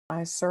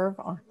I serve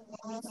on.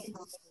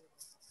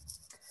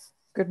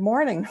 Good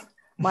morning.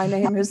 My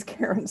name is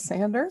Karen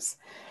Sanders,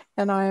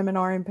 and I am an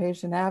RN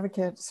patient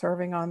advocate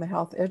serving on the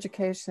Health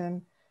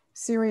Education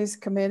Series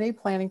Committee,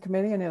 Planning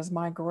Committee, and it is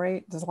my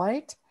great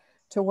delight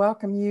to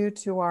welcome you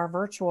to our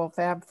virtual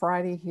Fab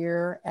Friday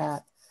here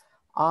at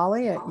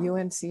OLLI at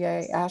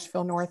UNCA,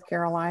 Asheville, North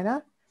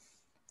Carolina.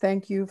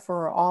 Thank you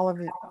for all of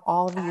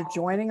you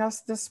joining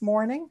us this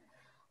morning.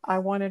 I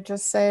want to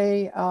just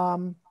say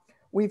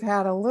we've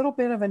had a little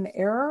bit of an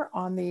error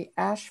on the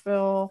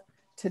Asheville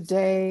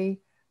Today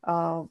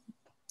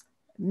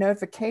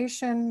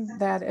notification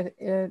that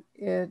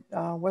it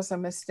was a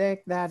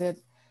mistake, that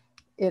it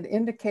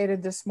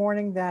indicated this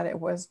morning that it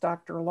was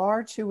Dr.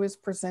 Large who was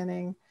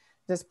presenting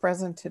this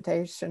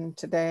presentation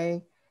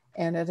today,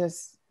 and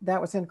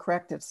that was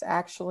incorrect. It's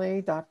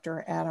actually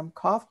Dr. Adam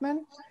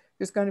Kaufman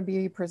who's going to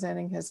be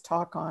presenting his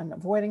talk on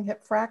avoiding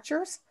hip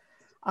fractures.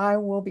 I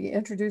will be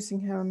introducing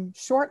him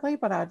shortly,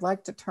 but I'd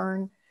like to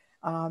turn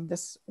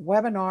this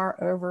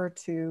webinar over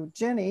to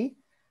Jenny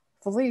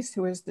Felice,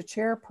 who is the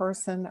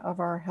chairperson of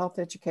our Health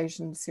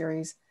Education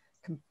Series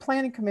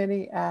Planning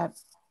Committee at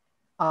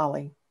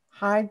OLLI.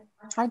 Hi,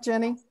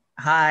 Jenny.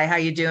 Hi, how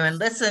you doing?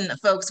 Listen,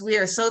 folks, we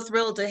are so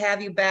thrilled to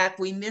have you back.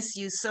 We miss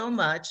you so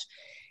much.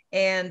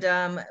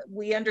 And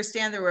we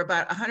understand there were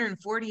about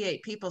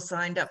 148 people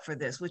signed up for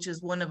this, which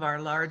is would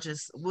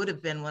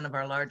have been one of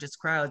our largest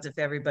crowds if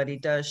everybody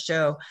does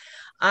show.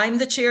 I'm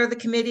the chair of the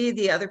committee.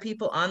 The other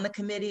people on the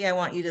committee, I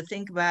want you to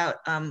think about,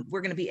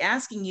 we're going to be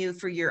asking you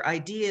for your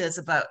ideas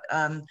about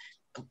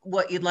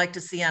what you'd like to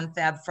see on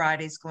Fab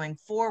Fridays going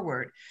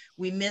forward.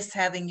 We miss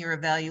having your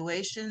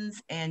evaluations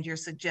and your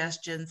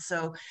suggestions.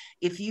 So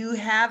if you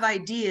have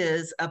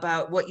ideas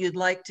about what you'd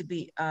like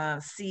to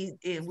see,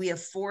 we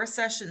have 4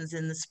 sessions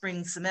in the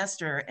spring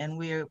semester, and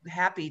we're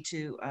happy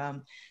to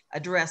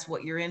address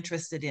what you're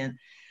interested in.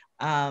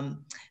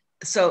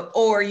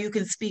 Or you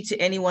can speak to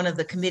any one of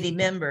the committee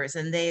members,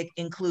 and they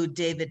include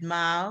David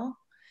Mao,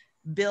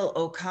 Bill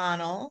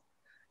O'Connell,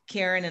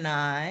 Karen and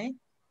I,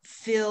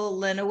 Phil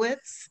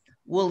Lenowitz,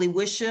 Wooly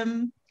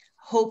Wisham,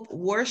 Hope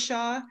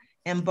Warshaw,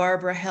 and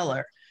Barbara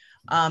Heller.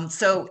 At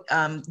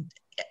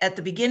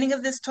the beginning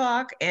of this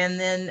talk, and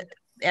then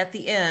at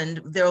the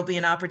end, there will be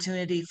an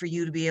opportunity for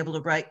you to be able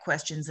to write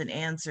questions and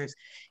answers.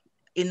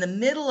 In the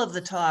middle of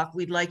the talk,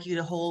 we'd like you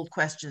to hold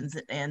questions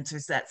and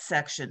answers, that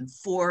section,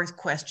 4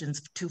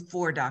 questions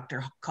for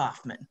Dr.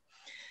 Kaufman.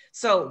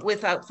 So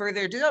without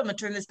further ado, I'm gonna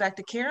turn this back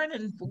to Karen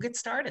and we'll get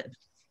started.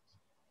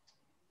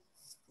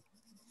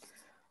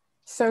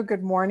 So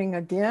good morning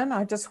again.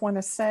 I just want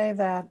to say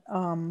that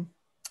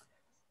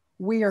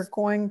we are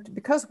going to,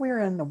 because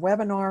we're in the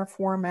webinar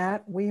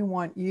format, we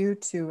want you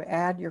to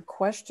add your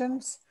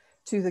questions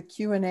to the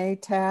Q&A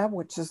tab,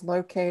 which is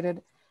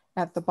located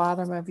at the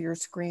bottom of your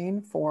screen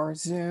for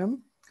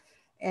Zoom.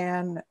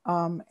 And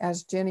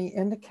as Jenny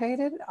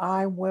indicated,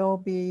 I will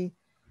be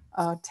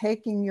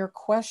taking your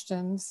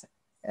questions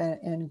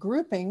in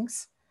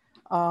groupings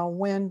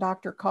when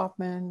Dr.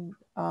 Kaufman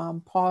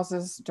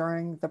pauses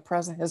during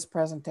his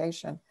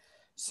presentation.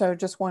 So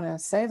just want to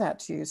say that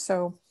to you.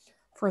 So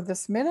for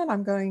this minute,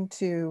 I'm going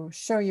to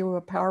show you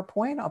a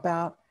PowerPoint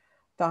about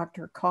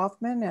Dr.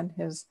 Kaufman and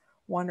his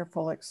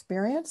wonderful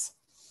experience.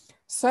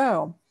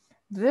 So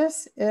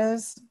this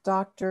is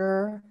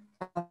Dr.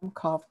 Adam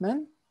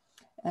Kaufman,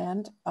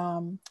 and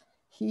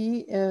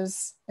we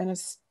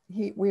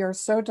are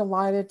so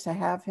delighted to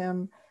have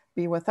him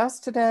be with us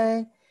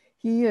today.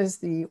 He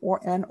is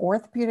an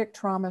orthopedic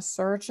trauma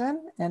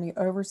surgeon, and he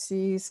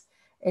oversees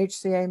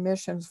HCA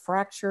Mission's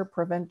Fracture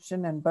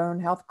Prevention and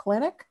Bone Health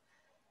Clinic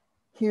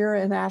here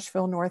in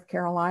Asheville, North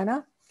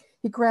Carolina.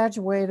 He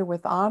graduated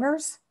with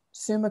honors,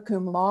 summa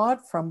cum laude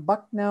from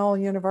Bucknell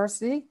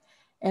University,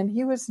 and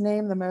he was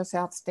named the most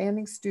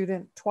outstanding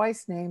student,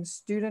 twice named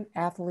Student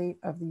Athlete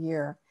of the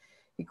Year.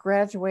 He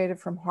graduated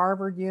from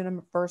Harvard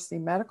University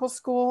Medical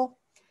School.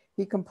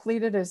 He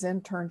completed his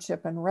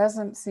internship and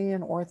residency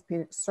in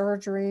orthopedic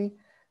surgery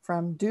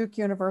from Duke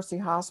University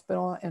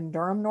Hospital in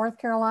Durham, North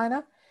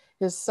Carolina.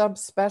 His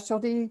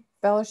subspecialty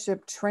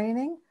fellowship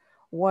training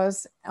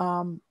was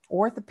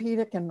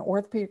orthopedic and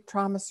orthopedic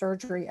trauma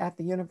surgery at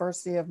the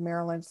University of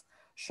Maryland's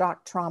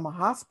Shock Trauma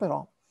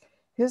Hospital.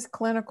 His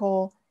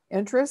clinical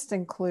interests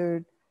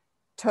include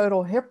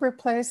total hip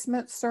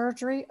replacement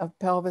surgery of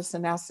pelvis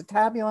and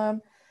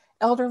acetabulum,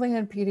 elderly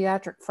and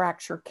pediatric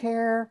fracture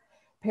care,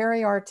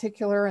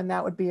 peri-articular, and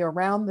that would be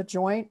around the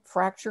joint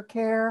fracture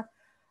care,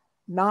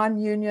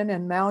 nonunion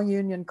and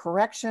malunion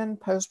correction,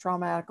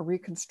 post-traumatic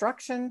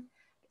reconstruction,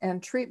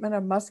 and treatment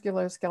of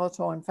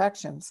musculoskeletal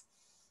infections.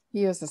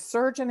 He is a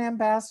surgeon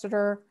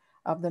ambassador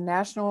of the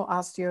National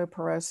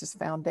Osteoporosis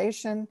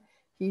Foundation.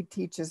 He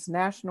teaches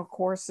national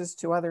courses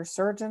to other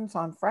surgeons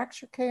on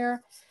fracture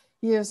care.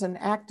 He is an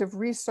active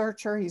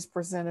researcher. He's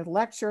presented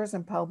lectures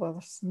and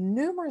published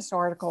numerous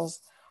articles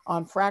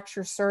on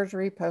fracture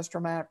surgery,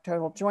 post-traumatic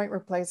total joint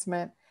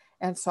replacement,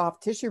 and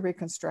soft tissue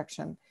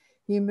reconstruction.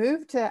 He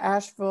moved to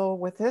Asheville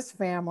with his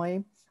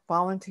family,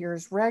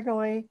 volunteers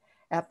regularly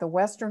at the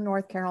Western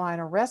North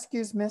Carolina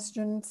Rescue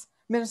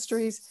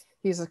Ministries.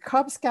 He's a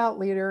Cub Scout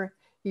Leader.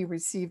 He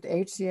received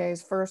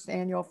HCA's first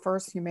annual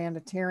Frist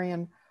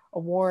Humanitarian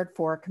Award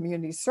for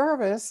community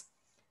service.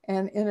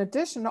 And in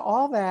addition to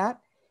all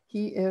that,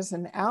 he is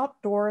an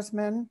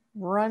outdoorsman,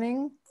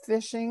 running,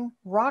 fishing,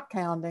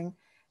 rockhounding.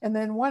 And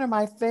then one of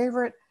my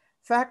favorite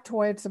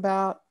factoids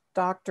about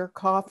Dr.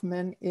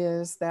 Kaufman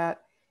is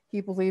that he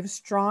believes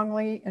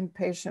strongly in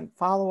patient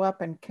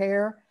follow-up and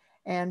care,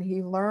 and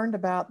he learned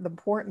about the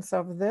importance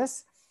of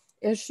this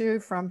issue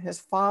from his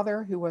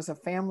father, who was a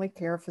family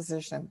care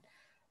physician.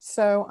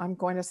 So I'm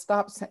going to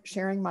stop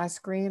sharing my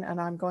screen,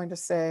 and I'm going to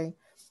say,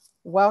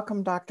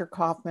 welcome, Dr.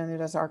 Kaufman. It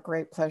is our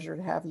great pleasure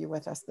to have you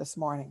with us this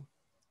morning.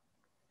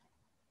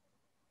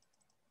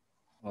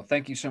 Well,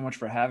 thank you so much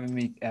for having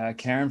me,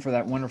 Karen, for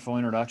that wonderful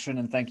introduction.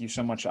 And thank you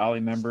so much,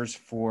 OLLI members,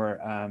 for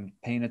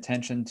paying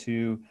attention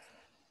to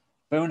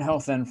bone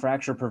health and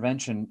fracture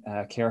prevention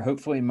care.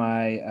 Hopefully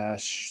my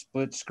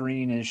split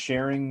screen is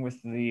sharing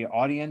with the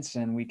audience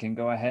and we can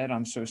go ahead.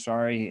 I'm so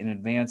sorry in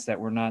advance that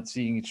we're not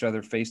seeing each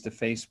other face to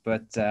face,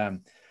 but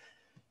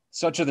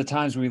such are the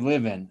times we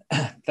live in.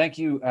 Thank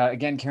you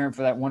again, Karen,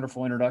 for that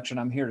wonderful introduction.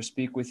 I'm here to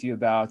speak with you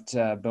about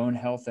bone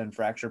health and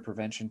fracture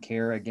prevention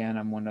care. Again,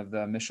 I'm one of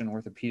the mission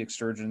orthopedic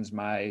surgeons.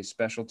 My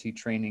specialty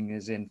training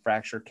is in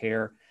fracture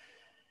care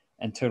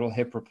and total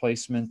hip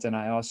replacement. And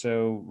I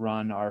also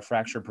run our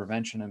fracture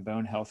prevention and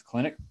bone health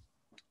clinic,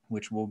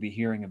 which we'll be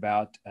hearing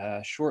about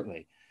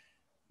shortly.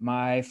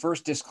 My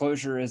first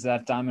disclosure is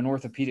that I'm an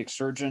orthopedic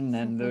surgeon,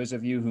 and those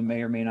of you who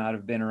may or may not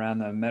have been around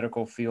the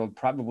medical field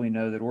probably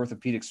know that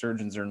orthopedic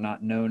surgeons are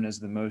not known as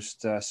the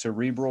most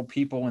cerebral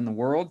people in the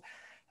world,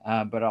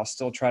 but I'll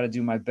still try to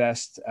do my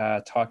best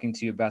talking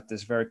to you about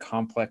this very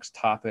complex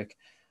topic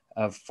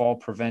of fall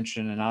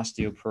prevention and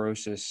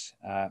osteoporosis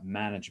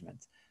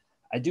management.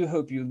 I do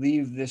hope you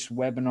leave this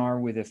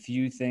webinar with a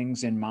few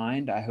things in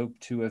mind. I hope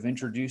to have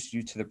introduced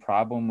you to the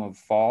problem of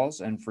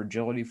falls and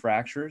fragility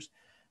fractures,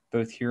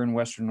 both here in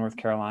Western North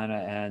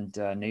Carolina and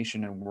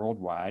nation and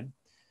worldwide.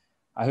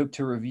 I hope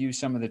to review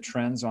some of the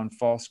trends on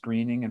fall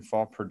screening and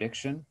fall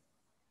prediction.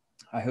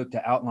 I hope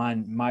to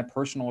outline my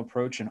personal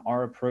approach and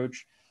our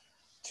approach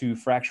to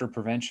fracture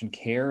prevention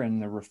care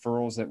and the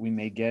referrals that we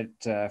may get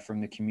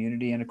from the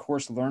community. And of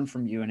course, learn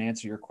from you and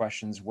answer your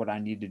questions, what I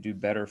need to do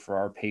better for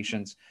our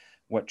patients,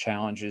 what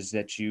challenges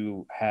that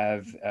you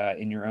have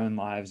in your own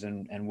lives,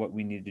 and what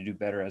we need to do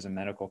better as a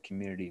medical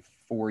community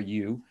for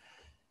you.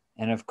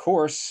 And of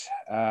course,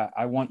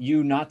 I want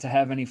you not to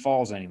have any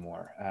falls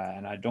anymore.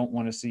 And I don't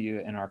want to see you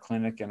in our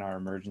clinic, in our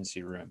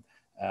emergency room,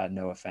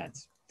 no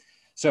offense.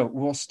 So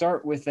we'll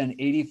start with an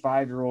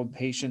 85-year-old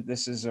patient.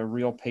 This is a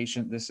real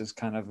patient. This is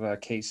kind of a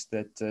case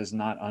that is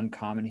not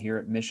uncommon here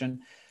at Mission.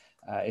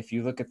 If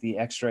you look at the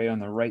x-ray on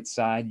the right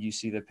side, you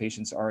see the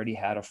patient's already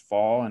had a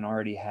fall and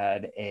already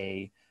had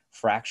a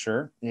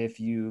fracture.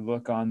 If you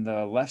look on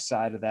the left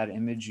side of that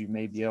image, you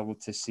may be able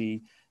to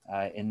see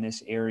in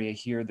this area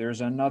here,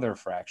 there's another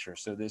fracture.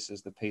 So this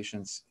is the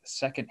patient's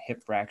second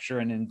hip fracture.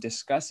 And in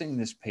discussing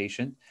this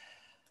patient,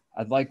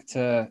 I'd like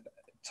to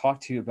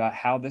talk to you about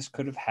how this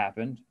could have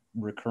happened,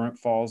 recurrent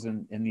falls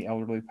in the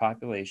elderly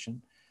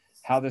population,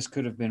 how this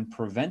could have been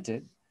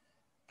prevented,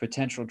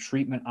 potential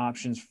treatment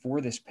options for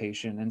this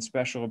patient, and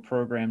special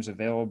programs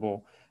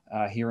available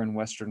here in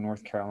Western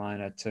North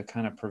Carolina to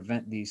kind of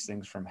prevent these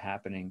things from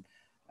happening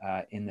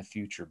in the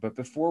future. But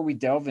before we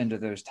delve into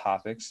those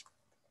topics,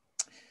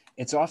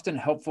 it's often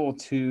helpful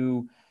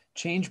to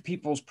change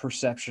people's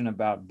perception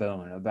about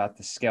bone, about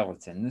the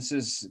skeleton. This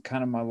is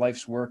kind of my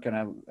life's work, and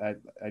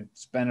I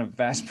spent a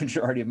vast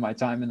majority of my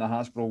time in the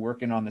hospital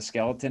working on the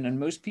skeleton, and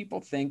most people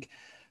think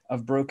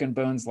of broken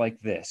bones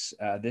like this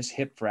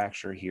hip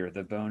fracture here.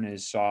 The bone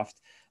is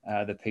soft,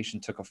 the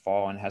patient took a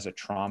fall and has a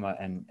trauma,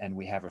 and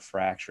we have a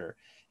fracture.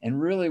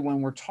 And really,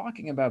 when we're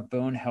talking about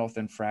bone health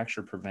and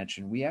fracture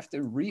prevention, we have to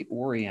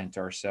reorient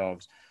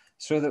ourselves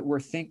so that we're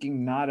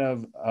thinking not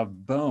of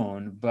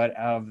bone, but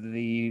of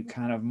the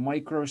kind of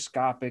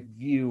microscopic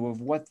view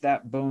of what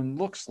that bone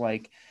looks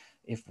like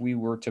if we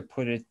were to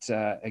put it,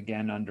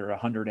 again, under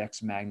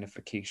 100x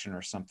magnification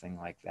or something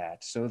like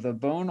that. So the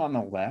bone on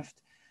the left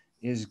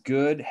is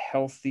good,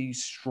 healthy,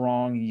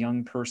 strong,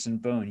 young person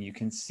bone. You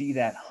can see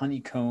that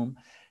honeycomb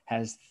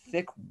has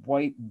thick,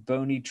 white,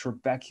 bony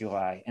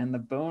trabeculi, and the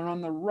bone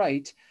on the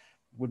right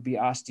would be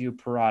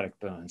osteoporotic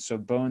bone. So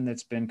bone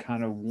that's been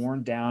kind of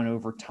worn down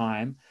over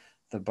time.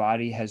 The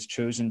body has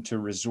chosen to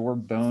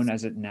resorb bone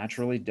as it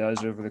naturally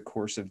does over the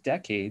course of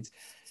decades.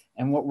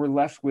 And what we're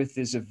left with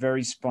is a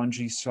very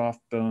spongy,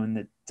 soft bone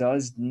that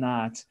does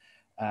not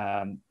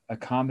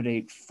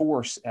accommodate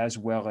force as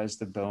well as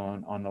the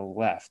bone on the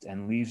left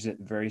and leaves it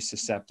very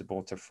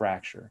susceptible to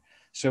fracture.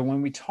 So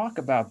when we talk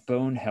about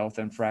bone health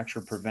and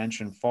fracture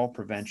prevention, fall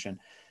prevention,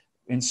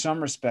 in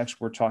some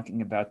respects, we're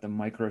talking about the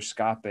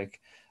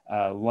microscopic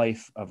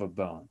life of a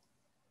bone.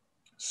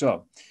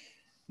 So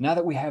now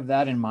that we have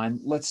that in mind,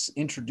 let's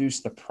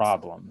introduce the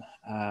problem.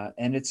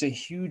 And it's a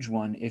huge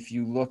one if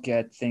you look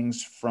at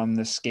things from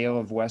the scale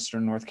of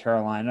Western North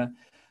Carolina.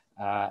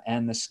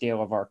 and the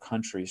scale of our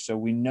country. So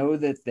we know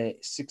that the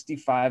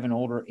 65 and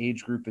older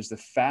age group is the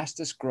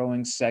fastest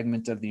growing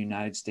segment of the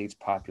United States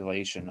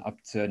population,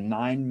 up to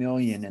 9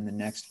 million in the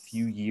next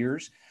few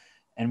years.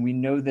 And we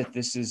know that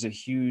this is a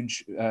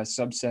huge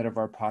subset of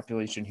our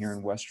population here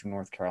in Western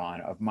North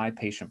Carolina, of my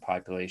patient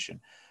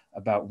population.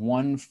 About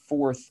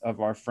 1/4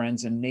 of our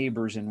friends and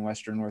neighbors in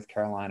Western North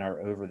Carolina are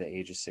over the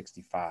age of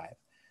 65.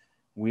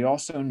 We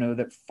also know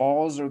that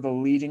falls are the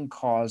leading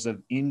cause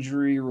of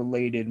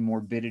injury-related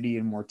morbidity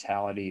and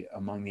mortality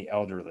among the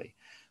elderly.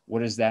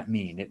 What does that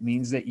mean? It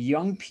means that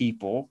young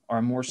people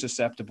are more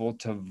susceptible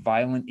to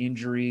violent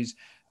injuries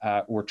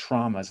or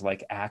traumas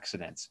like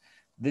accidents.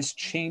 This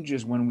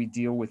changes when we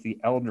deal with the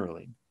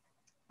elderly.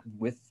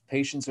 With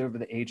patients over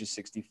the age of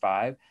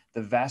 65,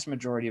 the vast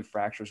majority of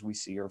fractures we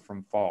see are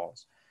from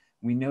falls.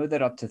 We know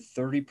that up to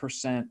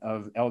 30%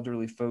 of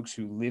elderly folks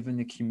who live in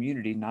the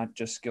community, not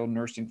just skilled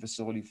nursing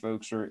facility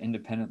folks or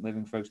independent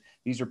living folks,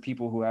 these are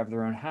people who have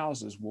their own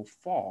houses, will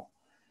fall.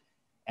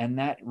 And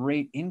that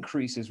rate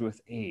increases with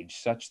age,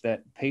 such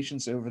that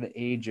patients over the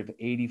age of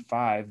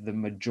 85, the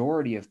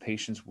majority of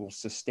patients will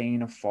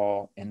sustain a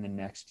fall in the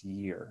next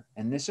year.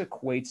 And this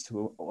equates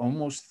to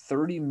almost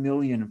 30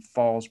 million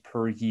falls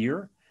per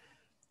year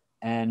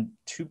and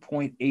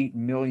 2.8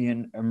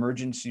 million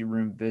emergency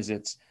room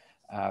visits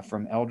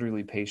from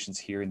elderly patients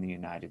here in the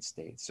United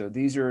States. So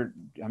these are,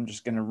 I'm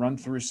just going to run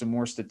through some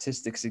more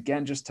statistics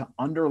again, just to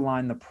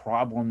underline the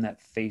problem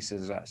that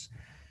faces us.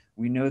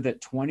 We know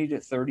that 20 to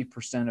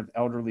 30% of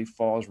elderly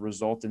falls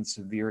result in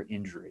severe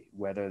injury,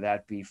 whether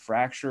that be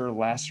fracture,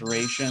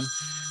 laceration,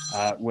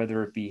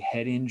 whether it be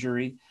head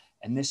injury,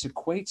 and this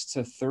equates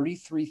to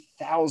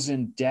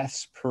 33,000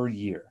 deaths per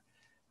year.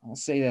 I'll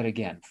say that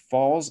again.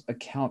 Falls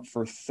account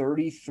for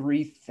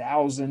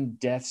 33,000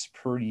 deaths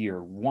per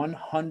year.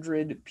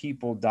 100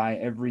 people die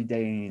every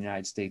day in the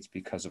United States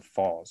because of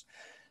falls.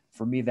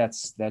 For me,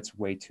 that's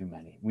way too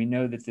many. We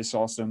know that this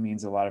also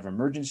means a lot of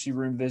emergency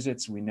room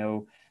visits. We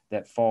know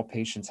that fall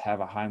patients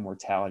have a high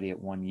mortality at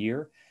 1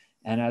 year.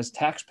 And as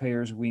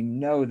taxpayers, we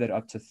know that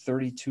up to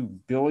 $32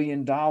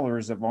 billion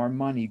of our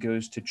money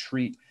goes to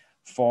treat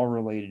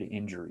fall-related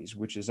injuries,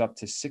 which is up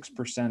to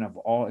 6% of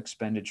all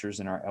expenditures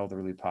in our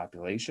elderly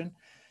population.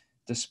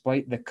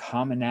 Despite the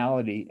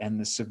commonality and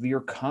the severe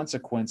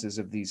consequences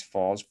of these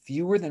falls,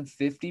 fewer than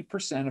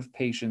 50% of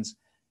patients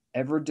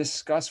ever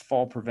discuss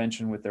fall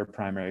prevention with their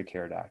primary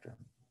care doctor.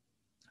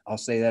 I'll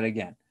say that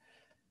again.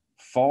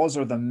 Falls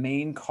are the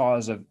main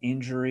cause of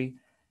injury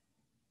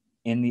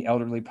in the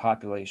elderly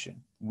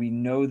population. We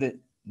know that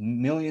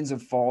millions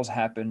of falls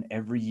happen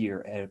every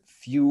year, and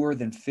fewer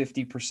than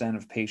 50%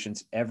 of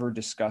patients ever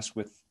discuss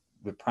with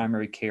the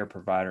primary care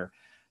provider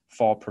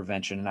fall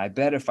prevention. And I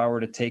bet if I were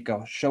to take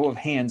a show of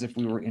hands, if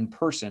we were in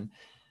person,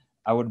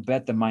 I would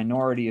bet the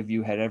minority of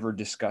you had ever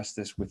discussed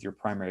this with your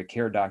primary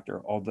care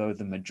doctor, although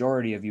the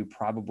majority of you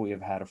probably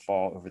have had a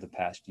fall over the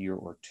past year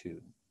or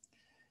two.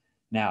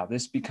 Now,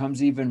 this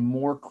becomes even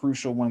more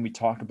crucial when we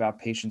talk about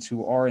patients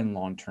who are in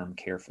long-term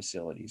care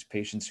facilities,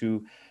 patients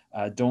who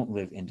don't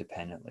live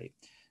independently.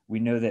 We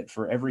know that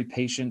for every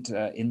patient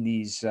in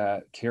these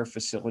care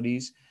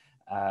facilities,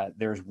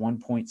 there's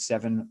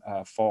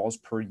 1.7 falls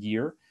per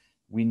year.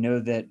 We know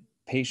that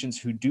patients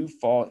who do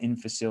fall in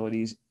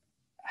facilities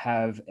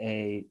have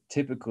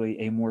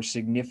typically a more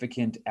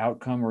significant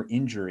outcome or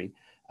injury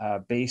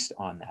based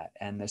on that.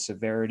 And the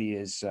severity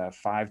is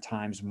 5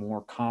 times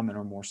more common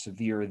or more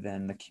severe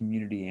than the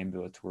community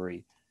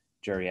ambulatory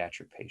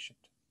geriatric patient.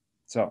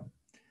 So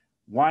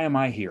why am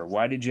I here?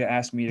 Why did you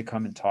ask me to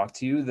come and talk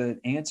to you? The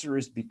answer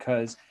is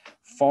because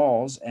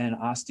falls and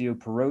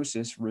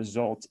osteoporosis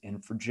result in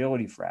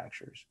fragility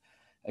fractures.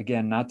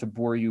 Again, not to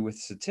bore you with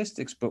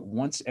statistics, but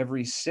once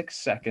every 6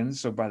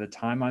 seconds, so by the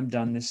time I'm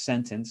done this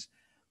sentence,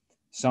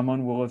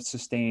 someone will have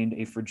sustained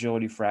a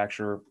fragility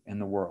fracture in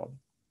the world.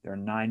 There are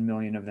 9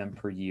 million of them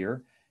per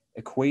year,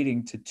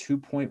 equating to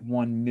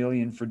 2.1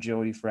 million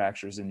fragility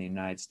fractures in the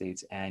United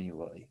States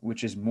annually,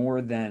 which is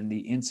more than the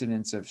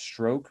incidence of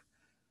stroke,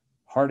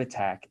 heart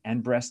attack,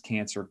 and breast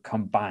cancer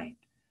combined.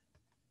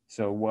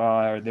 So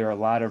while there are a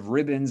lot of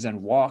ribbons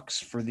and walks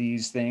for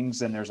these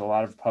things, and there's a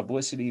lot of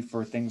publicity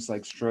for things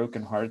like stroke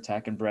and heart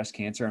attack and breast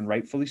cancer, and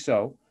rightfully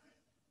so,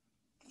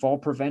 fall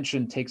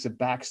prevention takes a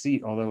back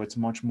seat, although it's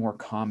much more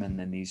common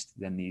than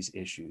these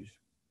issues.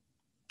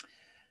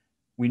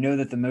 We know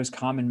that the most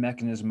common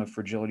mechanism of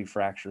fragility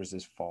fractures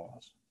is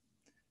falls.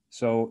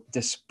 So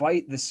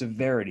despite the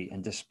severity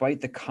and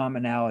despite the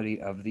commonality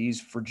of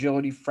these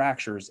fragility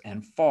fractures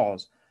and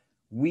falls,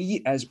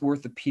 we as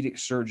orthopedic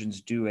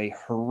surgeons do a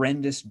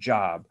horrendous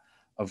job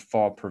of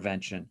fall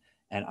prevention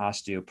and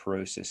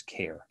osteoporosis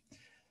care.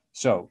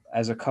 So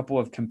as a couple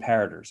of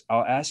comparators,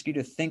 I'll ask you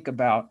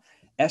to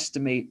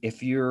estimate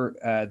if you're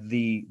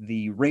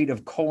the rate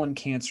of colon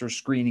cancer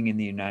screening in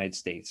the United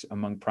States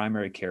among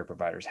primary care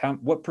providers.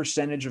 What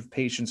percentage of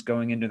patients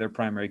going into their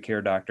primary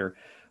care doctor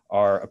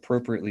are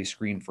appropriately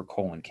screened for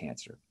colon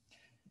cancer?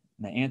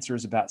 And the answer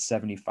is about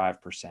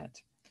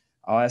 75%.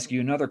 I'll ask you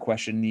another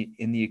question.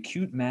 In the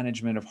acute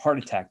management of heart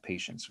attack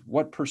patients,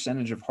 what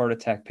percentage of heart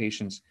attack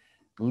patients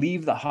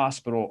leave the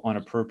hospital on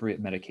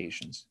appropriate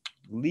medications.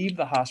 Leave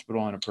the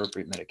hospital on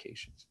appropriate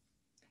medications.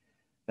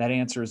 That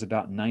answer is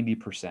about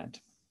 90%.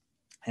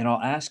 And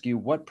I'll ask you,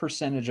 what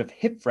percentage of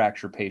hip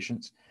fracture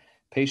patients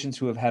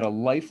who have had a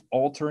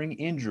life-altering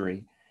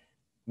injury,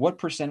 what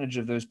percentage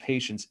of those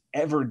patients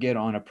ever get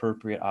on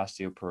appropriate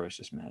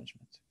osteoporosis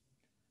management?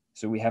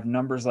 So we have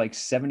numbers like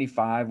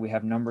 75, we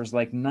have numbers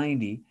like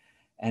 90,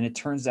 and it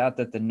turns out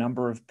that the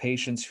number of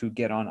patients who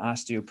get on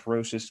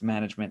osteoporosis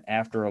management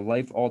after a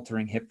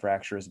life-altering hip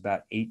fracture is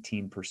about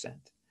 18%.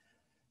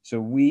 So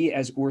we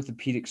as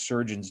orthopedic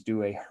surgeons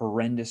do a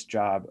horrendous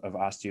job of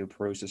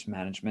osteoporosis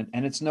management,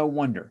 and it's no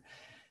wonder.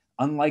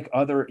 Unlike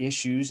other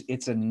issues,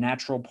 it's a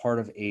natural part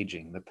of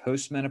aging. The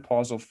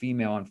postmenopausal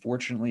female,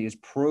 unfortunately, is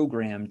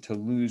programmed to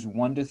lose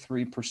 1 to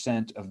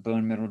 3% of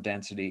bone mineral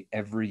density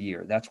every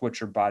year. That's what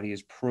your body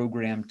is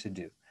programmed to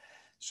do.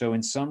 So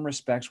in some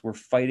respects, we're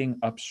fighting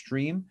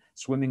upstream,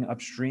 swimming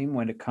upstream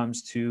when it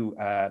comes to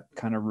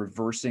kind of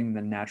reversing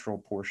the natural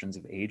portions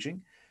of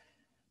aging.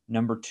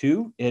 Number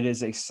two, it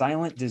is a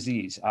silent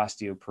disease,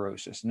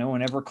 osteoporosis. No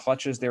one ever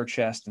clutches their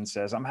chest and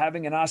says, I'm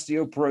having an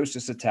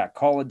osteoporosis attack,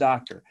 call a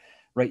doctor,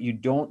 right? You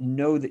don't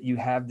know that you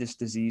have this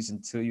disease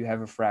until you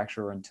have a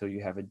fracture or until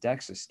you have a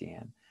DEXA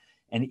scan.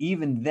 And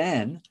even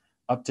then,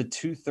 up to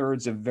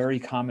 2/3 of very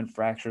common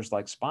fractures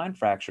like spine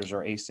fractures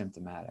are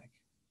asymptomatic,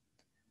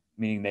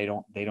 meaning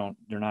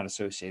they're not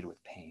associated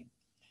with pain.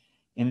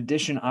 In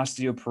addition,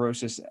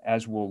 osteoporosis,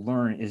 as we'll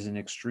learn, is an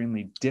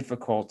extremely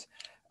difficult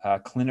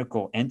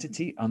clinical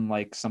entity,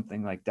 unlike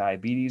something like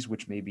diabetes,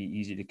 which may be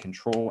easy to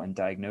control and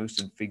diagnose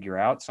and figure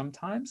out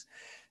sometimes.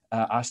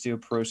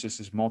 Osteoporosis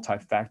is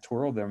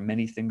multifactorial. There are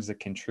many things that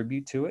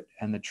contribute to it,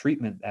 and the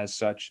treatment as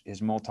such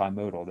is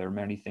multimodal. There are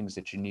many things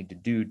that you need to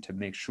do to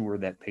make sure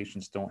that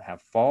patients don't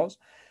have falls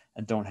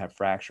and don't have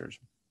fractures.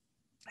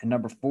 And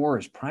number four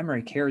is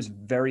primary care is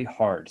very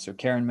hard. So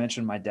Karen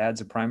mentioned my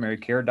dad's a primary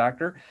care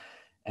doctor.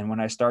 And when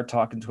I start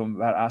talking to him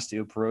about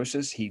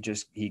osteoporosis,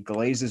 he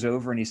glazes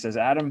over and he says,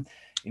 Adam,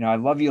 I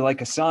love you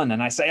like a son.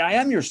 And I say, I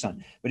am your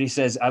son. But he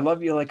says, I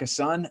love you like a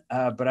son,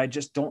 but I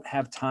just don't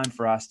have time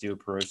for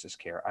osteoporosis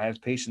care. I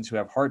have patients who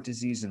have heart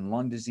disease and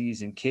lung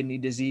disease and kidney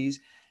disease.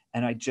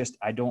 And I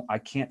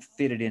can't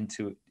fit it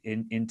into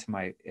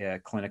my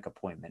clinic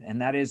appointment.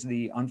 And that is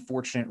the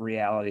unfortunate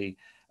reality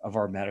of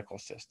our medical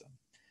system.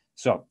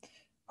 So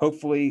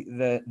hopefully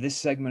this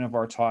segment of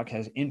our talk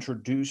has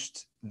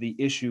introduced the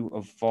issue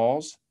of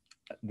falls,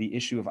 the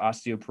issue of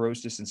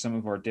osteoporosis, and some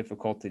of our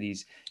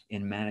difficulties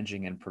in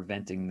managing and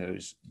preventing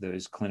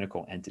those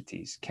clinical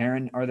entities.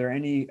 Karen, are there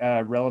any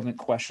relevant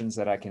questions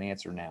that I can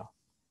answer now?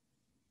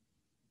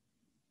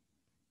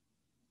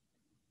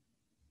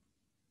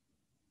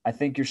 I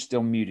think you're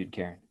still muted,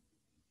 Karen.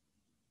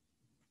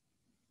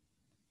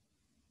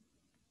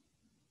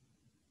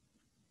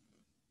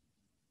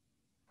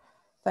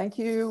 Thank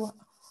you.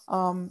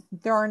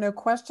 There are no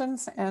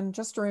questions, and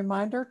just a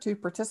reminder to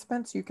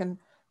participants, you can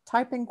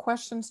type in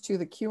questions to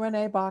the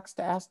Q&A box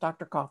to ask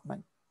Dr.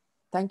 Kaufman.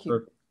 Thank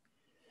you.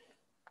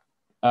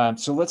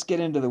 So let's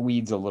get into the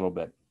weeds a little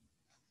bit.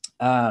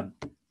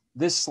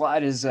 This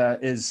slide is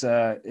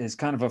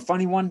kind of a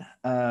funny one.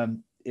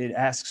 It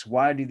asks,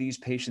 why do these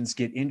patients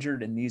get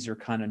injured? And these are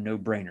kind of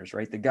no-brainers,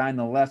 right? The guy on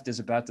the left is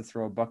about to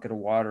throw a bucket of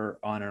water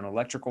on an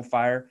electrical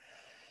fire,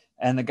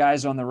 and the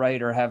guys on the right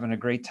are having a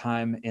great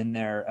time in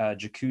their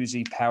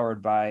jacuzzi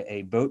powered by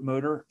a boat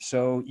motor.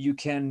 So you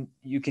can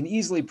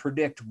easily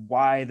predict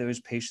why those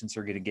patients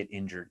are going to get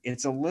injured.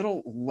 It's a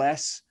little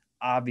less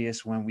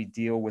obvious when we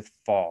deal with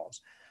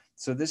falls.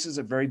 So this is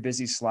a very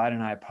busy slide,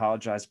 and I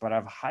apologize, but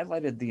I've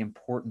highlighted the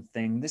important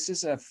thing. This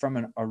is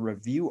from a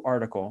review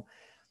article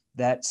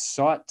that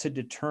sought to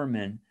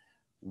determine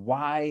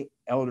why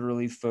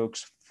elderly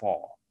folks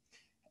fall.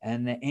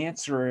 And the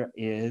answer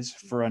is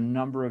for a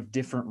number of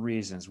different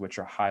reasons, which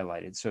are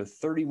highlighted. So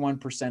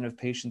 31% of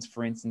patients,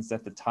 for instance,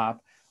 at the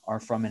top are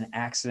from an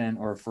accident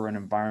or for an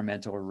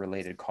environmental or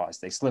related cause.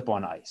 They slip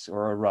on ice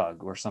or a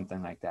rug or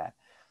something like that.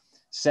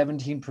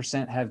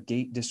 17% have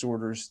gait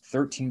disorders,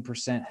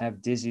 13%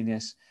 have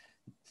dizziness,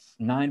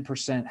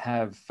 9%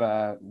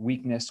 have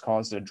weakness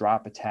caused a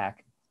drop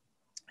attack.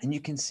 And you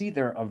can see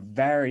there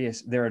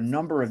are a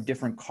number of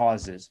different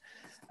causes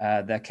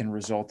that can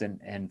result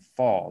in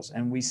falls.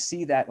 And we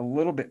see that a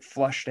little bit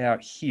flushed out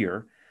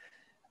here.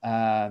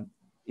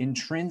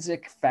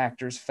 Intrinsic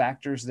factors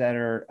that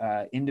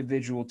are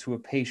individual to a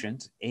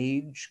patient: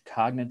 age,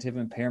 cognitive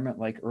impairment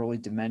like early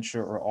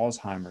dementia or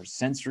Alzheimer's,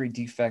 sensory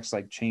defects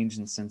like change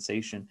in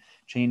sensation,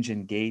 change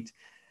in gait,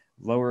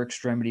 lower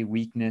extremity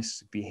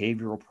weakness,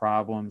 behavioral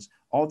problems.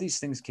 All these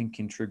things can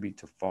contribute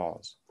to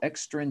falls.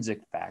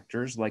 Extrinsic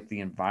factors like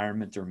the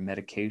environment or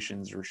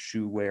medications or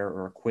shoe wear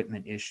or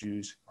equipment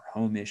issues or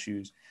home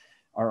issues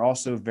are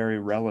also very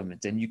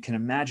relevant. And you can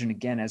imagine,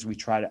 again, as we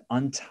try to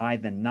untie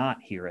the knot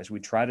here, as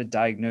we try to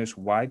diagnose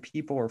why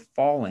people are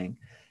falling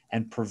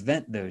and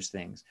prevent those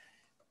things,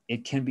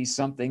 it can be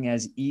something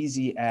as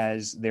easy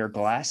as their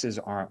glasses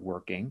aren't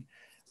working,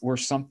 or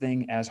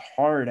something as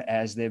hard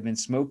as they've been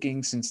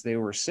smoking since they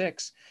were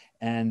 6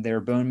 and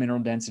their bone mineral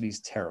density is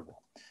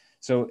terrible.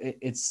 So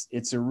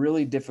it's a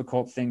really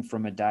difficult thing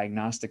from a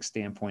diagnostic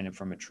standpoint and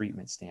from a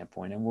treatment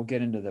standpoint. And we'll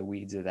get into the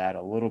weeds of that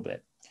a little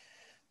bit.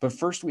 But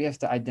first, we have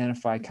to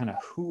identify kind of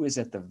who is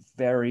at the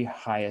very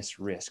highest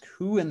risk,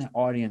 who in the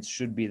audience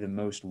should be the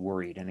most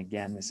worried. And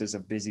again, this is a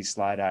busy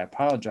slide, I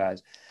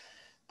apologize,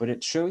 but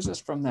it shows us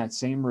from that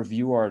same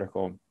review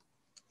article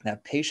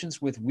that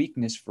patients with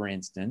weakness, for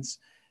instance,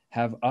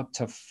 have up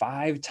to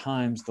 5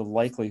 times the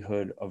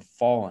likelihood of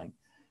falling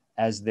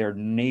as their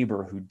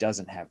neighbor who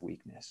doesn't have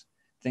weakness.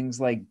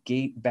 Things like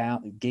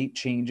gait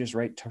changes,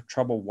 right?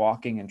 Trouble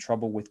walking and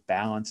trouble with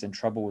balance and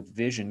trouble with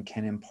vision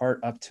can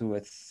impart up to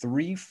a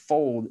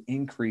 3-fold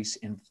increase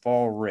in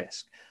fall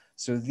risk.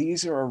 So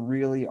these are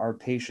really our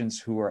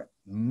patients who are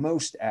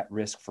most at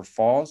risk for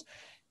falls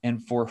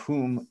and for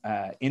whom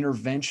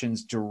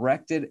interventions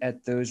directed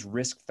at those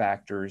risk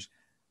factors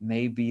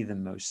may be the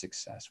most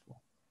successful.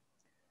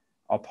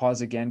 I'll pause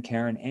again,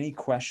 Karen. Any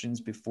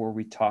questions before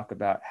we talk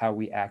about how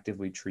we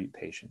actively treat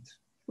patients?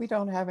 We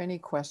don't have any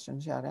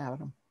questions yet,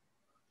 Adam.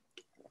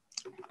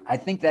 I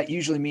think that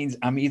usually means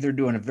I'm either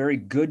doing a very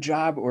good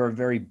job or a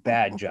very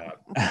bad job.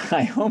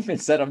 I hope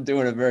it said I'm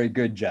doing a very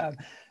good job,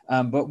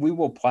 but we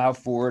will plow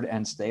forward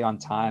and stay on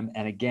time.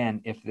 And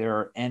again, if there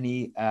are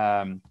any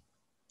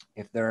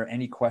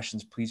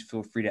questions, please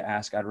feel free to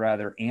ask. I'd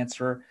rather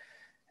answer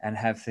and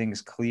have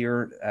things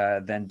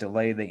clear than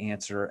delay the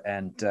answer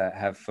and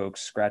have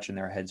folks scratching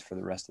their heads for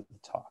the rest of the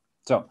talk.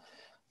 So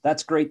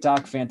that's great,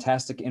 Doc.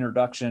 Fantastic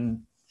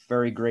introduction.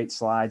 Very great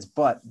slides.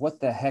 But what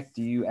the heck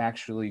do you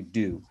actually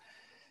do?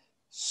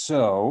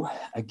 So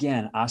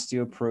again,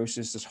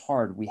 osteoporosis is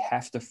hard. We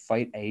have to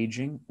fight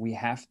aging. We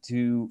have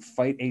to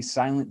fight a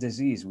silent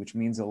disease, which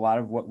means a lot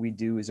of what we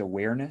do is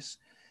awareness.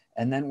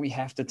 And then we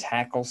have to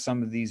tackle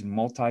some of these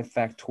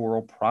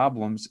multifactorial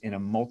problems in a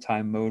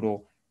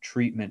multimodal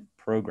treatment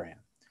program.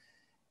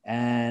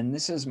 And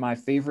this is my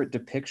favorite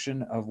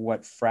depiction of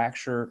what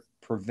fracture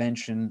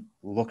prevention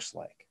looks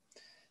like.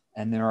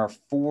 And there are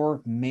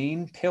 4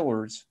 main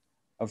pillars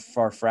of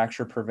our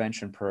fracture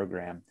prevention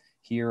program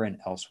here and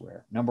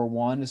elsewhere. Number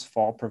 1 is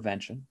fall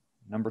prevention.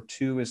 Number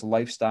 2 is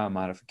lifestyle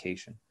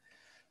modification.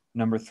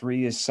 Number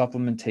 3 is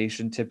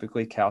supplementation,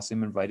 typically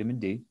calcium and vitamin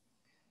D.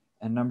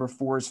 And number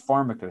 4 is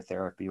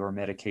pharmacotherapy or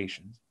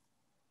medications.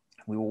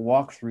 We will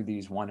walk through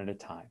these one at a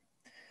time.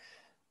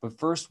 But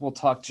first, we'll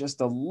talk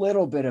just a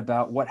little bit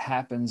about what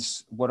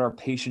happens, what our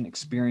patient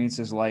experience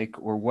is like,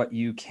 or what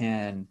you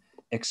can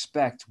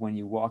expect when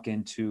you walk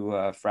into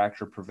a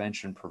fracture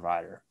prevention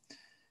provider.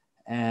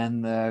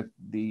 And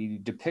the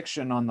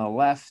depiction on the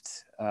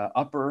left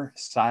upper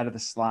side of the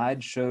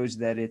slide shows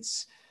that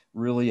it's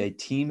really a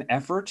team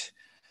effort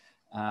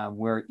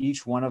where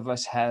each one of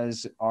us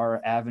has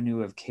our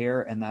avenue of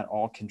care, and that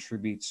all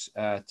contributes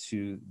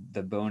to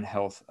the bone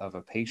health of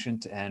a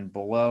patient. And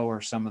below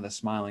are some of the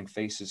smiling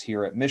faces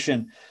here at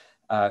Mission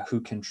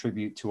who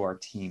contribute to our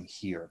team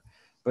here.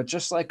 But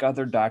just like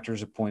other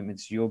doctor's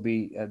appointments, there'll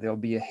be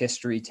a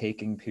history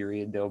taking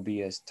period. There'll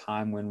be a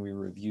time when we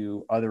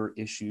review other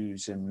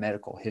issues in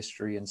medical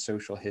history and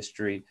social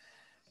history.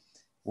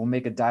 We'll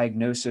make a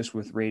diagnosis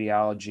with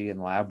radiology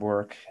and lab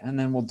work, and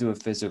then we'll do a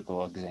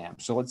physical exam.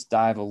 So let's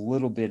dive a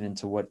little bit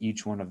into what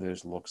each one of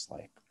those looks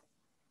like.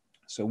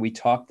 So we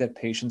talked that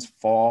patients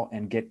fall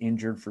and get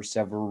injured for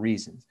several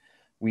reasons.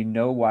 We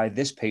know why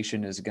this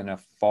patient is going to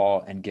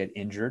fall and get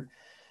injured.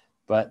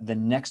 But the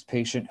next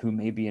patient, who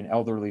may be an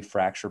elderly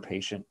fracture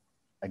patient,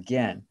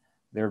 again,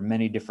 there are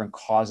many different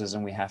causes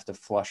and we have to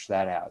flush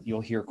that out.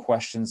 You'll hear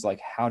questions like,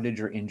 how did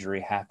your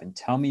injury happen?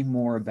 Tell me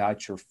more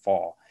about your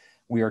fall.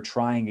 We are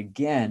trying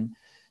again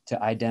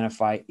to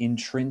identify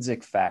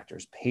intrinsic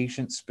factors,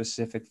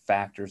 patient-specific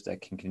factors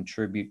that can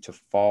contribute to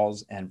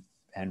falls and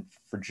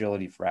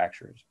fragility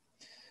fractures.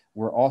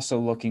 We're also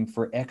looking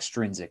for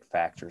extrinsic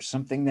factors,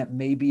 something that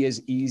may be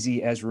as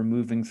easy as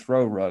removing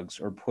throw rugs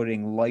or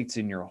putting lights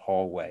in your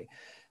hallway,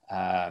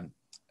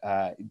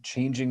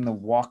 changing the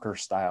walker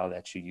style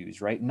that you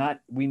use, right?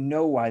 We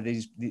know why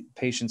the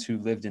patients who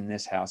lived in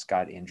this house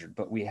got injured,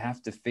 but we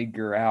have to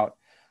figure out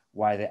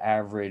why the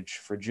average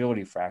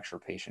fragility fracture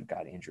patient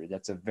got injured.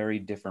 That's a very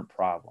different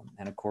problem.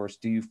 And of course,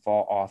 do you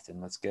fall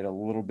often? Let's get a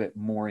little bit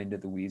more into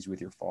the weeds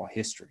with your fall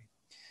history.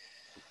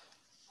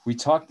 We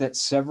talked that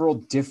several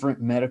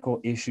different medical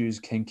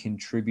issues can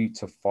contribute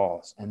to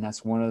falls. And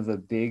that's one of the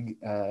big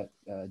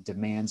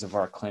demands of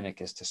our clinic,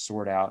 is to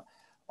sort out,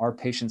 are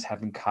patients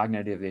having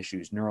cognitive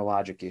issues,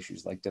 neurologic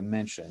issues like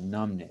dementia,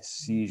 numbness,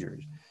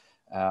 seizures?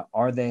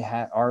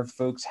 Are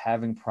folks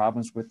having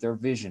problems with their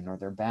vision or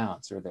their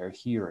balance or their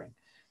hearing?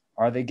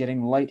 Are they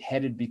getting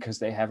lightheaded because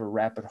they have a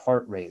rapid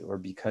heart rate or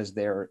because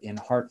they're in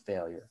heart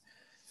failure?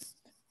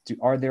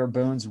 Are their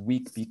bones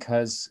weak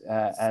because,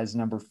 as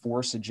number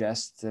 4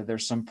 suggests,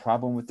 there's some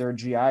problem with their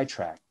GI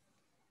tract?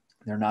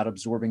 They're not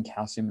absorbing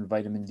calcium and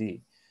vitamin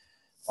D.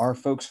 Are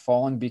folks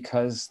falling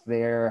because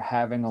they're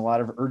having a lot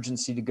of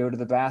urgency to go to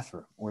the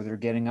bathroom, or they're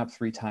getting up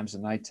 3 times a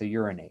night to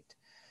urinate?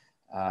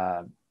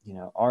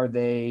 Are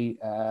they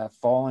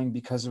falling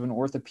because of an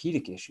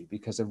orthopedic issue,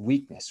 because of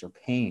weakness or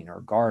pain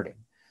or guarding?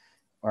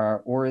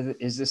 Or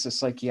is this a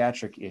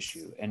psychiatric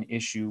issue, an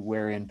issue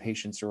wherein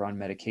patients are on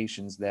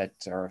medications that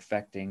are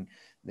affecting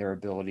their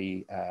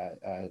ability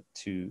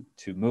to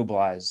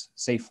mobilize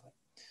safely?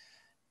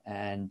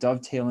 And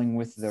dovetailing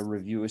with the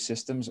review of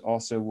systems,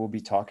 also we'll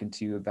be talking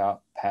to you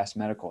about past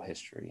medical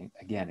history,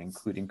 again,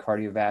 including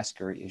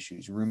cardiovascular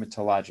issues,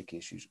 rheumatologic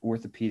issues,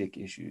 orthopedic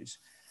issues,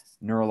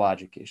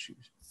 neurologic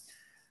issues.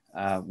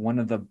 One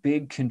of the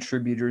big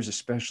contributors,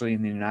 especially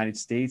in the United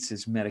States,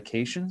 is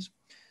medications.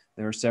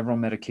 There are several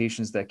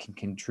medications that can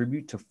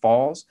contribute to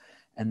falls,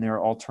 and there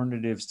are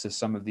alternatives to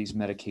some of these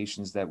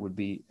medications that would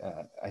be,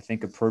 I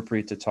think,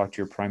 appropriate to talk to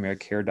your primary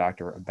care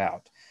doctor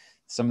about.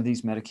 Some of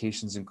these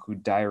medications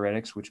include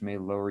diuretics, which may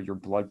lower your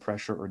blood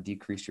pressure or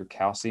decrease your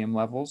calcium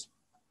levels.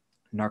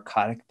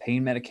 Narcotic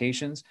pain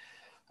medications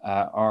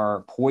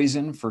are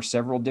poison for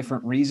several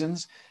different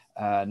reasons,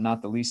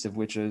 not the least of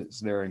which is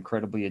they're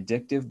incredibly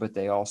addictive, but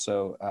they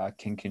also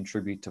can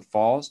contribute to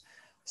falls.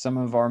 Some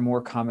of our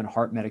more common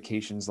heart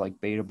medications like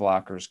beta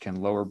blockers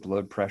can lower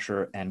blood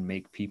pressure and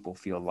make people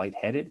feel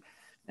lightheaded.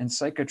 And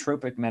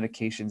psychotropic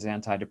medications,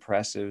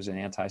 antidepressives and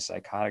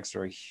antipsychotics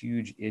are a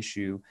huge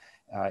issue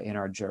in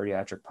our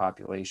geriatric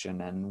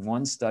population. And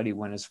one study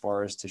went as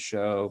far as to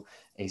show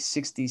a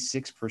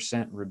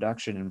 66%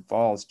 reduction in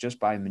falls just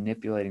by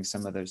manipulating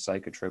some of those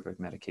psychotropic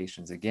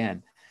medications.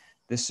 Again,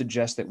 this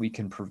suggests that we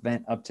can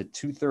prevent up to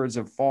 2/3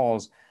 of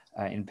falls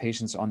in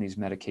patients on these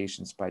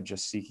medications by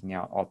just seeking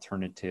out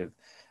alternative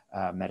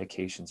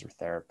medications or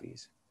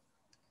therapies.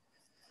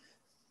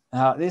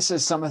 This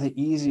is some of the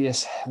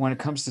easiest, when it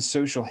comes to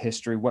social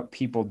history, what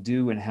people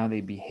do and how they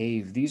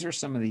behave. These are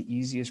some of the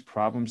easiest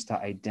problems to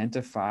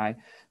identify,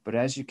 but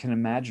as you can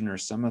imagine, are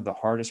some of the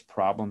hardest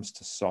problems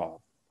to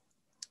solve.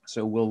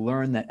 So we'll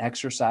learn that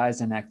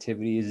exercise and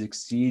activity is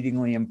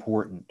exceedingly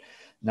important,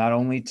 not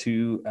only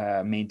to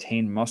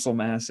maintain muscle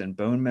mass and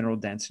bone mineral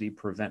density,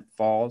 prevent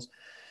falls,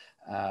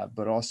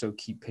 but also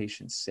keep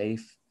patients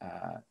safe.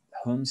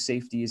 Home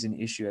safety is an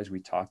issue, as we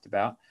talked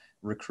about.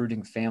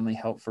 Recruiting family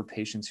help for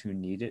patients who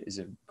need it is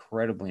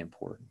incredibly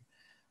important.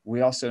 We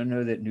also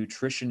know that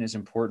nutrition is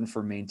important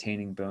for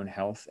maintaining bone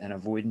health, and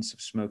avoidance of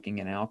smoking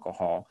and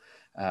alcohol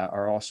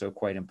are also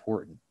quite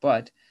important.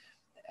 But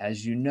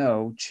as you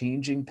know,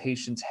 changing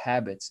patients'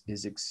 habits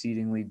is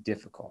exceedingly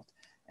difficult.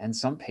 And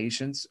some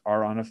patients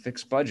are on a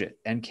fixed budget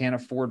and can't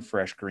afford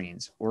fresh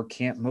greens or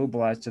can't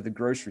mobilize to the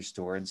grocery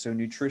store. And so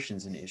nutrition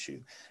is an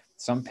issue.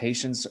 Some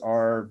patients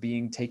are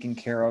being taken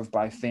care of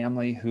by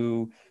family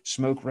who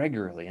smoke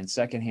regularly, and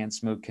secondhand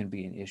smoke can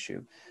be an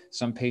issue.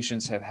 Some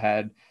patients have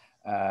had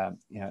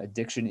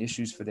addiction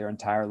issues for their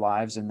entire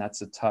lives, and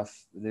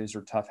those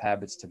are tough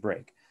habits to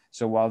break.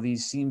 So while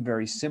these seem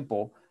very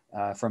simple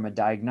from a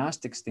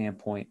diagnostic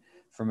standpoint,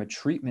 from a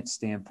treatment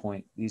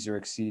standpoint, these are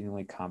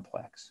exceedingly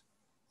complex.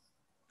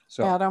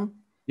 So Adam,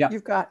 yeah,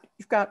 you've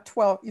got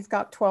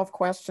 12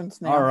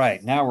 questions now. All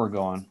right, now we're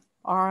going.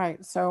 All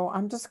right, so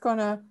I'm just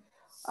gonna.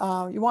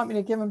 You want me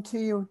to give them to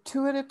you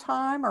two at a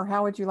time, or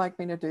how would you like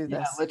me to do this?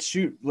 Yeah, let's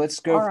shoot. Let's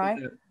go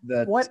for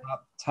the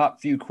top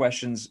few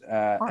questions,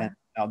 and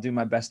I'll do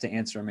my best to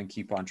answer them and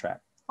keep on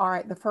track. All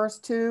right, the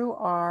first two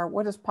are,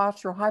 what is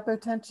postural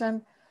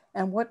hypotension,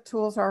 and what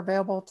tools are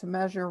available to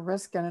measure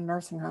risk in a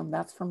nursing home?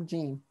 That's from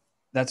Jean.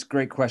 That's a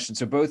great question.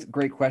 So both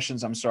great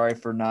questions. I'm sorry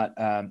for not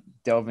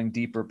delving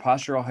deeper.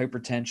 Postural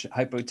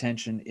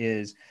hypotension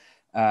is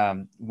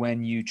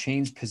when you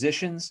change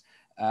positions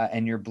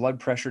and your blood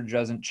pressure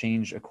doesn't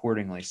change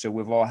accordingly. So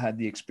we've all had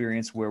the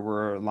experience where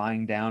we're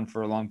lying down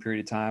for a long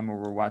period of time, or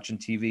we're watching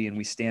TV and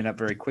we stand up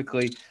very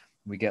quickly.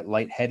 We get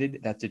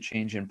lightheaded. That's a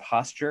change in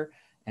posture.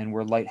 And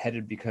we're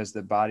lightheaded because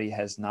the body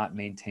has not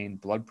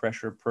maintained blood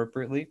pressure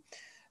appropriately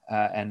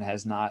and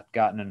has not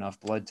gotten enough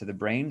blood to the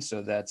brain.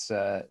 So that's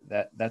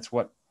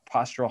what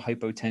postural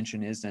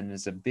hypotension is, and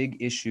is a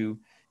big issue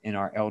in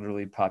our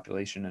elderly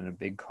population and a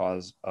big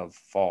cause of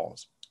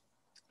falls.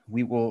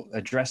 We will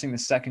addressing the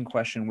second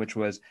question, which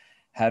was,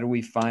 how do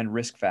we find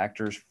risk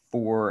factors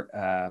for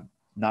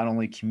not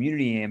only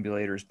community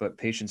ambulators, but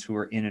patients who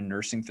are in a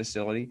nursing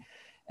facility?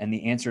 And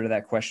the answer to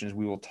that question is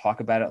we will talk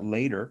about it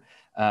later.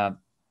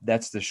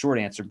 That's the short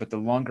answer, but the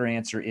longer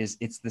answer is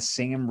it's the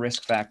same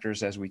risk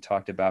factors as we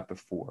talked about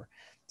before.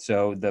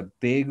 So the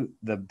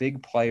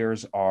big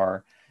players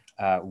are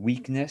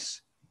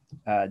weakness,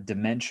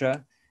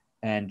 dementia,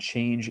 and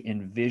change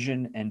in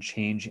vision and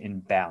change in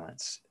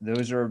balance.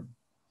 Those are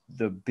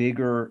the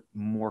bigger,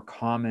 more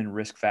common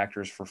risk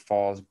factors for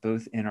falls,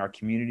 both in our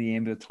community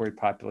ambulatory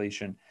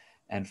population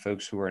and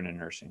folks who are in a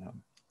nursing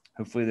home.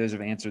 Hopefully those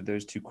have answered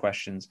those two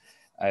questions.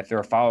 If there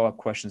are follow-up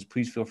questions,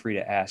 please feel free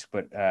to ask.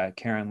 But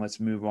Karen, let's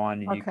move on.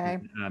 And okay.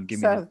 You can,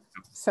 give me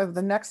so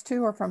the next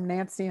two are from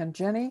Nancy and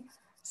Jenny.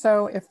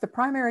 So if the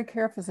primary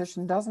care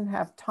physician doesn't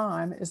have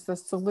time, is the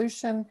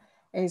solution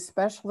a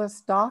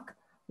specialist doc?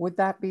 Would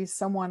that be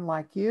someone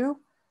like you?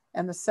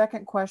 And the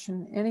second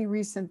question, any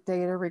recent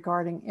data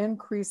regarding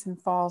increase in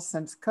falls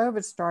since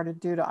COVID started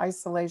due to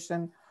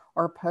isolation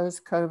or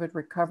post-COVID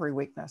recovery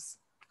weakness?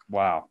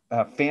 Wow,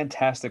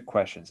 fantastic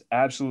questions.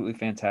 Absolutely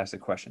fantastic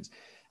questions.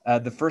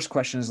 The first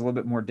question is a little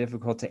bit more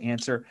difficult to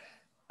answer.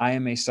 I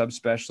am a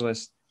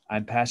subspecialist.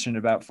 I'm passionate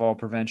about fall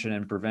prevention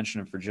and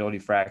prevention of fragility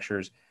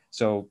fractures.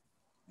 So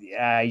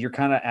you're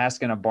kind of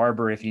asking a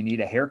barber if you need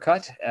a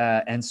haircut.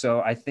 And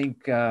so I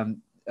think the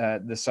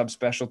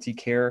subspecialty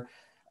care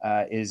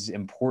is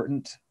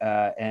important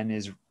and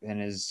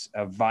is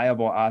a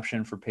viable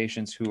option for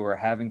patients who are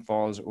having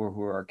falls or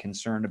who are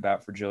concerned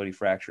about fragility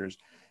fractures.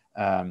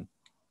 And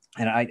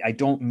I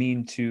don't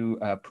mean to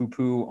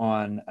poo-poo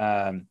on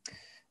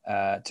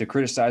to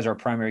criticize our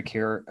primary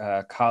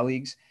care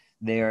colleagues.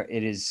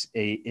 It is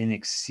an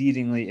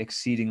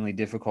exceedingly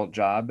difficult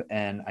job.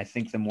 And I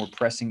think the more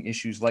pressing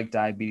issues like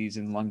diabetes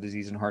and lung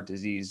disease and heart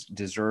disease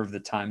deserve the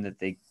time that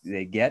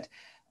they get.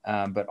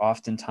 But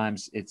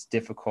oftentimes it's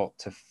difficult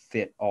to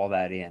fit all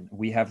that in.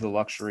 We have the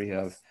luxury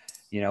of,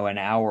 an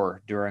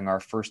hour during our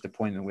first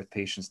appointment with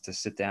patients to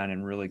sit down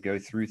and really go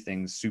through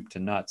things soup to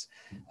nuts.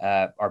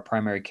 Our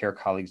primary care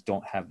colleagues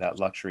don't have that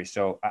luxury.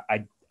 So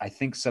I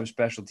think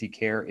subspecialty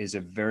care is a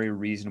very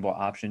reasonable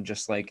option,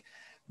 just like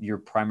your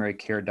primary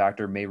care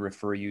doctor may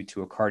refer you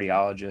to a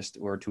cardiologist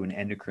or to an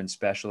endocrine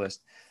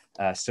specialist.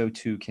 So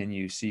too can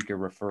you seek a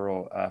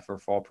referral for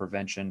fall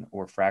prevention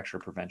or fracture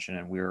prevention.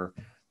 And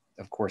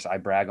of course, I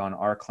brag on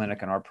our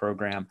clinic and our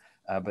program,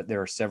 but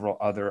there are several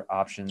other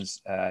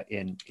options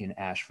in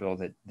Asheville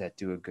that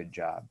do a good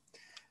job.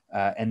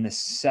 And the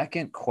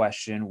second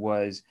question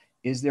was,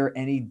 is there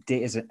any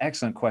data? Is an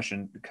excellent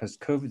question because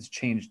COVID's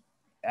changed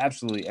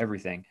absolutely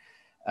everything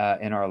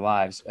in our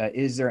lives.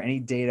 Is there any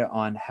data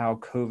on how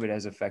COVID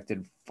has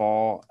affected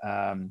fall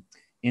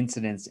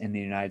incidents in the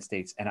United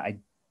States? And I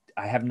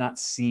have not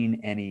seen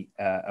any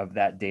of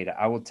that data.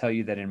 I will tell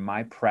you that in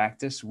my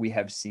practice, we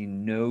have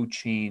seen no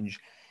change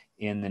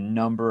in the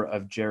number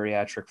of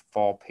geriatric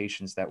fall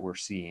patients that we're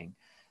seeing,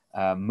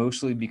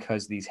 mostly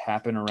because these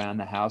happen around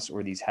the house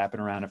or these happen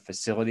around a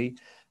facility.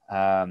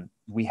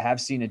 We have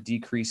seen a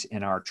decrease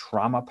in our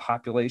trauma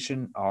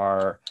population,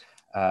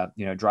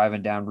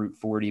 driving down Route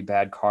 40,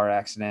 bad car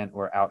accident,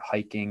 or out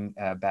hiking,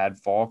 bad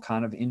fall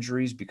kind of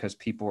injuries because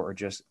people are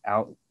just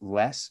out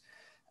less.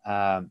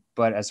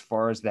 But as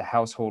far as the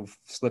household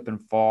slip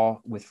and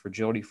fall with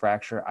fragility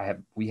fracture,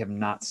 we have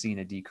not seen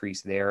a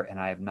decrease there, and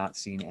I have not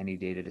seen any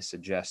data to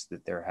suggest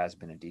that there has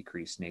been a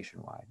decrease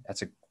nationwide.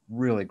 That's a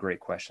really great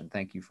question.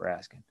 Thank you for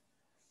asking.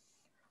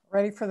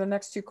 Ready for the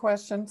next two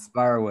questions?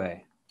 Fire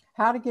away.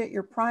 How to get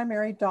your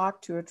primary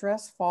doc to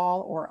address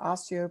fall or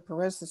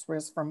osteoporosis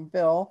risk from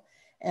Bill.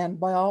 And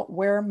Bill,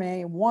 where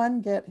may one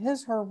get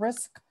his or her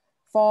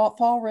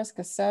fall risk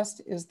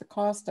assessed? Is the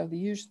cost of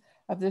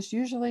this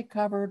usually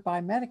covered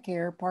by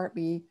Medicare Part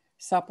B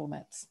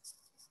supplements?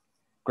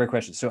 Great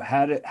question. So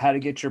how to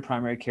get your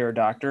primary care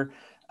doctor?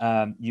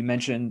 You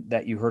mentioned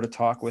that you heard a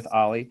talk with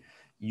OLLI.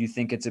 You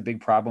think it's a big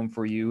problem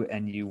for you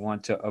and you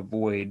want to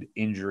avoid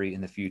injury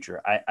in the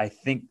future. I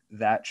think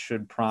that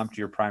should prompt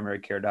your primary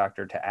care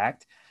doctor to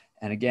act.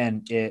 And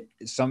again,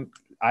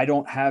 I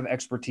don't have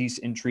expertise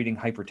in treating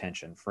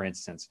hypertension, for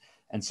instance,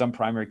 and some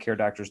primary care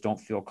doctors don't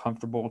feel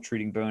comfortable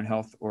treating bone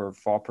health or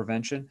fall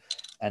prevention.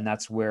 And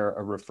that's where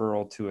a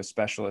referral to a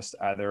specialist,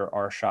 either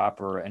our shop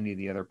or any of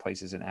the other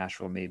places in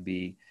Asheville, may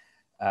be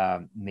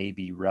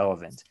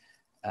relevant.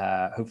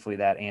 Hopefully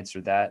that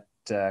answered that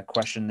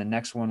question. The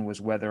next one was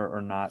whether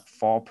or not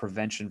fall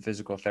prevention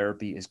physical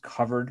therapy is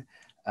covered,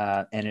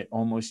 and it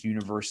almost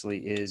universally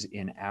is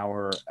in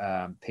our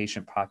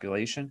patient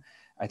population.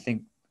 I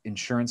think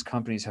insurance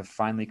companies have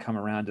finally come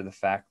around to the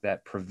fact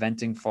that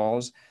preventing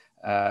falls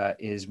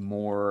is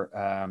more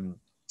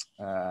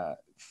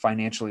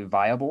financially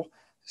viable,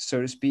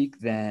 so to speak,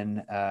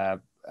 than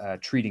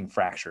treating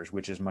fractures,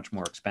 which is much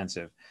more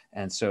expensive.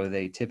 And so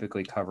they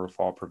typically cover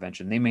fall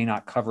prevention. They may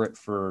not cover it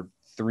for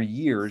 3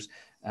 years,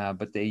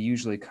 but they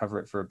usually cover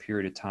it for a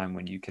period of time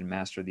when you can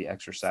master the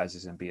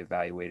exercises and be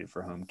evaluated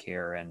for home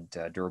care and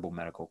durable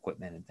medical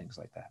equipment and things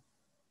like that.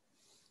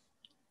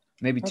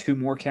 Maybe two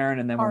more, Karen,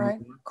 and then we'll move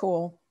on.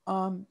 Cool.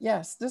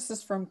 Yes, this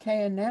is from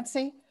Kay and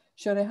Nancy.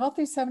 Should a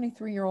healthy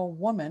 73-year-old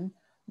woman,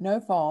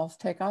 no falls,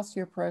 take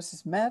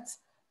osteoporosis meds?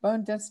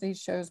 Bone density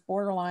shows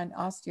borderline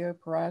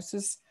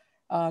osteoporosis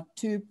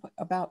to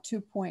about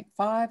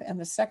 2.5. And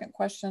the second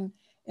question,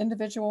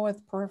 individual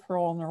with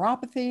peripheral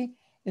neuropathy,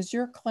 is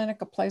your clinic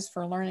a place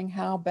for learning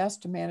how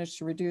best to manage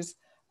to reduce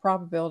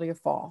probability of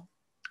fall?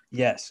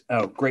 Yes.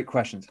 Oh, great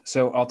questions.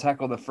 So I'll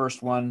tackle the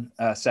first one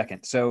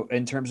second. So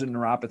in terms of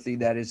neuropathy,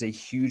 that is a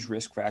huge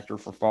risk factor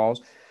for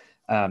falls.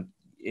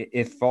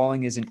 If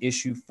falling is an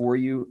issue for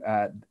you,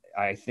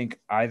 I think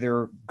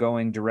either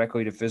going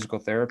directly to physical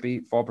therapy,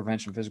 fall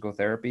prevention physical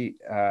therapy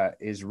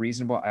is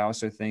reasonable. I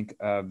also think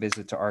a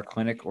visit to our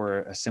clinic or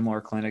a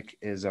similar clinic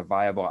is a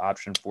viable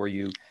option for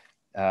you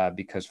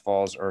because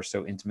falls are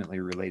so intimately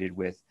related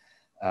with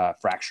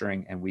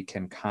fracturing, and we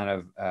can kind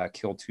of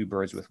kill two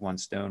birds with one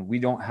stone. We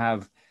don't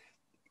have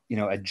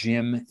a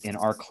gym in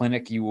our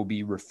clinic. You will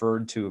be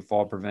referred to a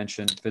fall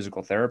prevention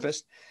physical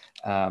therapist,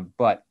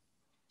 but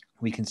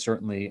we can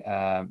certainly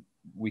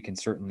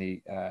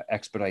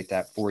expedite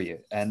that for you.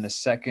 And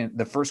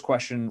the first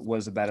question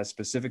was about a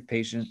specific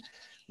patient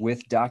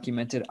with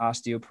documented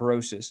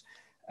osteoporosis.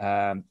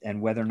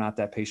 and whether or not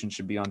that patient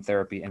should be on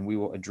therapy. And we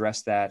will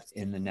address that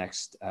in the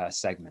next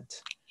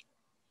segment.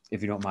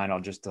 If you don't mind, I'll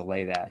just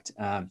delay that.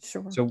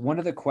 Sure. So one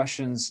of the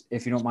questions,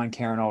 if you don't mind,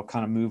 Karen, I'll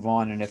kind of move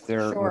on. And if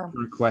there are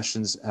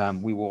questions, I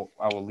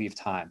will leave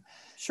time.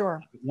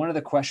 Sure. One of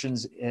the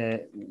questions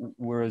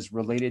was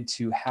related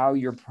to how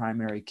your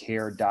primary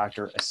care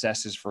doctor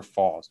assesses for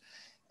falls.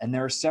 And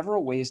there are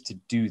several ways to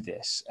do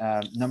this.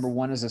 Number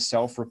one is a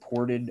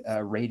self-reported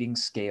rating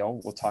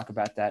scale. We'll talk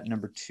about that.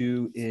 Number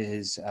two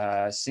is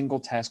single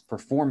task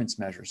performance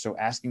measures. So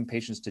asking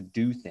patients to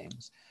do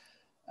things.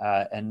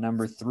 And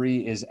number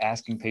three is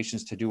asking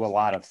patients to do a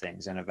lot of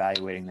things and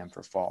evaluating them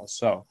for falls.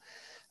 So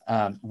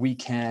we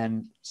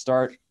can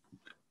start,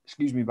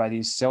 by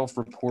these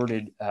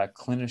self-reported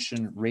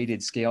clinician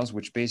rated scales,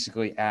 which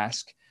basically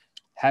ask,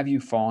 have you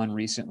fallen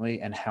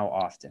recently and how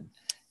often?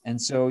 And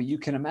so you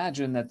can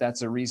imagine that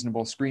that's a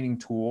reasonable screening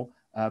tool,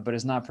 but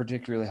is not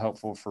particularly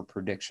helpful for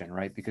prediction,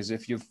 right? Because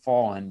if you've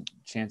fallen,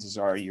 chances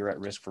are you're at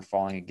risk for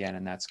falling again,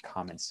 and that's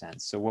common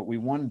sense. So what we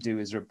want to do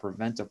is to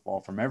prevent a fall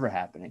from ever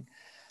happening.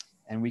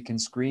 And we can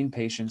screen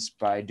patients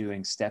by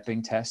doing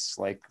stepping tests,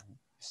 like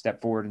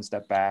step forward and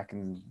step back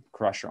and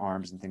cross your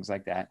arms and things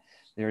like that.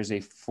 There is a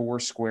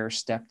 4-square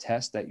step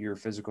test that your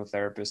physical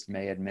therapist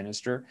may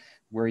administer,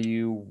 where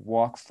you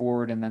walk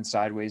forward and then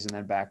sideways and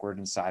then backward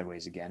and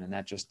sideways again. And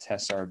that just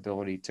tests our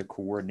ability to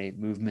coordinate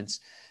movements.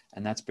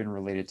 And that's been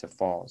related to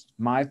falls.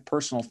 My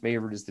personal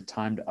favorite is the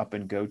time to up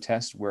and go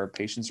test, where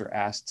patients are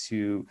asked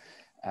to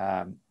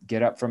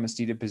get up from a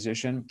seated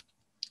position,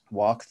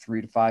 walk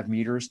 3 to 5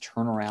 meters,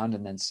 turn around,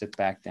 and then sit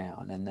back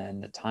down. And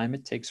then the time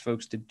it takes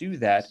folks to do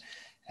that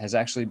has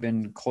actually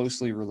been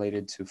closely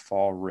related to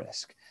fall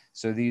risk.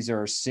 So these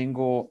are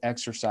single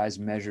exercise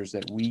measures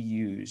that we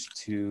use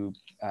to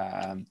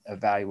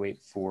evaluate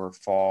for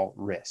fall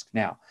risk.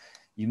 Now,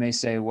 you may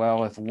say,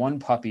 well, if one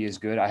puppy is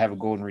good, I have a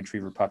golden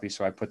retriever puppy,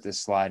 so I put this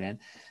slide in.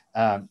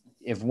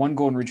 If one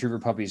golden retriever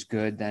puppy is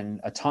good,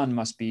 then a ton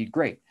must be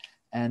great.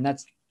 And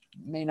that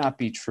may not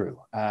be true.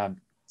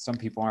 Some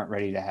people aren't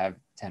ready to have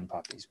 10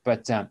 puppies.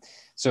 But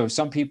so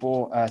some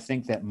people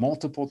think that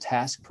multiple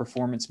task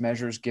performance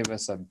measures give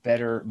us a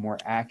better, more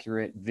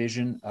accurate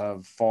vision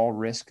of fall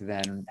risk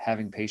than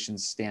having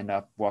patients stand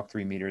up, walk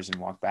 3 meters and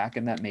walk back.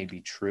 And that may be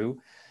true.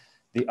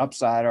 The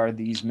upside are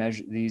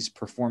these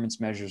performance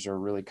measures are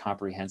really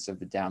comprehensive.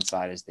 The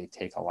downside is they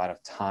take a lot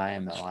of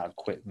time, a lot of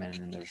equipment,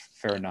 and there's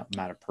a fair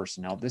amount of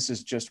personnel. This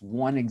is just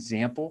one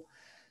example,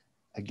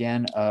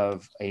 again,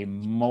 of a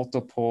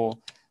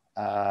multiple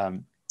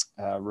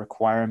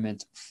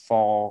requirement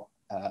fall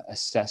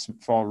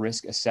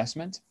risk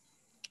assessment.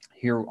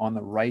 Here on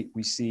the right,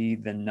 we see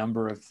the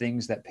number of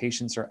things that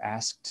patients are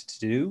asked to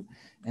do,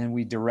 and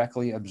we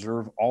directly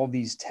observe all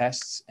these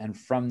tests, and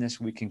from this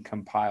we can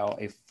compile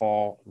a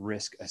fall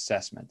risk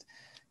assessment.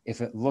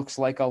 If it looks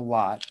like a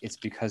lot, it's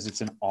because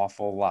it's an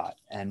awful lot,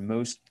 and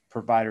most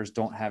providers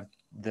don't have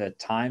the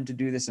time to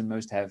do this, and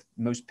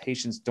most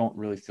patients don't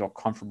really feel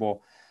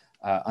comfortable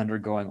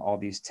undergoing all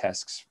these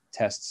tests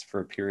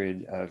for a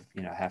period of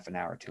half an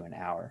hour to an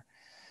hour.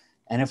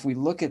 And if we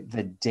look at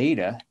the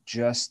data,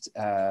 just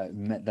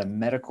the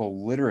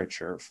medical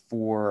literature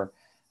for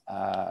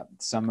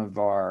some of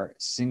our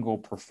single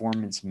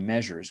performance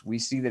measures, we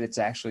see that it's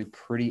actually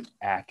pretty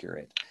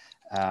accurate.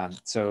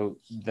 So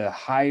the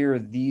higher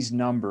these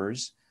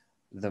numbers,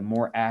 the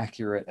more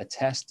accurate a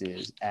test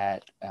is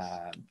at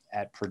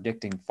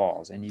predicting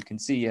falls. And you can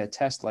see a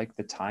test like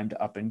the time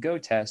to up and go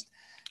test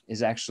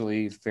is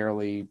actually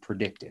fairly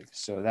predictive.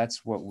 So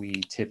that's what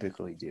we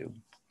typically do.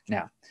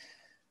 Now,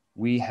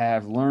 we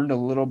have learned a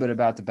little bit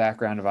about the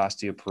background of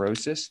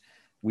osteoporosis.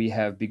 We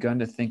have begun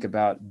to think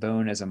about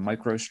bone as a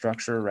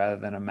microstructure rather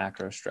than a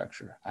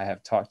macrostructure. I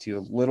have talked to you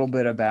a little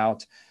bit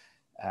about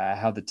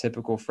how the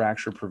typical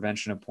fracture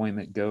prevention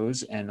appointment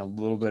goes and a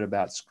little bit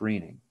about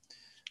screening.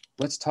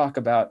 Let's talk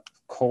about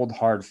cold,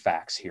 hard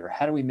facts here.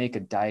 How do we make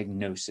a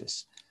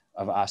diagnosis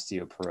of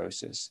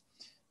osteoporosis?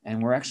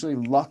 And we're actually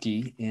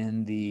lucky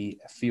in the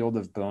field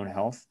of bone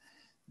health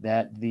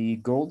that the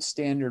gold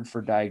standard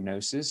for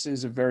diagnosis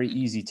is a very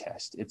easy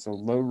test. It's a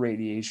low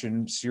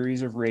radiation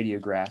series of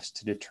radiographs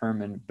to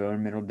determine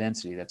bone mineral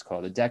density. That's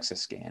called a DEXA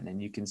scan.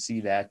 And you can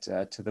see that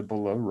to the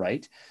below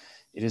right.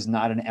 It is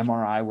not an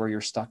MRI where you're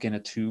stuck in a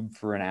tube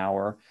for an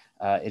hour.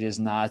 It is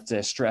not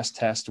a stress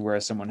test where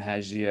someone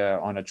has you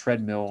on a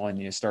treadmill and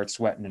you start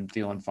sweating and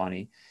feeling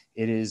funny.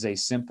 It is a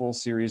simple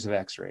series of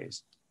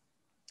x-rays.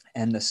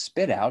 And the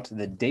spit out,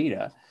 the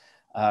data,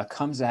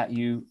 comes at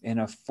you in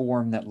a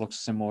form that looks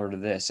similar to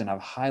this. And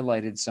I've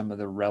highlighted some of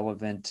the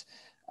relevant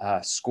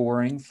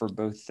scoring for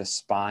both the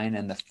spine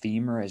and the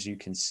femur, as you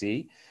can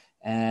see.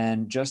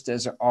 And just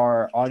as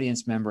our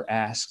audience member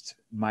asked,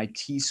 my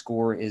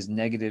T-score is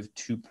negative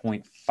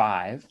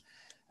 2.5.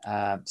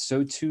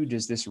 So too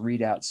does this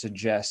readout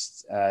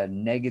suggest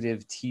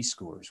negative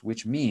T-scores,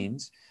 which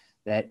means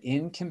that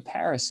in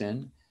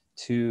comparison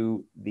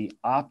to the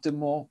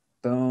optimal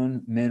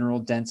bone mineral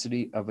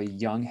density of a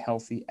young,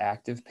 healthy,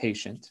 active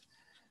patient,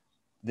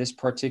 this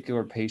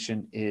particular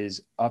patient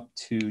is up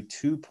to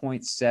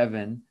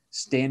 2.7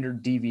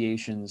 standard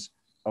deviations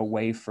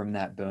away from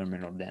that bone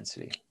mineral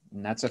density.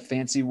 And that's a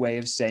fancy way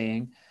of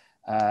saying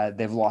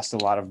they've lost a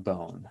lot of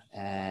bone.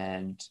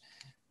 And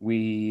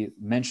we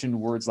mentioned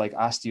words like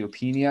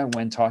osteopenia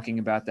when talking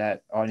about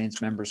that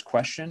audience member's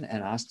question,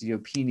 and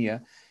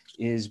osteopenia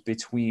is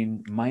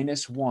between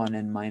 -1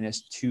 and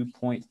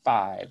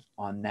 -2.5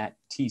 on that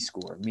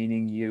T-score,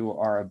 meaning you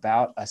are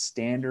about a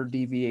standard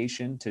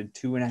deviation to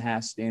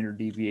 2.5 standard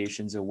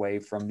deviations away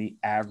from the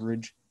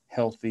average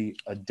healthy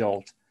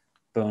adult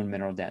bone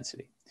mineral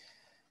density.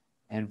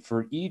 And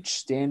for each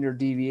standard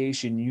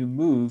deviation you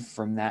move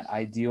from that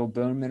ideal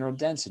bone mineral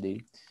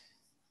density,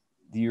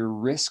 your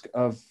risk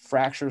of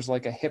fractures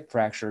like a hip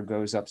fracture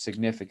goes up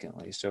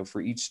significantly. So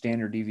for each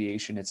standard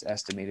deviation, it's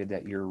estimated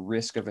that your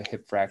risk of a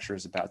hip fracture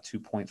is about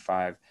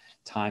 2.5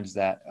 times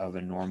that of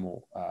a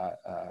normal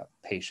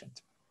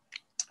patient.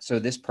 So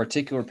this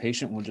particular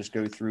patient will just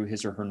go through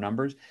his or her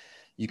numbers.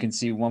 You can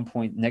see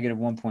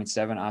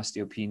 -1.7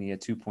 osteopenia,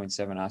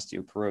 2.7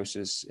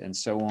 osteoporosis, and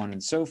so on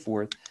and so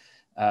forth.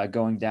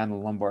 Going down the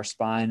lumbar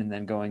spine and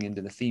then going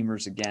into the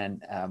femurs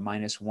again,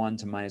 -1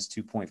 to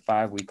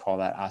 -2.5, we call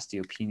that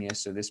osteopenia.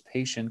 So this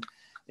patient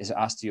is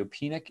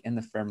osteopenic in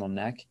the femoral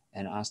neck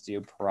and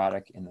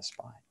osteoporotic in the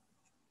spine.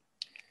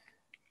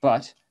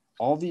 But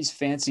all these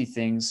fancy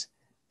things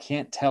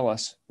can't tell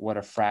us what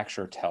a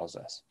fracture tells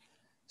us.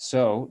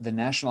 So the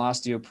National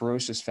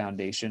Osteoporosis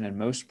Foundation and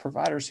most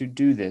providers who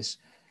do this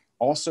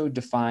also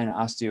define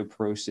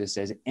osteoporosis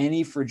as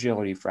any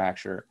fragility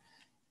fracture,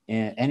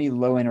 any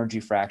low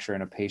energy fracture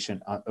in a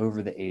patient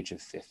over the age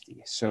of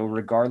 50. So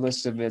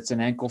regardless if it's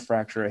an ankle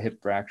fracture, a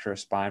hip fracture, a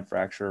spine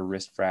fracture, a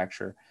wrist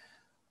fracture,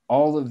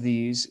 all of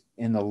these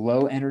in the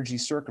low energy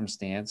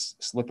circumstance,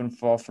 slip and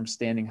fall from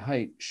standing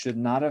height, should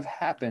not have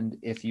happened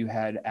if you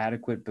had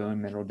adequate bone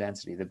mineral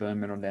density, the bone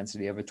mineral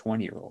density of a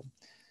 20-year-old.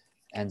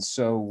 And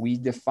so we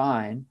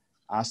define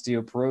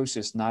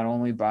osteoporosis not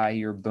only by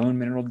your bone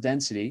mineral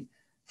density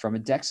from a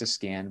DEXA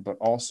scan, but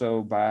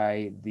also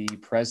by the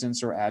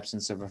presence or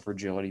absence of a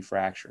fragility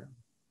fracture.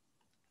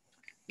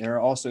 There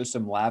are also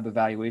some lab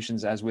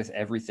evaluations, as with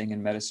everything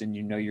in medicine.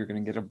 You know you're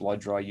going to get a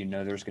blood draw, you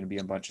know there's going to be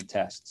a bunch of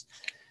tests.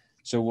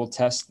 So we'll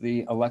test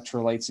the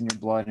electrolytes in your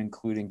blood,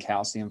 including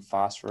calcium,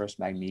 phosphorus,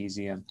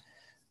 magnesium.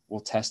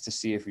 We'll test to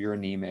see if you're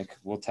anemic.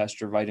 We'll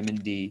test your vitamin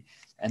D.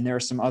 And there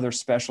are some other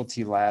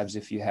specialty labs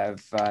if you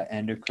have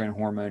endocrine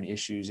hormone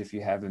issues, if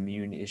you have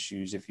immune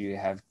issues, if you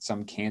have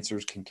some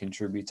cancers can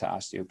contribute to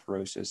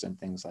osteoporosis and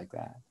things like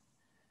that.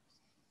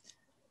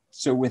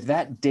 So with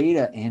that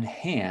data in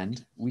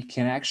hand, we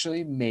can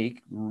actually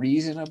make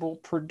reasonable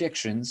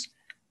predictions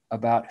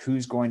about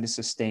who's going to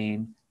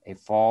sustain a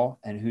fall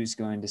and who's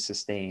going to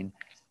sustain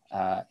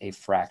a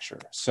fracture.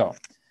 So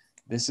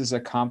this is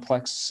a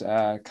complex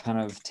kind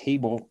of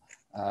table,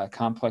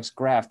 complex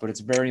graph, but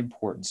it's very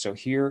important. So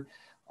here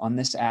on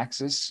this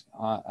axis,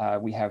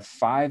 we have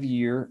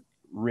 5-year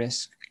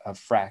risk of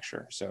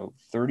fracture. So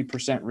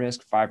 30%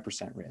 risk,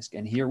 5% risk.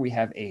 And here we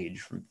have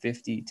age from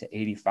 50 to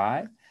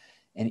 85.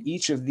 And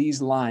each of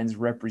these lines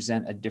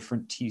represent a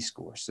different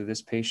T-score. So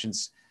this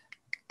patient's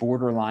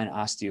borderline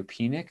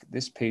osteopenic,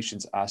 this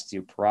patient's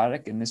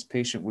osteoporotic, and this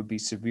patient would be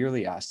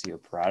severely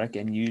osteoporotic.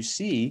 And you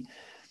see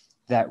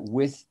that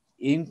with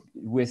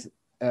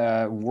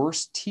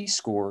worse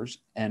T-scores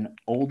and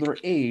older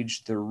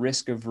age, the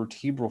risk of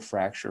vertebral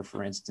fracture,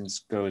 for instance,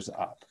 goes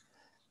up.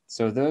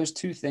 So those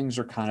two things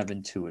are kind of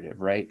intuitive,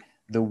 right?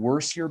 The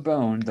worse your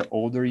bone, the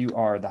older you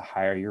are, the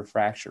higher your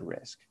fracture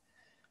risk.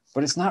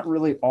 But it's not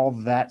really all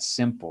that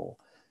simple.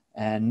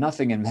 And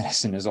nothing in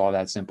medicine is all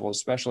that simple,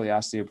 especially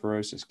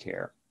osteoporosis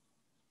care.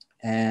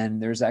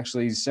 And there's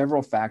actually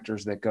several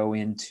factors that go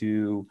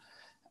into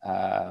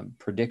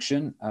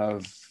prediction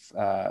of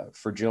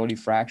fragility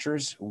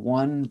fractures.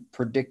 One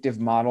predictive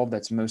model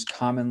that's most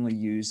commonly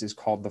used is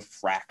called the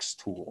FRAX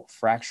tool,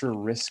 Fracture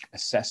Risk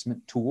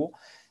Assessment Tool.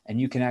 And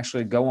you can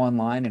actually go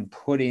online and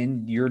put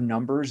in your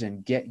numbers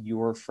and get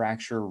your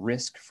fracture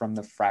risk from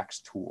the FRAX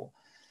tool.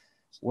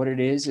 What it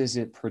is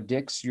it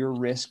predicts your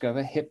risk of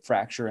a hip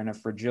fracture and a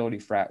fragility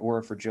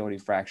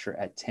fracture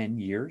at 10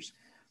 years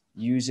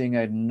using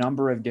a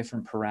number of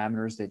different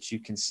parameters that you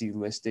can see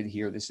listed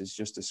here. This is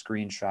just a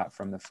screenshot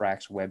from the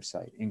FRAX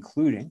website,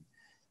 including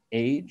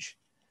age,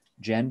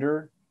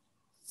 gender,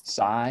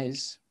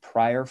 size,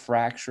 prior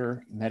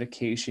fracture,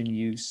 medication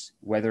use,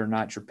 whether or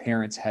not your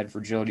parents had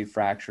fragility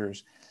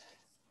fractures,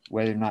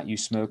 whether or not you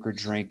smoke or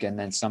drink, and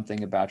then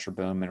something about your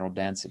bone mineral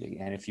density.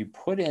 And if you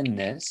put in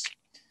this,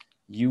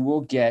 you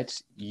will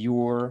get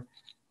your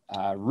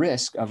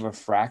risk of a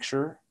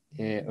fracture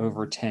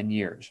over 10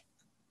 years.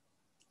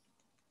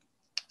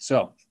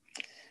 So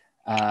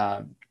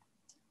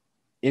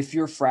if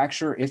your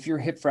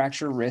hip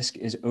fracture risk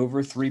is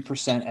over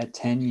 3% at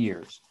 10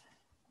 years,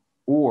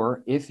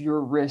 or if your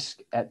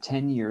risk at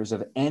 10 years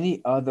of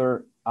any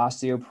other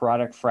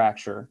osteoporotic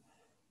fracture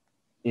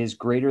is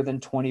greater than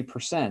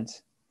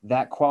 20%,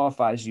 that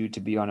qualifies you to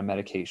be on a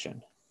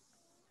medication.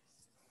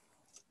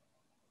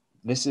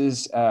 This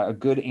is a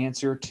good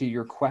answer to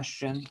your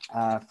question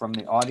from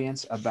the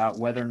audience about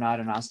whether or not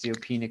an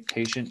osteopenic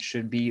patient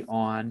should be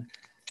on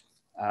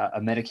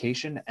a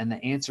medication? And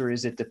the answer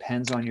is it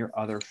depends on your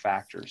other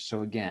factors.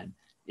 So again,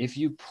 if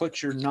you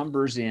put your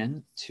numbers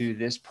in to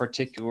this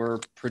particular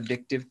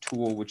predictive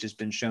tool, which has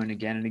been shown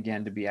again and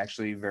again to be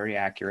actually very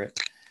accurate,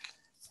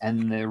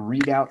 and the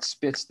readout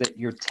spits that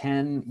your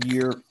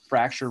 10-year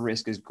fracture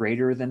risk is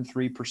greater than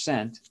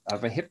 3%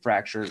 of a hip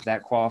fracture,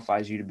 that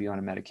qualifies you to be on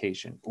a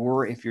medication.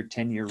 Or if your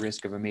 10-year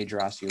risk of a major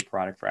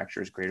osteoporotic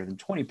fracture is greater than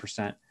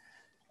 20%,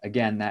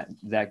 again,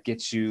 that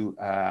gets you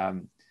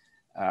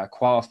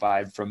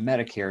qualified from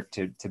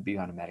Medicare to be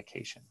on a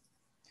medication.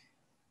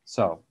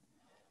 So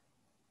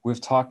we've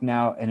talked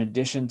now, in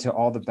addition to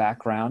all the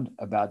background,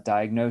 about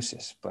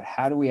diagnosis, but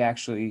how do we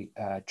actually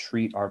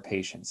treat our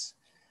patients?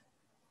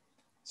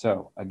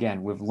 So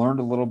again, we've learned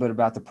a little bit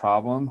about the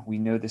problem. We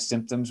know the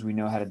symptoms. We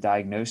know how to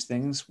diagnose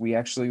things. We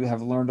actually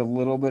have learned a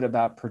little bit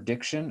about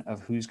prediction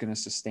of who's going to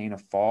sustain a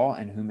fall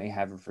and who may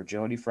have a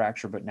fragility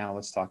fracture. But now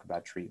let's talk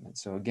about treatment.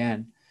 So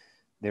again,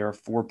 there are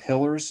 4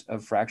 pillars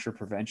of fracture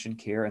prevention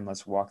care, and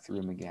let's walk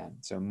through them again.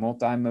 So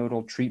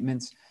multimodal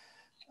treatments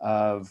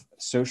of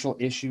social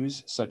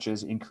issues such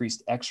as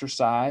increased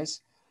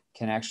exercise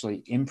can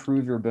actually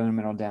improve your bone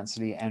mineral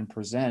density and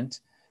prevent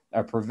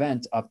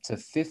up to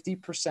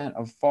 50%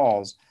 of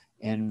falls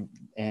and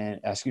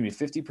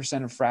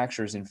 50% of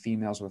fractures in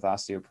females with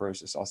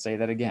osteoporosis. I'll say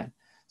that again.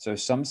 So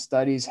some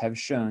studies have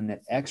shown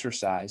that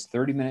exercise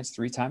 30 minutes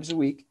 3 times a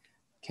week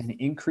can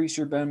increase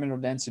your bone mineral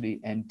density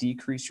and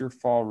decrease your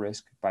fall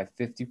risk by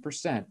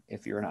 50%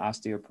 if you're an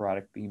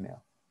osteoporotic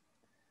female.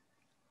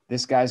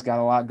 This guy's got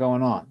a lot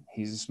going on.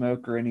 He's a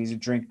smoker and he's a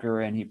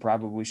drinker, and he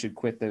probably should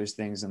quit those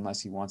things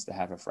unless he wants to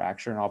have a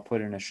fracture. And I'll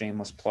put in a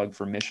shameless plug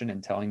for Mission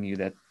and telling you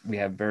that we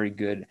have very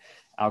good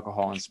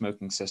alcohol and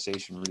smoking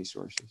cessation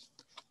resources.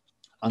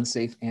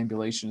 Unsafe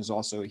ambulation is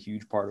also a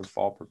huge part of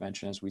fall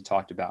prevention, as we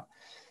talked about.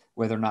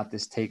 Whether or not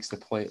this takes the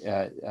play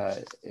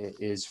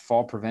is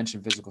fall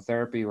prevention physical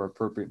therapy or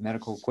appropriate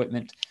medical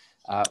equipment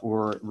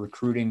or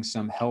recruiting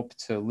some help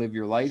to live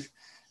your life.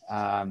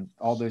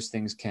 All those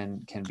things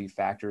can be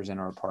factors and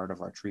are a part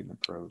of our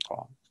treatment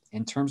protocol.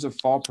 In terms of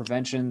fall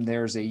prevention,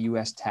 there's a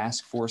U.S.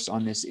 task force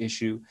on this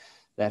issue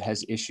that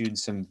has issued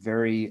some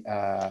very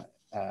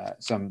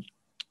some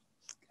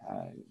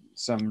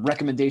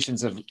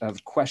recommendations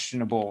of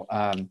questionable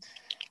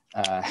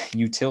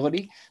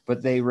utility,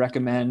 but they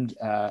recommend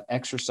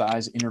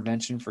exercise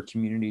intervention for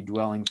community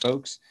dwelling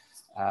folks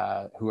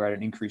who are at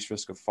an increased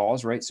risk of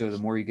falls, right? So the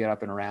more you get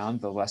up and around,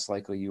 the less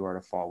likely you are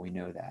to fall. We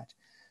know that.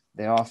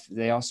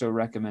 They also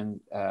recommend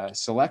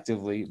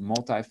selectively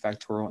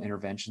multifactorial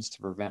interventions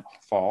to prevent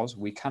falls.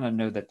 We kind of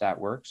know that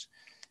works.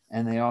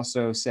 And they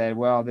also said,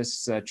 well,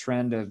 this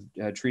trend of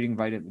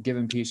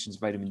giving patients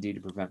vitamin D to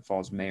prevent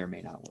falls may or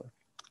may not work.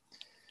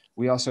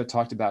 We also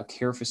talked about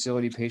care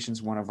facility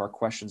patients. One of our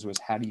questions was,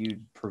 how do you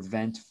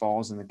prevent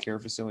falls in the care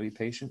facility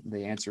patient?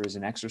 The answer is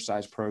an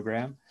exercise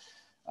program,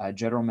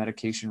 general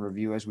medication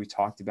review, as we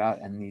talked about,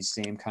 and these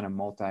same kind of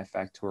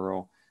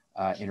multifactorial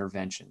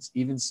interventions.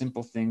 Even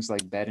simple things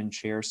like bed and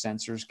chair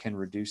sensors can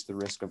reduce the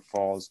risk of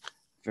falls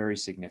very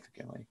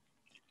significantly.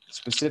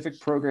 Specific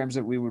programs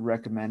that we would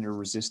recommend are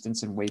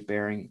resistance and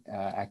weight-bearing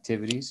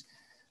activities,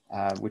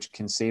 which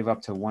can save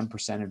up to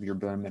 1% of your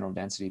bone mineral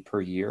density per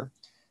year,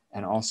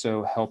 and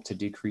also help to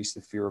decrease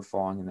the fear of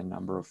falling and the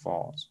number of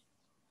falls.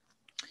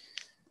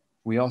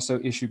 We also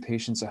issue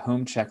patients a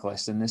home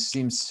checklist, and this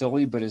seems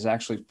silly, but is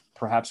actually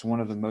perhaps one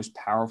of the most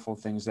powerful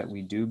things that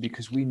we do,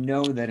 because we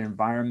know that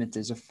environment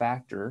is a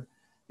factor.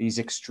 These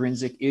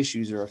extrinsic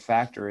issues are a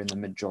factor in the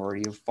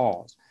majority of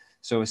falls.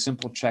 So a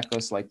simple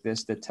checklist like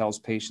this that tells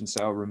patients,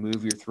 oh,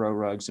 remove your throw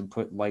rugs and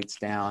put lights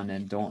down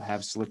and don't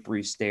have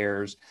slippery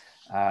stairs,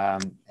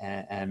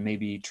 and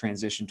maybe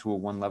transition to a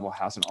one-level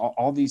house. And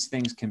all these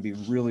things can be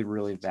really,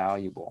 really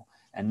valuable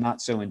and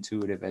not so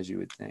intuitive as you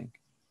would think.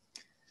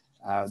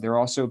 There are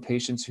also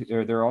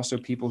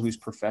people whose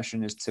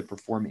profession is to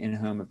perform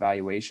in-home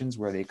evaluations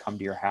where they come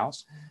to your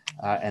house.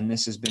 And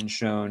this has been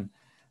shown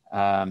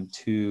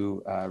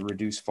to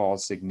reduce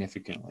falls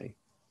significantly.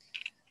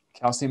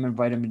 Calcium and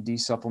vitamin D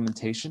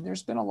supplementation.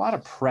 There's been a lot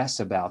of press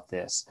about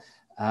this.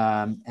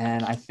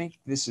 And I think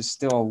this is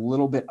still a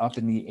little bit up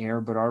in the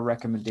air, but our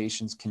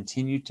recommendations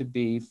continue to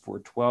be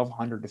for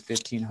 1,200 to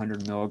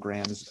 1,500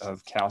 milligrams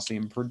of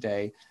calcium per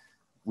day,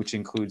 which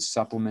includes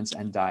supplements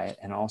and diet,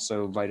 and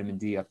also vitamin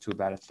D up to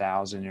about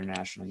 1,000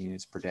 international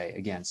units per day.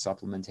 Again,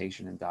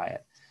 supplementation and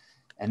diet.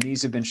 And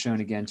these have been shown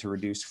again to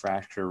reduce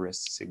fracture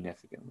risk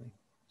significantly.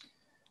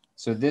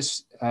 So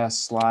this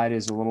slide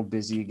is a little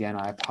busy again,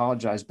 I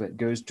apologize, but it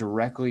goes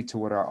directly to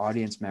what our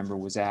audience member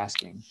was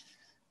asking.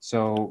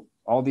 So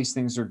all these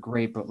things are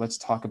great, but let's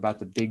talk about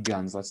the big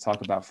guns. Let's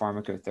talk about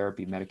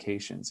pharmacotherapy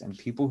medications. And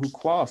people who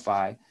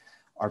qualify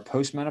are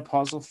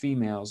postmenopausal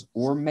females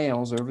or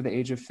males over the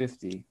age of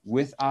 50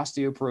 with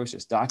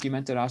osteoporosis,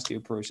 documented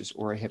osteoporosis,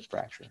 or a hip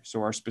fracture.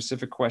 So our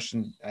specific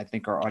question, I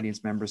think our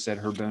audience member said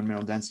her bone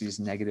mineral density is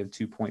negative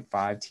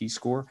 2.5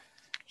 T-score.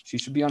 She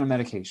should be on a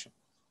medication.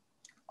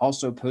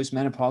 Also,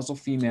 postmenopausal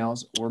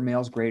females or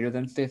males greater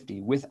than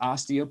 50 with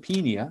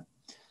osteopenia,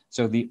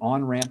 So the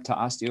on-ramp to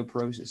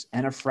osteoporosis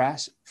and a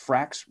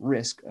frax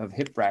risk of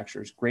hip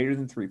fractures greater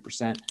than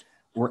 3%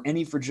 or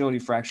any fragility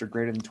fracture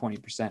greater than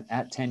 20%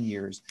 at 10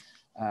 years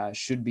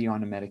should be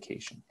on a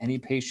medication. Any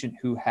patient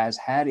who has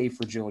had a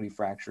fragility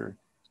fracture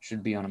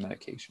should be on a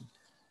medication.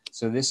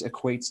 So this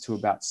equates to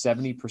about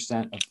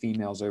 70% of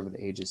females over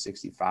the age of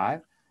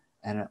 65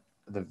 and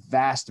the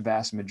vast,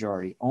 vast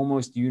majority,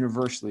 almost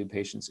universally,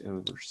 patients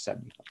over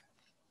 75.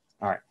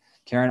 All right,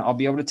 Karen, I'll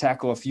be able to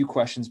tackle a few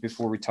questions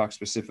before we talk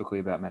specifically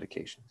about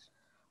medications.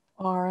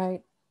 All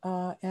right,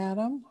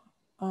 Adam,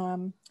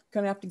 going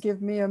to have to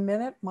give me a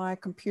minute. My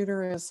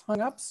computer is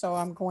hung up, so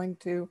I'm going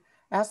to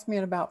ask me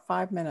in about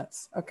 5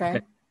 minutes, okay?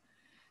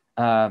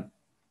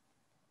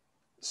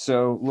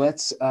 So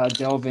let's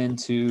delve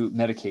into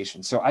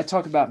medications. So I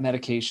talk about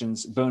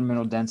medications, bone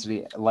mineral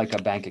density, like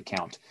a bank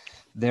account.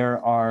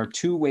 There are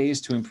two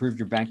ways to improve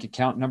your bank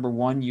account. Number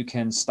one, you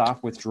can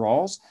stop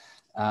withdrawals.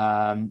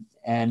 And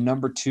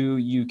number two,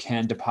 you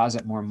can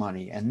deposit more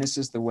money. And this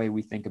is the way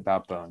we think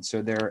about bone.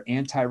 So there are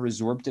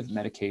anti-resorptive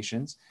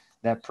medications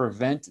that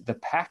prevent the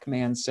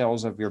Pac-Man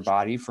cells of your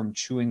body from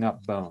chewing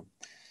up bone.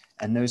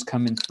 And those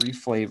come in three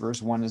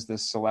flavors. One is the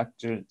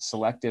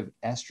selective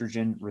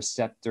estrogen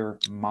receptor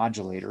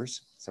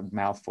modulators. It's a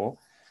mouthful.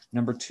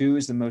 Number two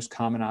is the most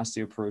common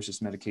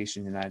osteoporosis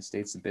medication in the United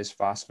States, the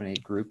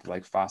bisphosphonate group,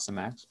 like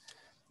Fosamax.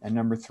 And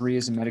number three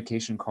is a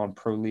medication called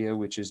Prolia,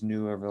 which is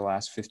new over the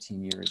last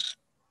 15 years.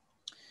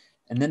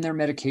 And then there are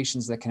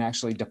medications that can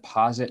actually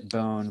deposit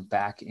bone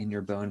back in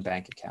your bone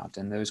bank account.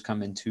 And those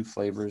come in two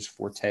flavors,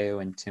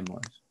 Forteo and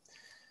Tymlos.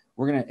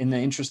 We're going to, in the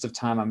interest of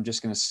time, I'm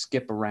just going to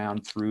skip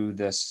around through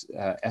this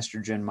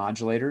estrogen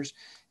modulators.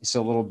 It's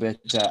a little bit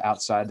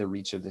outside the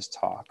reach of this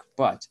talk,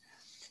 but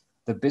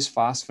the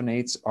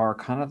bisphosphonates are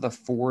kind of the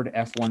Ford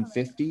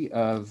F-150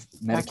 of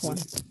medicine.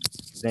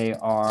 They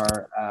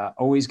are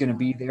always going to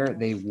be there.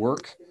 They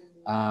work,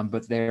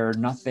 but they're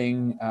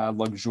nothing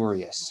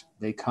luxurious.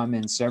 They come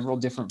in several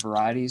different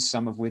varieties,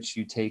 some of which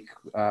you take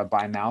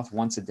by mouth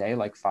once a day,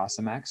 like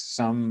Fosamax,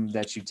 some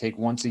that you take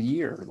once a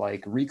year,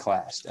 like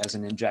Reclast as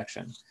an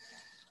injection.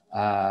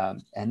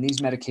 And these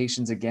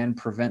medications, again,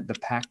 prevent the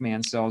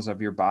Pac-Man cells of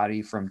your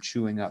body from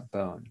chewing up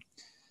bone.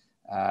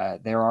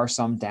 There are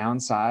some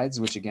downsides,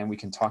 which again, we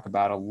can talk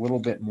about a little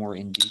bit more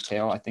in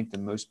detail. I think the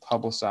most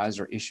publicized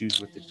are issues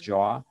with the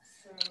jaw,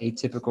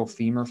 atypical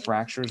femur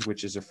fractures,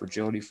 which is a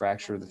fragility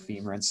fracture of the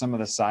femur, and some of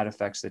the side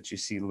effects that you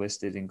see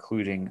listed,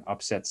 including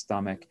upset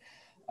stomach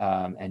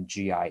and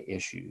GI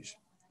issues.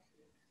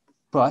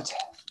 But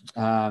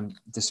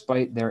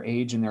despite their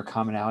age and their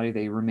commonality,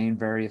 they remain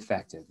very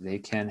effective. They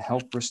can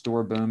help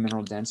restore bone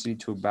mineral density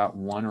to about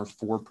 1 or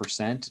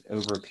 4%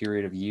 over a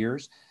period of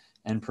years,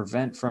 and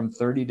prevent from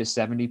 30 to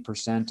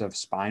 70% of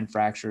spine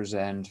fractures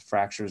and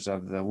fractures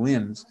of the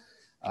limbs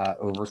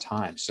over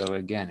time. So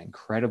again,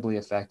 incredibly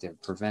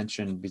effective.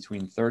 Prevention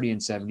between 30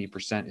 and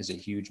 70% is a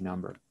huge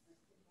number.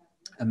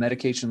 A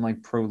medication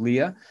like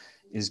Prolia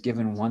is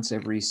given once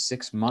every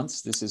 6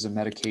 months. This is a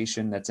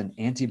medication that's an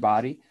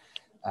antibody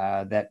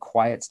that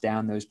quiets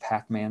down those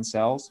Pac-Man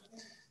cells.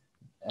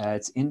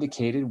 It's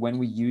indicated when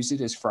we use it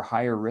is for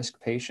higher risk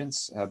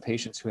patients,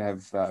 patients who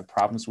have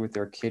problems with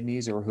their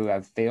kidneys or who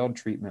have failed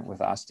treatment with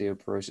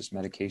osteoporosis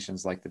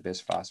medications like the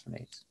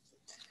bisphosphonates.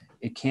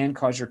 It can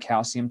cause your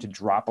calcium to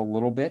drop a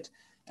little bit,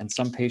 and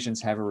some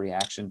patients have a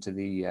reaction to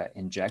the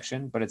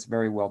injection, but it's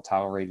very well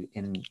tolerated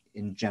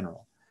in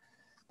general.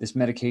 This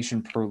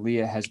medication,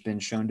 Prolia, has been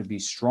shown to be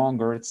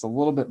stronger. It's a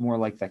little bit more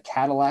like the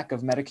Cadillac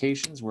of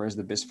medications, whereas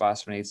the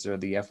bisphosphonates are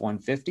the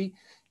F-150.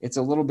 It's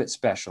a little bit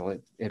special.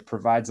 It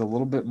provides a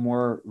little bit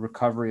more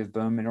recovery of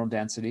bone mineral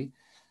density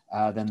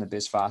than the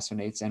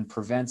bisphosphonates and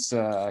prevents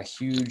a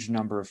huge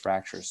number of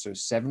fractures. So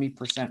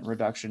 70%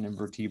 reduction in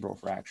vertebral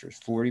fractures,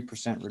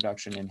 40%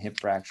 reduction in hip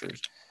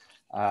fractures,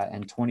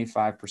 and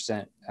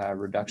 25%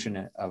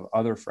 reduction of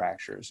other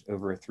fractures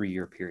over a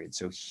 3-year period.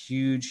 So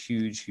huge,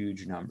 huge,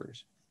 huge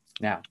numbers.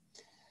 Now,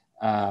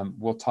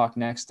 we'll talk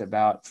next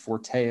about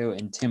Forteo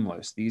and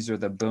Tymlos. These are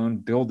the bone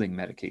building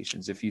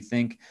medications. If you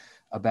think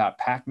about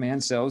Pac-Man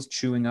cells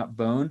chewing up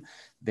bone,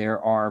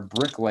 there are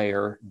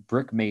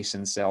brick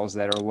mason cells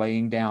that are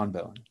laying down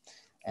bone.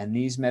 And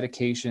these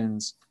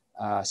medications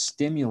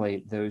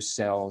stimulate those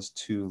cells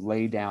to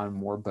lay down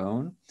more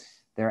bone.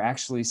 They're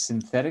actually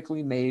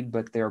synthetically made,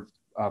 but they're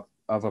a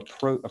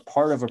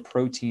part of a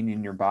protein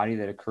in your body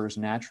that occurs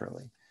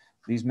naturally.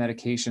 These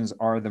medications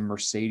are the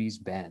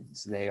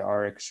Mercedes-Benz. They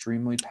are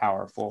extremely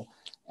powerful,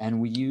 and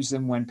we use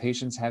them when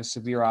patients have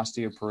severe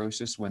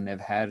osteoporosis, when they've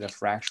had a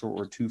fracture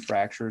or 2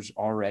 fractures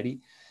already,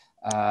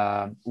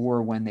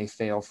 or when they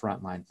fail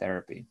frontline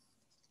therapy.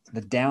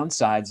 The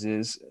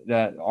downsides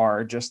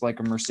are just like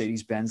a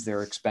Mercedes-Benz,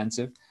 they're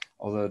expensive,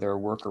 although there are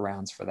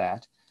workarounds for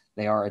that.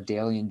 They are a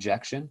daily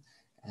injection,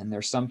 and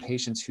there's some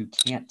patients who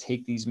can't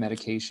take these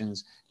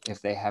medications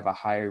if they have a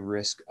high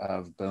risk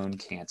of bone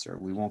cancer.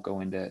 We won't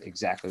go into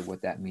exactly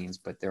what that means,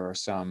 but there are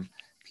some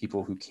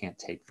people who can't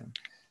take them.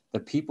 The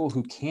people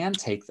who can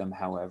take them,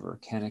 however,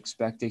 can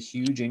expect a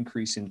huge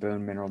increase in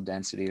bone mineral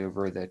density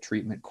over the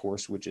treatment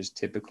course, which is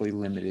typically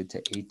limited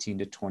to 18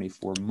 to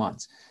 24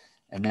 months.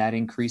 And that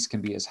increase can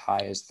be as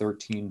high as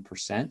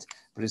 13%,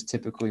 but is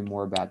typically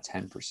more about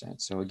 10%.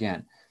 So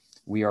again,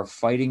 we are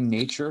fighting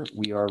nature.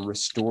 We are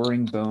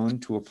restoring bone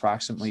to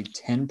approximately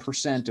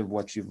 10% of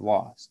what you've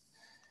lost.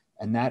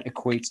 And that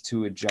equates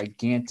to a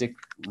gigantic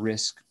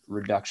risk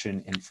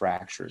reduction in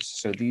fractures.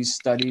 So these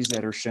studies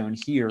that are shown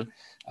here,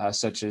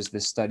 such as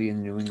this study in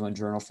the New England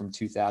Journal from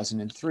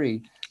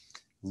 2003,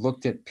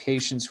 looked at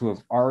patients who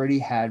have already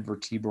had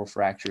vertebral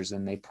fractures,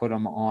 and they put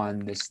them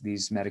on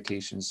these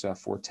medications,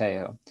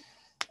 Forteo,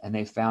 and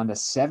they found a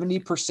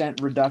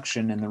 70%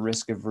 reduction in the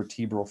risk of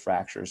vertebral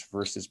fractures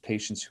versus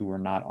patients who were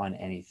not on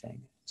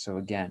anything. So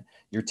again,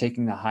 you're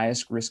taking the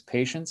highest risk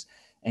patients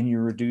and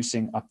you're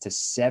reducing up to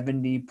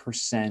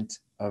 70%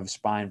 of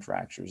spine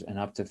fractures and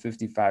up to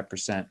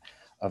 55%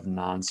 of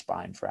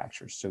non-spine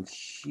fractures. So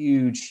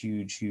huge,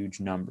 huge, huge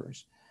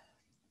numbers.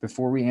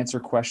 Before we answer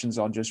questions,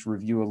 I'll just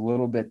review a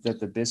little bit that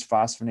the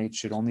bisphosphonate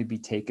should only be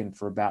taken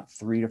for about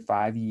 3 to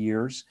 5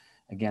 years.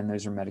 Again,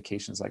 those are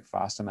medications like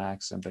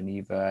Fosamax and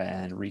Beniva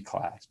and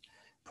Reclast.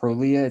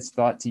 Prolia, it's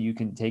thought to you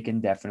can take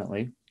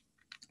indefinitely.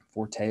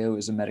 Forteo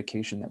is a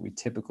medication that we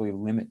typically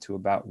limit to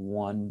about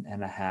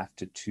 1.5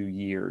 to 2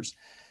 years.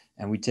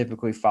 And we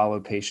typically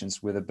follow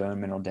patients with a bone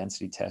mineral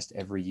density test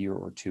every year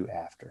or two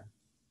after.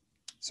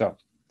 So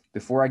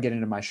before I get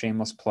into my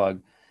shameless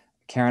plug,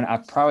 Karen, I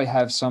probably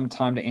have some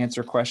time to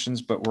answer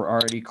questions, but we're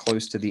already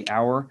close to the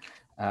hour.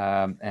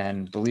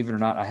 And believe it or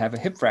not, I have a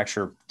hip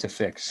fracture to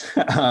fix.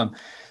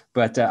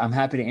 But I'm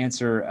happy to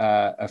answer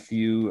a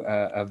few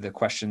of the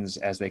questions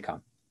as they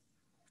come.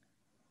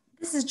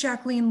 This is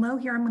Jacqueline Lowe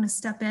here. I'm going to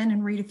step in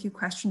and read a few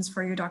questions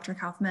for you, Dr.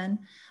 Kaufman.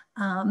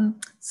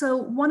 So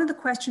one of the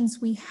questions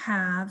we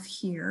have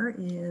here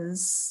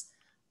is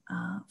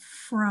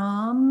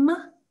from,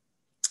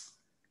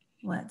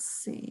 let's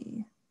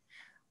see.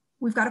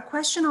 We've got a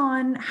question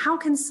on how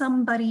can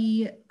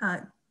somebody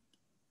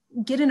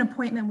get an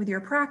appointment with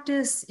your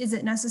practice? Is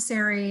it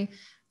necessary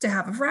to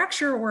have a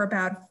fracture or a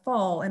bad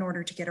fall in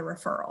order to get a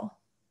referral?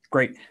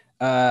 Great.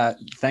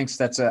 Thanks.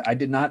 I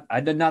did not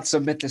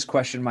submit this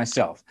question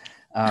myself,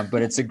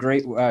 but it's a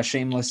great,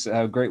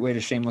 great way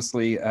to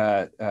shamelessly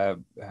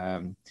plug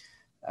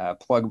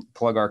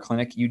our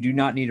clinic. You do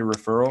not need a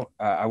referral.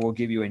 I will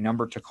give you a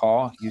number to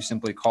call. You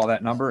simply call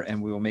that number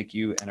and we will make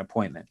you an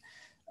appointment.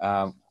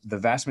 The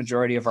vast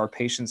majority of our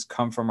patients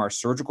come from our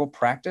surgical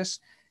practice,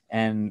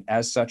 and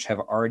as such have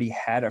already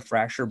had a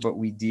fracture, but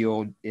we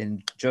deal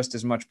in just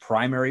as much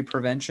primary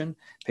prevention,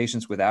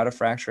 patients without a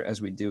fracture,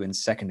 as we do in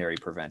secondary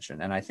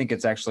prevention. And I think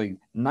it's actually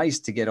nice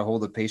to get a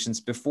hold of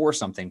patients before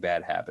something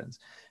bad happens,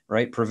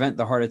 right? Prevent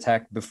the heart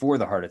attack before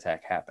the heart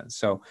attack happens.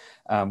 So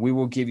we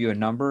will give you a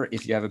number.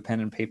 If you have a pen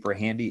and paper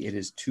handy, it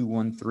is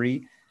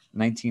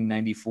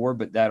 213-1994,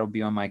 but that'll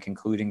be on my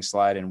concluding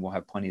slide and we'll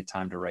have plenty of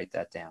time to write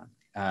that down.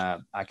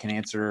 I can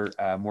answer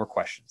more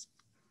questions.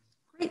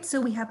 Great.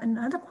 So we have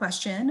another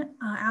question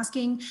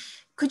asking,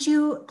 could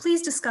you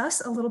please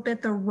discuss a little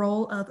bit the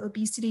role of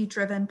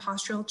obesity-driven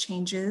postural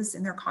changes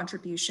and their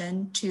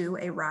contribution to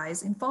a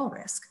rise in fall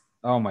risk?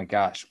 Oh my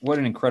gosh, what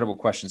an incredible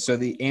question. So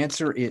the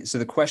answer is, so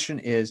the question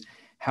is,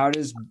 how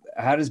does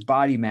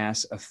body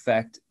mass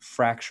affect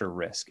fracture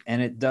risk?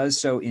 And it does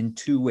so in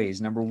two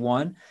ways. Number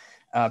one,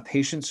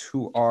 patients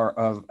who are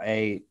of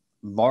a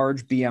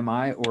large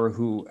BMI or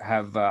who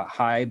have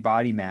high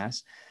body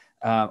mass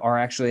are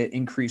actually at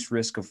increased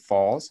risk of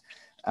falls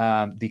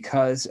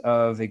because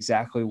of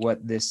exactly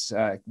what this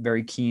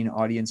very keen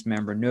audience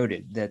member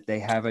noted, that they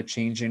have a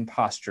change in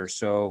posture.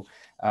 So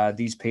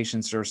these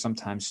patients are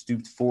sometimes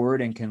stooped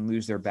forward and can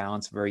lose their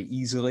balance very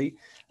easily.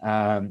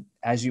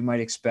 As you might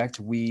expect,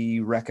 we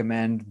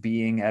recommend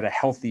being at a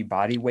healthy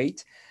body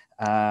weight.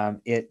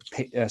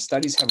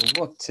 Studies have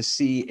looked to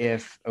see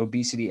if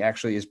obesity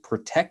actually is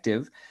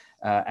protective,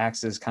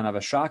 acts as kind of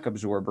a shock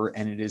absorber,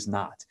 and it is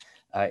not.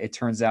 It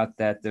turns out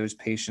that those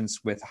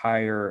patients with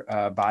higher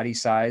body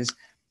size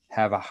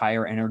have a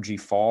higher energy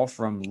fall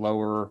from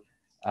lower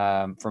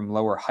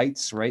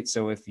heights, right?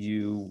 So if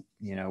you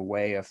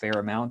weigh a fair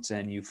amount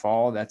and you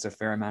fall, that's a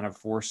fair amount of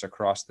force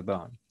across the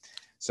bone.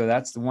 So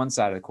that's the one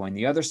side of the coin.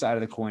 The other side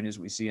of the coin is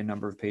we see a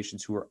number of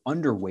patients who are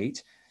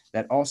underweight.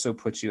 That also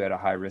puts you at a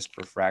high risk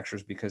for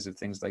fractures because of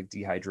things like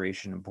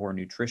dehydration and poor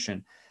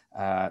nutrition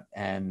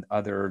and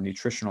other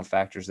nutritional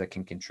factors that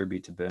can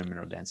contribute to bone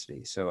mineral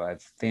density. So a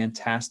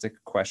fantastic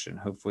question.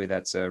 Hopefully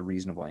that's a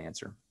reasonable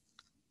answer.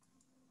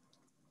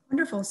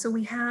 Wonderful. So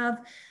we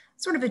have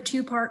sort of a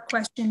two-part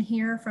question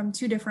here from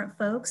two different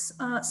folks.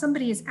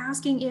 Somebody is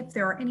asking if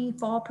there are any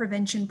fall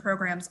prevention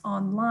programs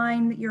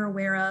online that you're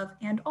aware of,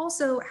 and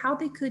also how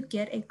they could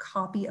get a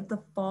copy of the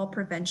fall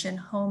prevention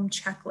home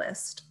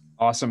checklist.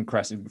 Awesome,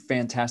 Crescent.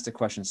 Fantastic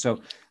question.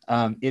 So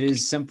it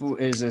is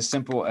as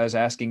simple as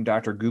asking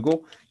Dr.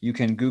 Google. You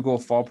can Google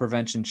fall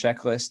prevention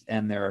checklist,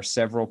 and there are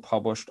several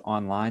published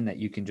online that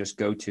you can just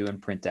go to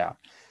and print out.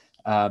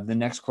 The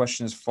next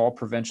question is fall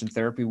prevention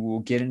therapy. We'll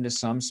get into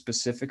some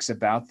specifics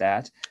about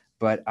that,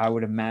 but I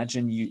would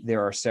imagine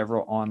there are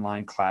several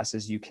online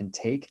classes you can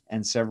take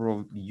and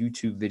several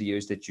YouTube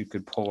videos that you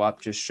could pull up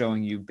just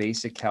showing you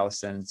basic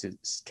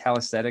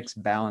calisthenics,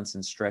 balance,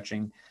 and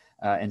stretching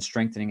and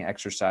strengthening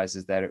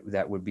exercises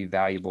that would be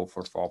valuable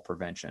for fall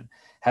prevention.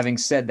 Having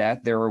said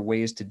that, there are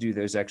ways to do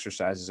those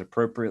exercises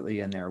appropriately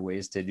and there are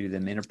ways to do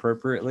them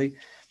inappropriately.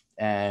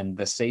 And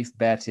the safe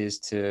bet is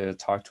to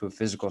talk to a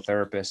physical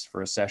therapist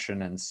for a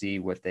session and see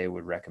what they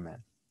would recommend.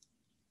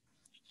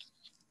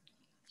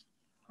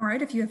 All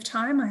right, if you have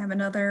time, I have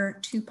another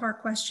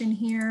two-part question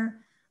here.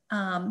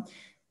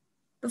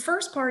 The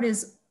first part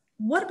is,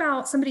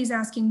 somebody's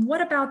asking, what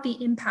about the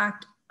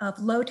impact of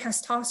low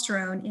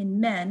testosterone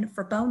in men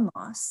for bone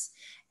loss?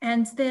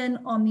 And then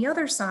on the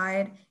other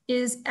side,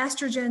 is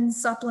estrogen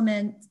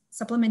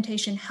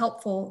supplementation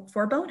helpful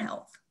for bone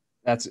health?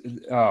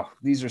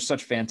 These are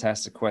such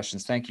fantastic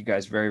questions. Thank you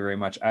guys very, very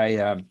much.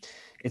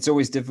 It's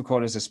always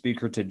difficult as a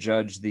speaker to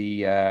judge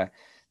the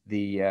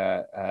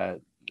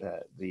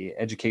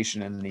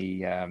education and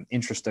the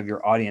interest of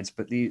your audience,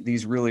 but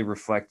these really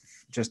reflect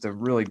just a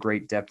really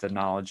great depth of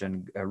knowledge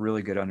and a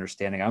really good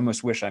understanding. I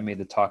almost wish I made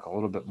the talk a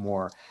little bit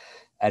more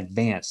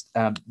advanced.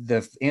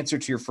 The answer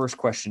to your first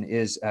question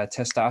is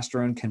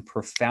testosterone can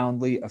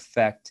profoundly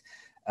affect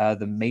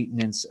the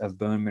maintenance of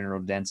bone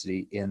mineral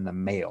density in the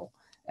male.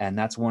 And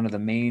that's one of the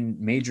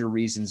major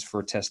reasons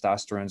for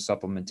testosterone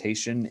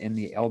supplementation in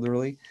the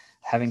elderly.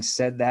 Having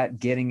said that,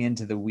 getting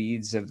into the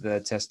weeds of the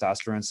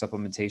testosterone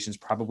supplementation is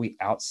probably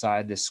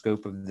outside the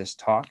scope of this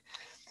talk.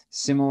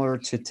 Similar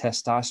to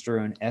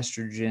testosterone,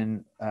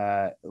 estrogen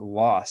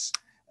loss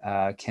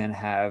can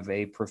have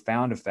a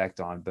profound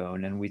effect on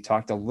bone. And we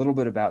talked a little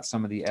bit about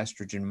some of the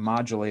estrogen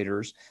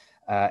modulators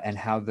and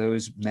how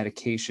those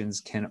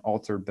medications can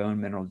alter bone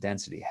mineral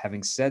density.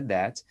 Having said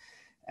that,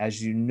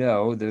 as you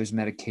know, those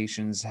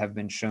medications have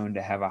been shown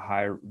to have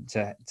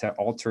to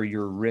alter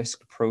your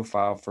risk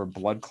profile for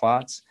blood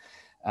clots,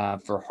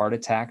 for heart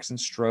attacks and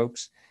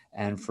strokes,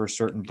 and for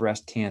certain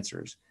breast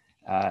cancers.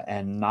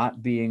 And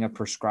not being a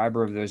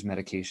prescriber of those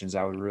medications,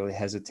 I would really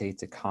hesitate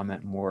to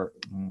comment more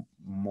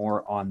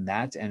on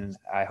that. And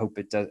I hope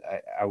it does.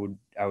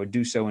 I would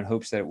do so in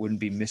hopes that it wouldn't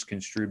be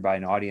misconstrued by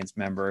an audience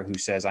member who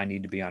says I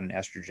need to be on an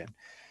estrogen.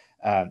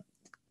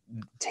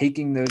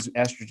 Taking those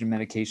estrogen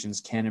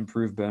medications can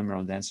improve bone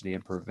mineral density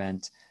and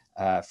prevent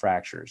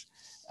fractures,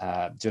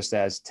 just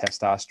as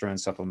testosterone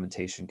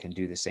supplementation can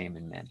do the same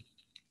in men.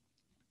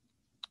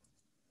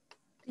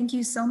 Thank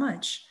you so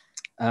much.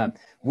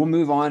 We'll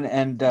move on,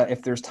 and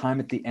if there's time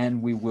at the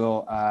end, we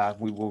will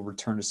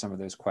return to some of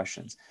those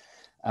questions.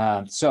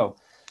 So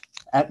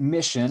at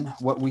Mission,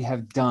 what we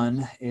have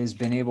done is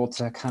been able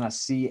to kind of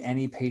see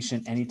any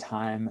patient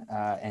anytime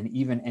and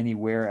even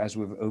anywhere as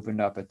we've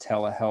opened up a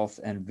telehealth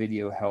and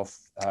video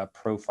health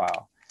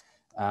profile.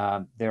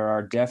 There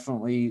are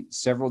definitely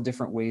several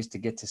different ways to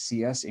get to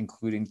see us,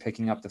 including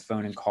picking up the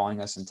phone and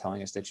calling us and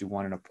telling us that you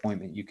want an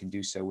appointment. You can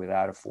do so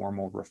without a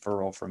formal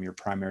referral from your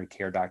primary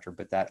care doctor,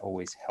 but that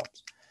always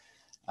helps.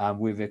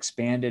 We've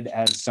expanded,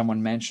 as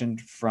someone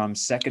mentioned, from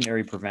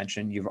secondary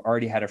prevention. You've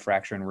already had a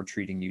fracture and we're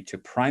treating you, to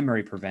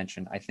primary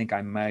prevention. I think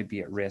I might be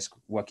at risk.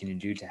 What can you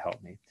do to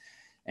help me?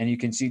 And you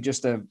can see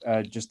just a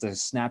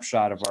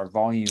snapshot of our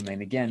volume.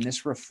 And again,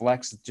 this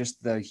reflects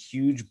just the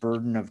huge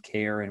burden of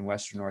care in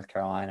Western North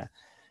Carolina.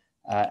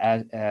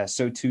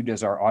 So too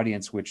does our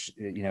audience, which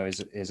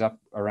is up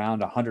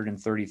around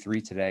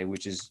 133 today,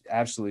 which is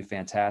absolutely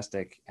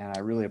fantastic. And I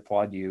really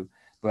applaud you.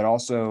 But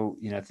also,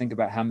 think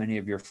about how many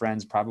of your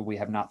friends probably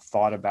have not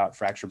thought about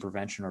fracture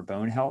prevention or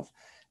bone health,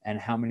 and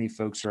how many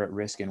folks are at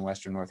risk in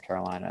Western North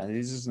Carolina.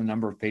 This is the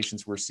number of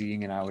patients we're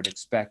seeing, and I would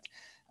expect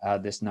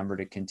this number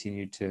to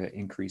continue to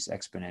increase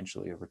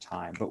exponentially over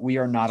time. But we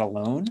are not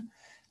alone.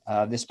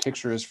 This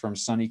picture is from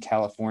sunny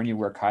California,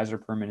 where Kaiser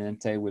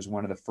Permanente was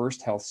one of the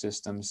first health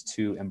systems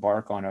to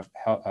embark on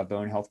a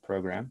bone health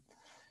program.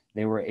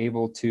 They were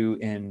able to,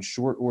 in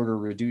short order,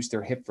 reduce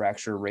their hip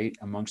fracture rate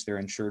amongst their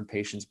insured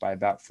patients by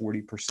about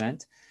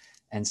 40%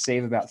 and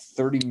save about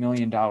 $30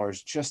 million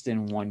just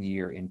in 1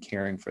 year in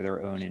caring for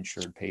their own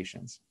insured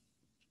patients.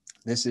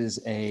 This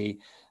is a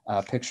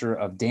picture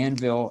of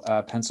Danville,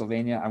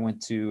 Pennsylvania. I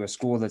went to a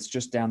school that's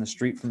just down the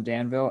street from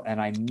Danville,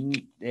 and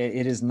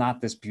it is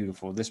not this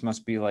beautiful. This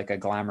must be like a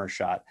glamour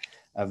shot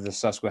of the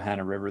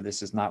Susquehanna River.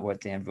 This is not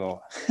what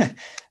Danville,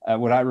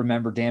 what I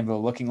remember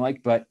Danville looking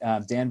like, but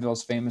Danville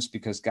is famous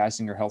because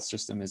Geisinger Health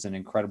System is an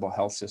incredible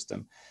health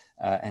system.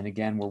 And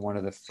again, we're one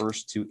of the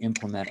first to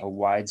implement a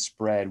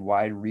widespread,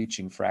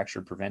 wide-reaching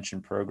fracture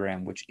prevention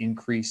program, which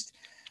increased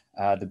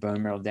the bone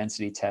mineral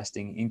density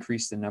testing,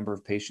 increased the number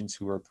of patients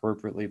who were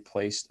appropriately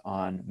placed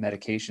on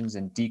medications,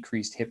 and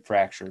decreased hip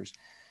fractures.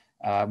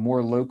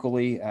 More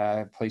locally,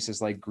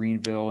 places like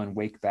Greenville and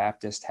Wake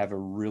Baptist have a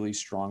really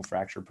strong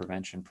fracture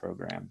prevention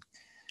program.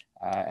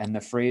 And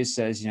the phrase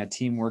says,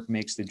 teamwork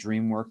makes the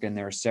dream work. And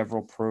there are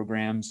several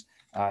programs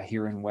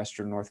here in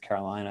Western North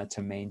Carolina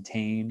to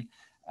maintain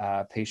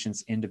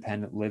patients'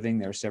 independent living.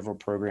 There are several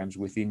programs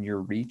within your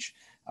reach.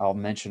 I'll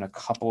mention a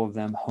couple of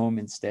them: Home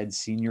Instead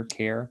Senior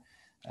Care,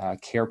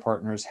 Care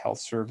Partners Health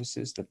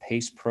Services, the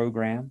PACE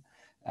program,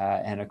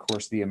 and of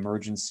course the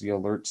emergency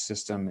alert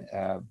system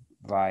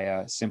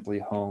via Simply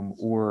Home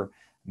or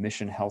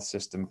Mission Health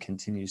System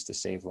continues to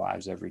save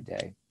lives every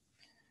day.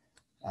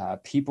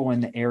 People in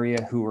the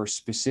area who are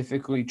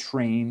specifically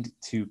trained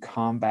to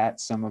combat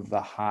some of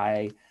the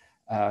high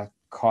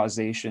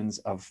causations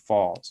of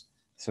falls.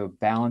 So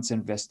balance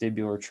and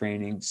vestibular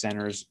training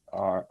centers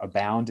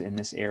abound in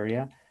this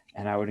area.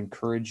 And I would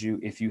encourage you,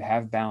 if you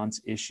have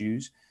balance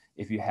issues,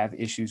 if you have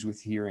issues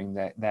with hearing,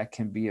 that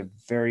can be a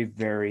very,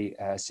 very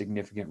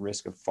significant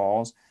risk of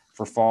falls.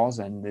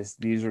 And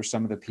these are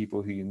some of the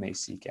people who you may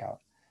seek out.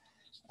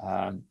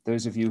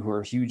 Those of you who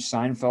are huge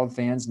Seinfeld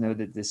fans know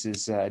that this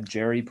is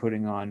Jerry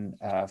putting on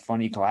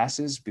funny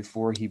glasses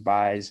before he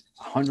buys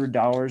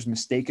 $100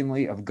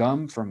 mistakenly of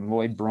gum from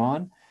Lloyd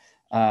Braun.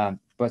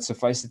 But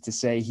suffice it to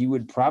say, he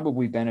would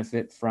probably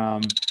benefit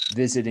from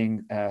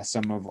visiting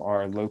some of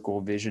our local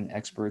vision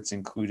experts,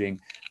 including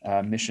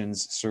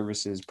Missions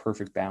Services,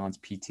 Perfect Balance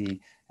PT,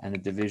 and the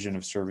Division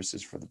of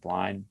Services for the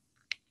Blind.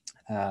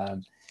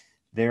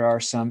 There are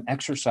some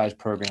exercise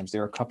programs.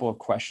 There are a couple of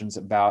questions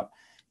about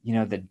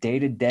the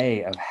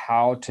day-to-day of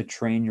how to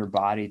train your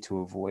body to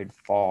avoid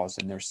falls.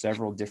 And there's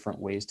several different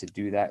ways to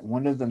do that.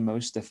 One of the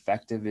most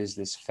effective is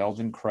this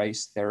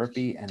Feldenkrais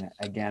therapy. And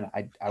again,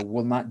 I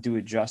will not do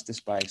it justice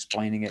by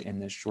explaining it in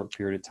this short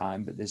period of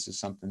time, but this is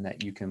something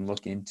that you can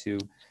look into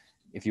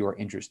if you are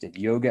interested.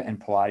 Yoga and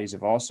Pilates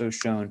have also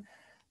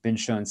been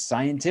shown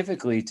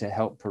scientifically to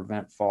help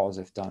prevent falls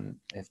if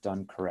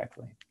done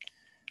correctly.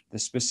 The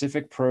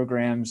specific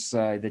programs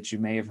that you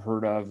may have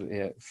heard of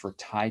for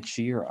Tai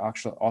Chi are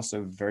actually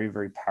also very,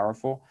 very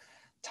powerful.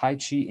 Tai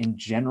Chi in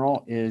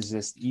general is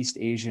this East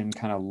Asian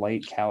kind of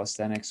light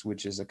calisthenics,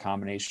 which is a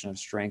combination of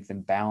strength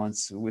and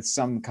balance with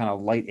some kind of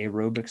light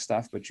aerobic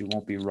stuff, but you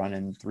won't be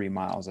running 3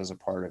 miles as a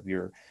part of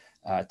your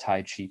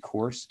Tai Chi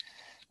course.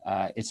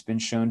 It's been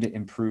shown to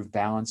improve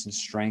balance and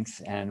strength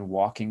and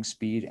walking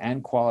speed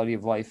and quality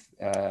of life,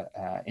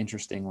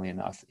 interestingly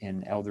enough,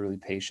 in elderly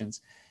patients.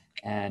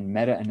 And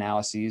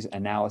meta-analyses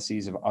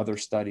of other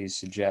studies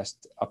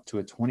suggest up to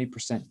a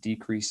 20%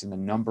 decrease in the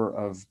number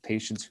of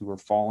patients who are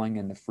falling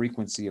and the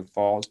frequency of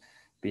falls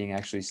being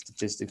actually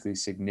statistically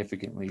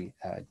significantly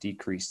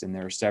decreased. And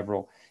there are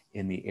several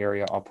in the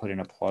area. I'll put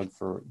in a plug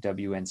for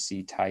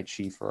WNC Tai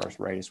Chi for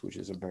Arthritis, which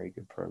is a very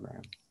good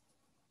program.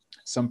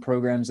 Some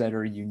programs that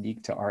are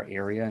unique to our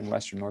area in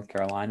Western North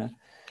Carolina.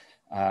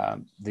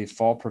 The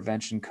Fall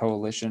Prevention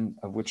Coalition,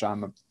 of which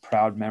I'm a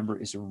proud member,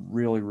 is a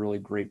really, really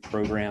great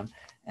program.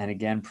 And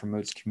again,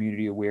 promotes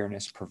community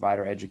awareness,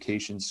 provider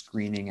education,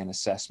 screening, and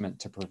assessment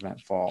to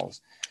prevent falls.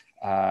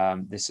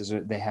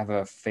 They have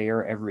a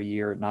fair every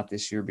year, not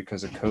this year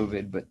because of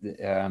COVID, but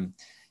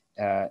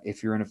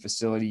if you're in a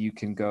facility, you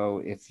can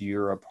go. If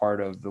you're a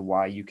part of the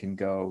Y, you can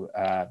go.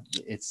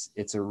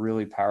 It's a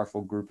really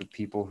powerful group of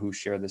people who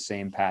share the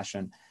same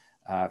passion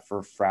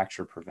for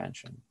fracture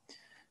prevention.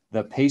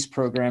 The PACE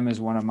program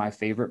is one of my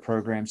favorite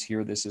programs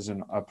here. This is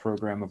a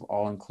program of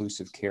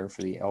all-inclusive care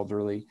for the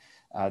elderly.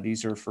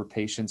 These are for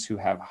patients who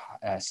have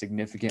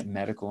significant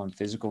medical and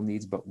physical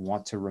needs but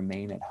want to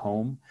remain at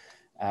home.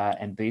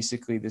 And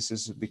basically,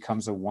 this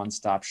becomes a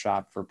one-stop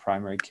shop for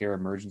primary care,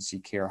 emergency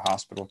care,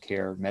 hospital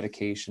care,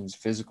 medications,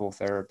 physical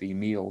therapy,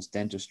 meals,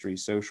 dentistry,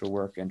 social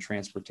work, and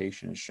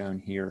transportation is shown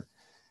here.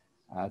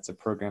 It's a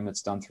program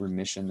that's done through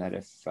Mission that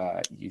if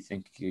you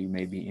think you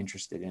may be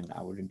interested in,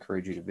 I would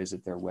encourage you to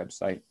visit their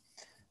website.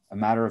 A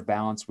Matter of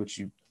Balance, which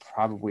you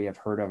probably have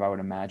heard of, I would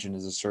imagine,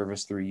 is a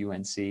service through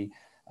UNC,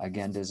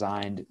 again,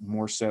 designed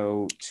more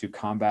so to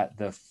combat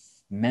the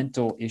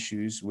mental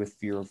issues with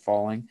fear of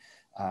falling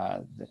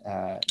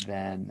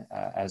than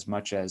as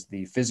much as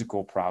the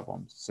physical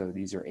problems. So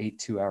these are 8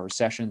 2-hour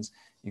sessions,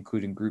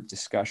 including group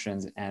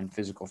discussions and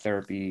physical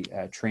therapy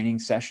training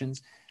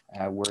sessions,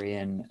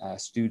 wherein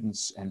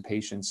students and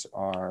patients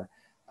are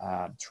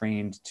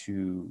trained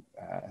to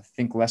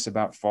think less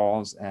about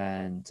falls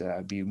and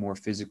be more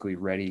physically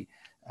ready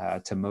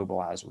to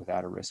mobilize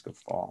without a risk of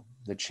fall.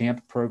 The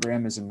CHAMP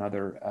program is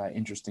another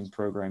interesting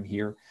program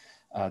here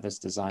that's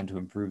designed to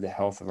improve the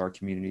health of our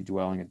community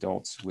dwelling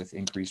adults with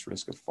increased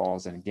risk of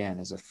falls. And again,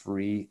 is a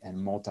free and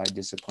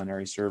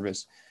multidisciplinary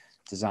service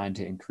designed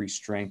to increase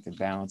strength and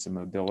balance and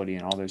mobility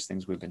and all those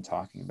things we've been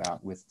talking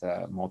about with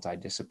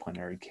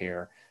multidisciplinary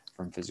care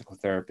from physical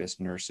therapists,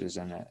 nurses,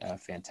 and a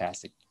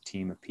fantastic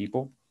team of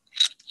people.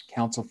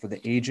 Council for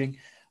the Aging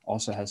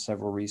also has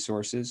several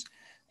resources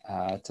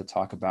to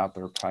talk about,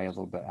 but are probably a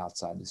little bit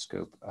outside the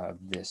scope of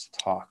this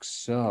talk.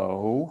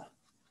 So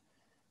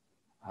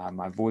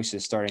my voice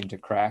is starting to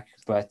crack,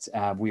 but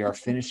we are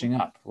finishing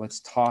up.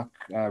 Let's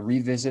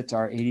revisit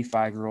our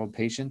 85-year-old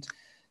patient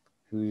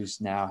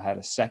who's now had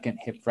a second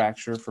hip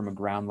fracture from a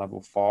ground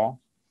level fall.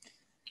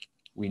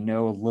 We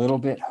know a little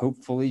bit,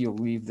 hopefully you'll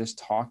leave this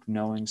talk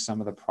knowing some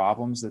of the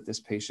problems that this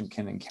patient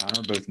can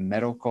encounter, both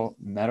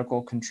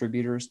medical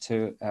contributors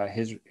to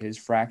his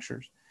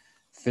fractures,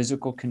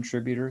 physical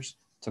contributors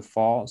to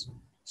falls,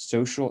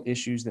 social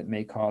issues that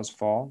may cause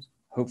falls.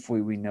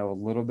 Hopefully we know a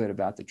little bit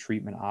about the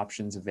treatment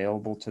options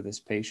available to this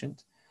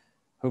patient.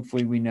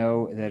 Hopefully we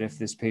know that if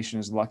this patient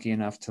is lucky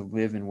enough to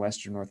live in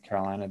Western North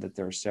Carolina, that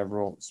there are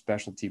several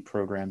specialty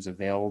programs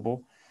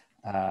available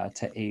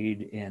to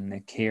aid in the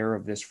care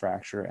of this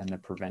fracture and the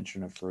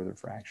prevention of further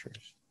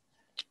fractures.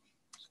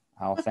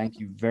 I'll thank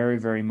you very,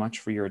 very much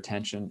for your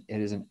attention. It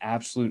is an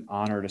absolute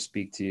honor to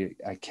speak to you.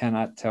 I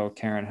cannot tell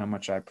Karen how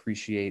much I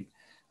appreciate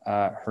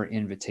her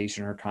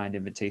invitation, her kind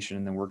invitation,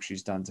 and the work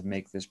she's done to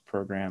make this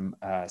program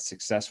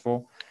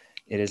successful.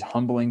 It is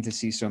humbling to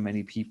see so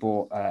many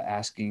people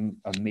asking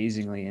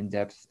amazingly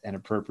in-depth and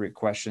appropriate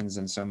questions,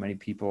 and so many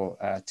people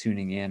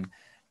tuning in.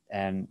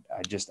 And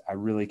I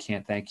really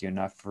can't thank you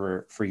enough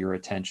for your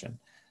attention.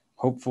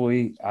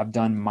 Hopefully I've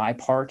done my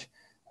part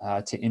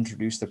to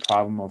introduce the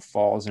problem of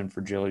falls and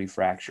fragility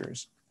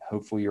fractures.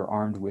 Hopefully you're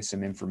armed with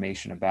some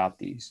information about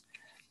these.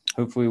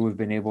 Hopefully we've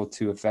been able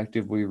to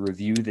effectively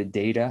review the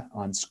data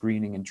on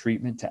screening and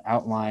treatment to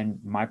outline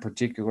my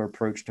particular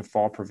approach to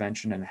fall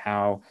prevention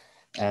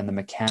and the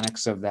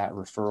mechanics of that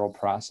referral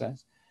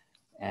process.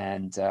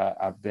 And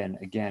I've been,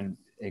 again,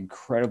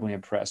 incredibly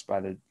impressed by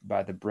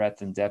the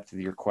breadth and depth of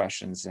your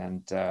questions.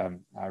 And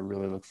I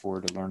really look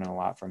forward to learning a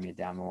lot from you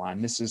down the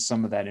line. This is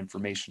some of that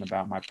information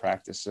about my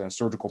practice,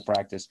 surgical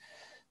practice,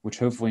 which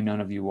hopefully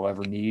none of you will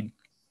ever need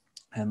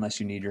unless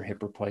you need your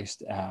hip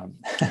replaced.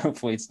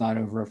 Hopefully it's not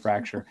over a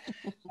fracture.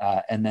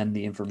 And then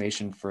the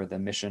information for the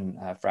Mission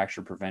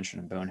Fracture Prevention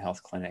and Bone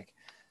Health Clinic.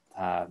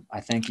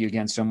 I thank you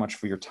again so much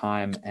for your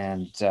time,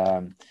 and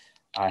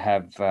I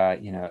have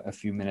a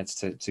few minutes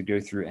to go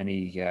through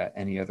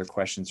any other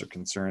questions or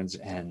concerns.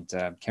 And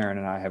Karen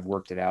and I have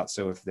worked it out.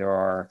 So if there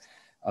are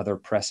other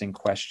pressing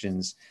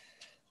questions,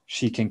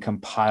 she can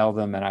compile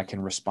them and I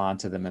can respond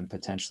to them, and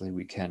potentially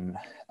we can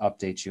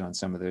update you on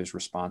some of those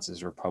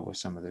responses or publish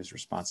some of those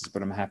responses.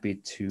 But I'm happy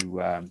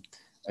to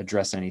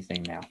address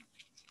anything now.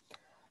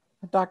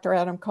 Dr.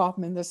 Adam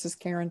Kaufman, this is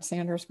Karen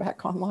Sanders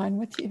back online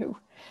with you.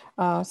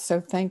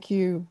 So thank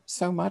you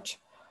so much.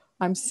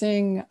 I'm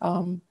seeing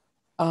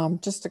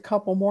just a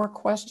couple more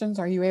questions.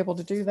 Are you able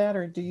to do that,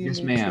 or do you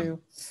need to?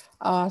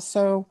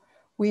 So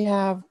we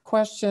have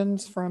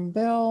questions from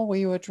Bill. Will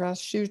you address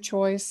shoe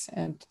choice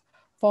and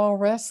fall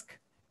risk?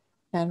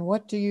 And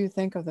what do you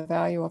think of the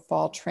value of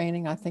fall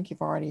training? I think you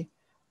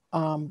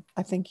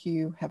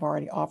have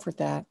already offered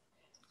that.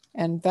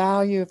 And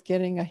value of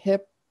getting a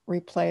hip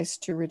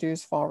replaced to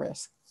reduce fall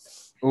risk.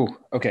 Oh,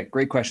 okay.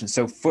 Great question.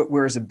 So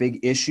footwear is a big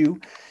issue.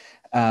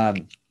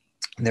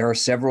 There are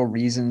several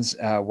reasons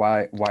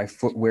why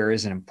footwear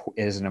is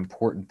an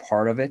important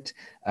part of it,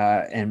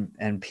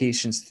 and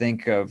patients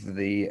think of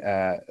the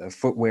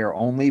footwear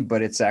only,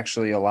 but it's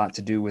actually a lot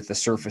to do with the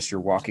surface you're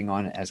walking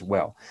on as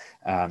well.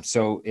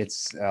 So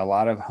it's a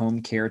lot of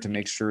home care to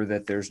make sure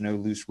that there's no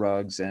loose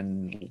rugs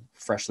and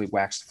freshly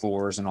waxed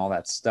floors and all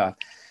that stuff.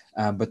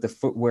 But the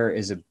footwear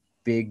is a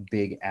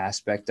big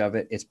aspect of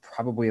it. It's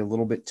probably a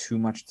little bit too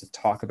much to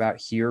talk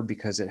about here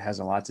because it has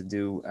a lot to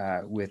do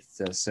with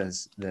the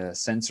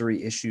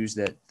sensory issues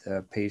that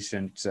the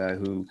patient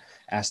who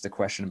asked the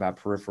question about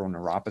peripheral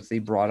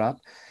neuropathy brought up.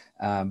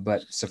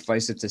 But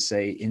suffice it to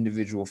say,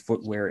 individual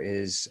footwear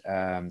is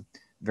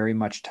very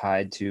much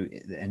tied to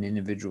an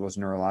individual's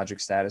neurologic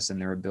status and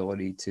their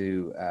ability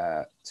to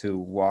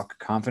walk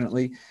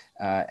confidently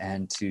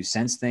and to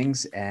sense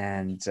things.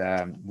 And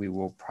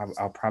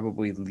I'll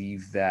probably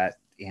leave that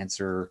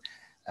answer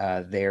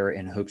there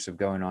in hopes of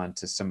going on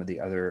to some of the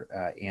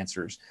other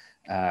answers,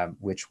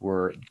 which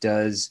were,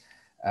 does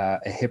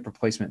a hip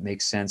replacement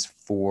make sense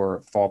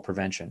for fall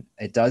prevention?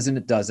 It does and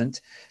it doesn't.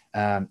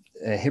 A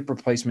hip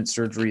replacement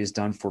surgery is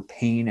done for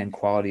pain and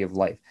quality of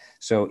life.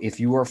 So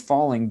if you are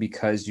falling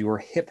because your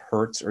hip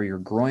hurts or your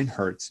groin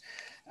hurts,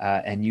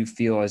 and you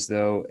feel as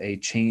though a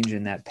change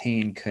in that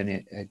pain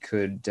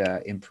could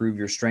improve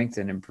your strength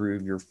and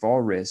improve your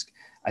fall risk,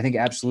 I think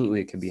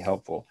absolutely it can be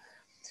helpful.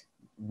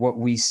 What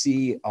we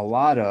see a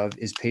lot of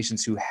is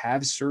patients who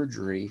have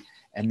surgery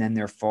and then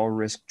their fall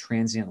risk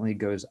transiently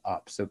goes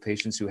up. So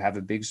patients who have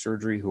a big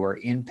surgery, who are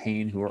in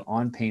pain, who are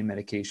on pain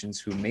medications,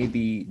 who may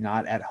be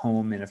not at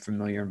home in a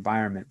familiar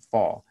environment,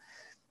 fall.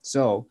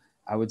 So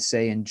I would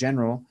say in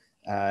general,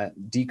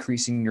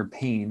 decreasing your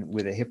pain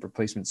with a hip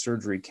replacement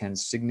surgery can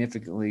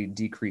significantly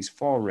decrease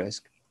fall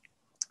risk,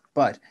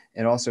 but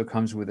it also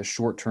comes with a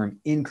short-term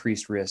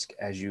increased risk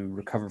as you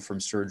recover from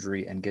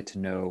surgery and get to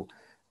know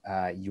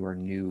your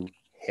new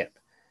hip.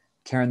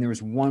 Karen, there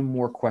was one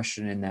more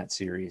question in that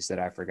series that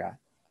I forgot.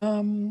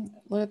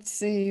 Let's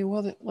see.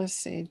 Well, let's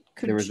see.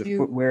 There was the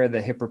footwear, the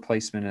hip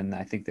replacement, and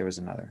I think there was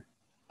another.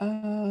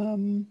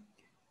 I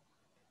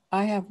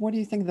have, what do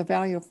you think of the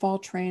value of fall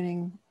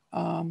training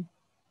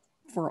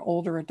for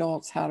older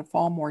adults, how to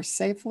fall more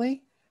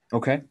safely?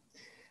 Okay.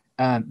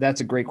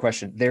 That's a great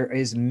question. There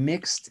is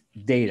mixed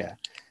data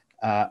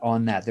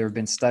on that. There have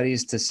been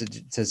studies to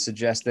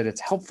suggest that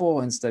it's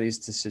helpful and studies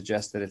to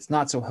suggest that it's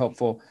not so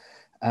helpful.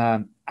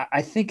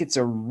 I think it's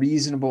a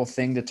reasonable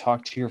thing to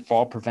talk to your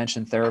fall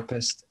prevention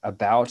therapist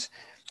about.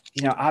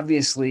 You know,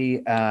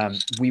 obviously,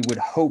 we would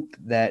hope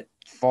that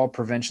fall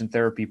prevention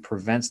therapy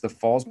prevents the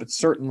falls, but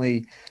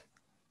certainly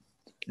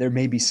there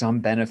may be some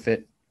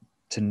benefit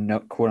to know,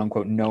 quote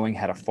unquote, knowing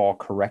how to fall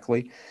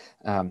correctly.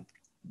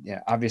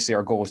 Yeah, obviously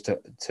our goal is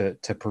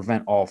to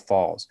prevent all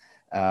falls.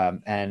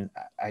 And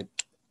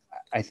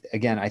I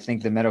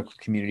think the medical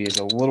community is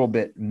a little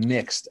bit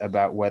mixed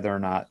about whether or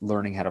not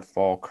learning how to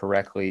fall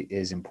correctly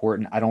is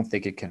important. I don't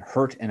think it can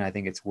hurt, and I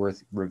think it's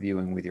worth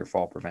reviewing with your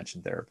fall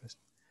prevention therapist.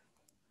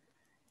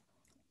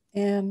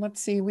 And let's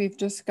see, we've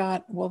just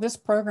got, will this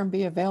program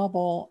be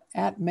available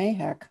at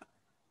MAHEC?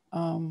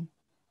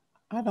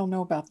 I don't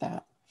know about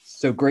that.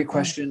 So great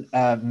question.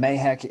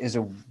 MAHEC is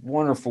a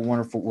wonderful,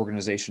 wonderful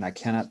organization. I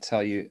cannot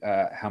tell you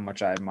how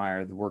much I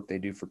admire the work they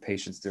do for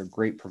patients. They're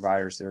great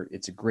providers.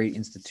 It's a great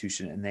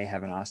institution, and they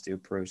have an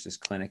osteoporosis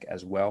clinic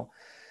as well.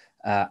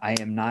 I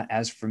am not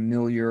as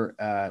familiar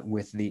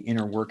with the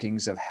inner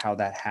workings of how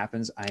that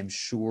happens. I am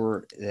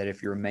sure that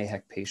if you're a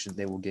MAHEC patient,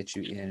 they will get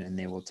you in and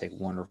they will take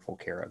wonderful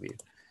care of you.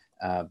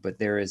 But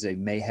there is a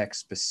MAHEC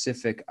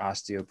specific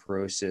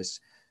osteoporosis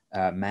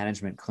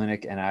management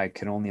clinic, and I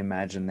can only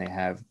imagine they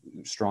have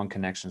strong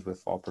connections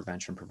with fall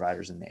prevention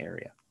providers in the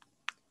area.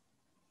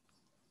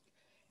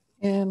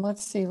 And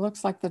let's see,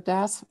 looks like the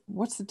DAS,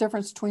 what's the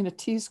difference between a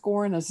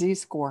T-score and a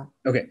Z-score?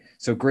 Okay,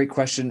 so great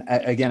question.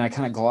 Again, I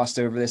kind of glossed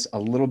over this a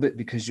little bit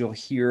because you'll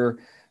hear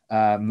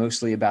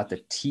mostly about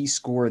the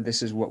T-score.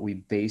 This is what we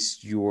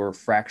base your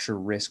fracture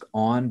risk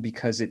on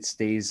because it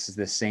stays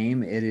the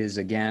same. It is,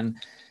 again,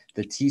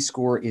 the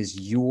T-score is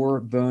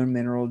your bone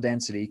mineral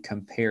density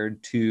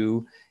compared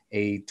to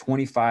a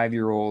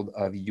 25-year-old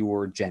of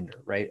your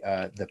gender, right?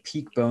 The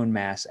peak bone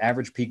mass,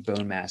 average peak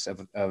bone mass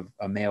of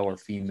a male or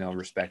female,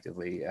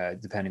 respectively,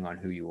 depending on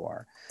who you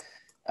are.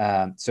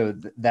 So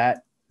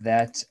that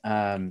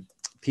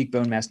peak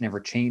bone mass never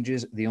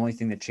changes. The only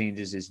thing that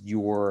changes is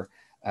your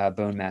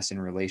bone mass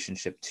in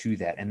relationship to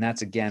that. And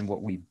that's, again,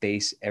 what we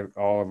base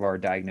all of our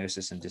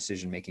diagnosis and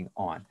decision-making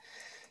on.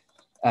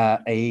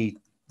 A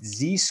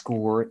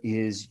Z-score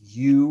is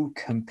you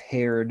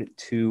compared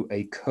to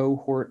a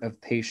cohort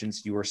of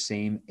patients your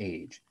same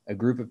age, a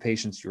group of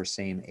patients your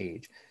same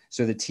age.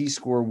 So the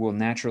T-score will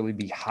naturally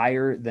be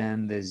higher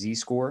than the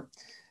Z-score.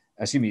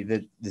 Excuse me,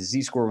 the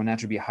Z-score will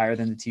naturally be higher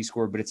than the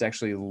T-score, but it's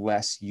actually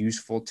less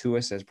useful to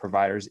us as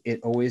providers.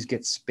 It always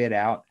gets spit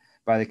out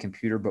by the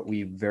computer, but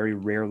we very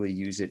rarely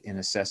use it in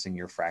assessing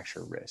your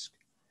fracture risk.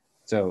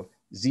 So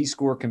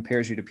Z-score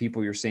compares you to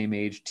people your same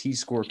age.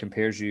 T-score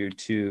compares you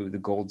to the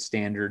gold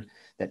standard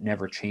that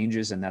never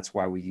changes, and that's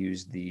why we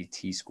use the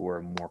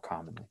T-score more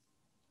commonly.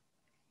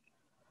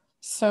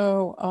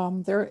 So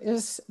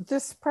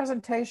this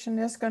presentation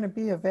is going to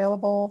be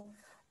available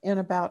in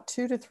about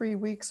 2 to 3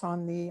 weeks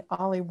on the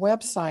OLLI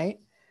website.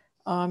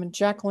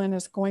 Jacqueline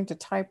is going to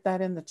type that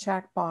in the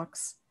chat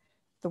box.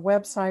 The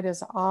website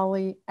is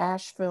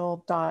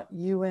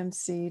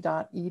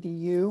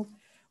olliasheville.unc.edu.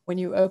 When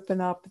you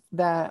open up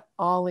that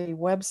OLLI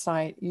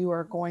website, you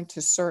are going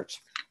to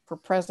search for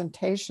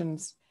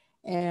presentations,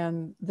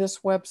 and this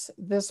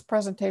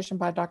presentation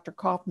by Dr.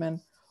 Kaufman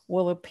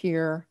will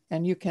appear,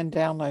 and you can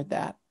download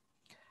that.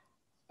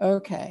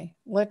 Okay,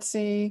 let's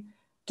see.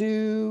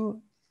 Do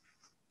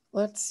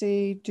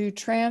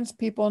trans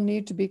people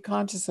need to be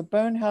conscious of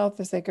bone health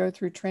as they go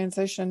through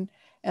transition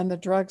and the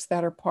drugs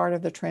that are part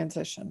of the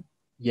transition?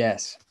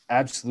 Yes,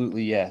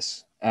 absolutely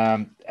yes.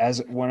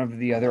 As one of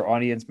the other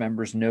audience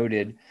members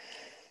noted,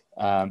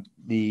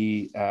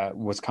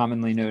 what's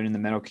commonly known in the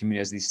medical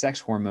community as the sex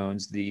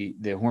hormones, the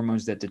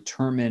hormones that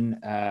determine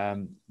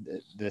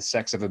the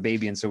sex of a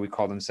baby, and so we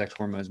call them sex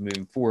hormones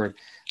moving forward,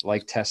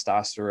 like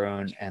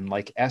testosterone and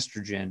like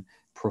estrogen,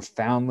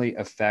 profoundly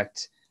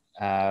affect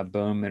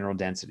bone mineral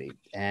density.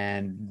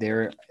 And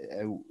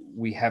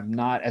we have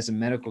not, as a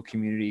medical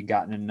community,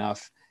 gotten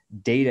enough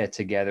data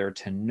together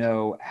to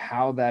know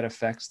how that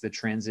affects the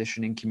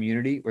transitioning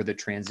community or the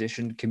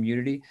transition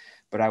community.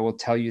 But I will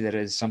tell you that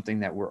it is something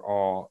that we're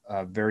all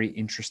very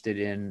interested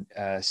in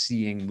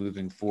seeing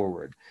moving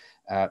forward.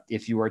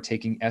 If you are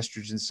taking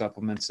estrogen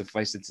supplements,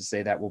 suffice it to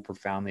say that will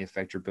profoundly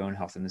affect your bone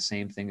health. And the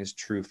same thing is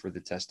true for the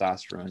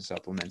testosterone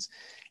supplements.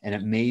 And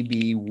it may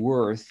be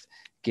worth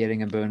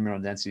getting a bone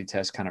mineral density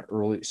test kind of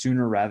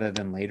sooner rather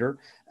than later,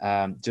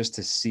 just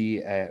to see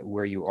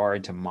where you are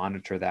and to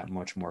monitor that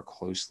much more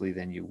closely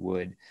than you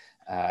would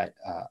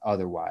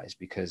otherwise,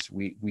 because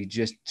we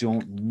just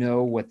don't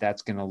know what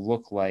that's going to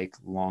look like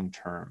long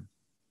term.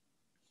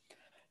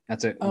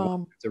 That's a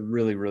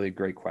really, really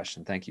great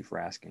question. Thank you for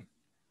asking.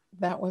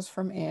 That was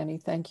from Annie.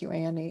 Thank you,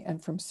 Annie. And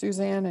from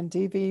Suzanne and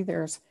DV,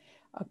 there's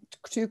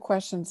 2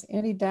 questions.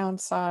 Any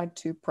downside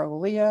to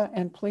Prolia?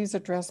 And please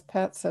address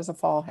pets as a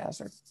fall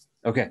hazard.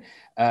 Okay,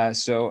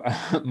 so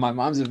my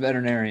mom's a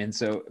veterinarian,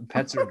 so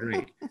pets are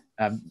great.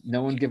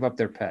 No one give up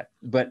their pet,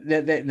 but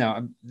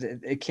no,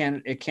 it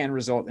can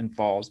result in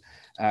falls.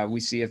 We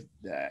see if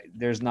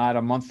there's not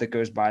a month that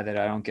goes by that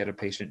I don't get a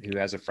patient who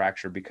has a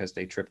fracture because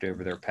they tripped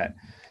over their pet.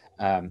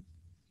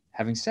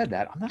 Having said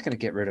that, I'm not going to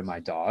get rid of my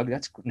dog.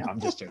 No, I'm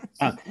just joking.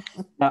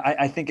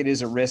 I think it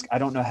is a risk. I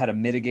don't know how to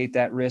mitigate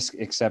that risk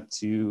except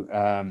to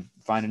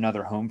find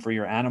another home for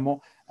your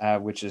animal,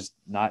 which is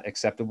not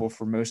acceptable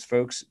for most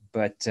folks.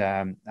 But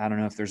I don't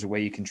know if there's a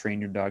way you can train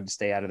your dog to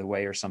stay out of the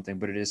way or something,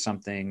 but it is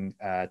something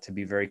to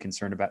be very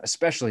concerned about,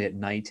 especially at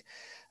night.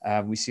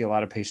 We see a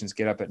lot of patients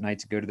get up at night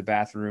to go to the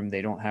bathroom.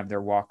 They don't have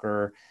their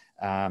walker.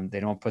 They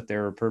don't put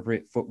their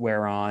appropriate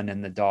footwear on,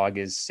 and the dog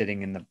is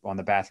sitting on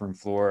the bathroom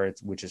floor,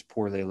 which is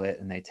poorly lit,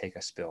 and they take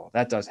a spill.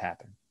 That does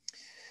happen.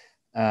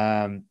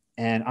 And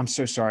I'm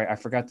so sorry, I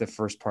forgot the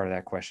first part of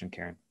that question,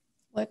 Karen.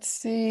 Let's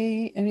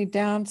see, any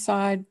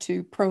downside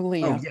to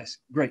Prolia? Oh, yes,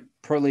 great.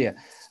 Prolia.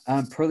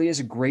 Prolia is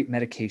a great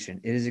medication.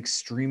 It is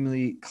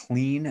extremely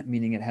clean,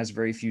 meaning it has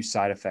very few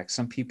side effects.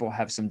 Some people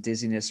have some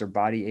dizziness or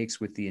body aches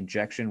with the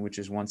injection, which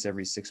is once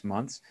every 6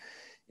 months.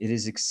 It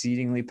is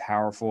exceedingly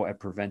powerful at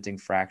preventing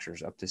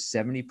fractures, up to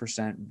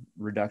 70%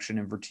 reduction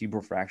in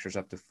vertebral fractures,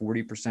 up to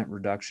 40%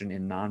 reduction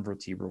in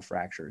non-vertebral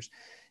fractures.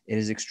 It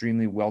is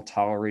extremely well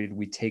tolerated.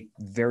 We take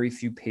very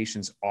few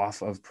patients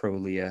off of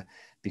Prolia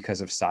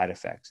because of side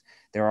effects.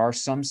 There are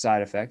some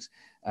side effects,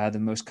 the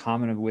most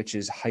common of which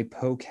is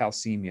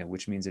hypocalcemia,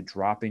 which means a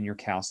drop in your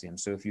calcium.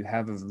 So if you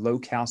have a low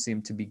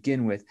calcium to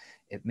begin with,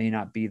 it may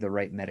not be the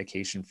right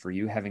medication for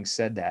you. Having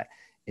said that,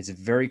 it's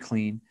very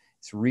clean.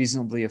 It's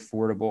reasonably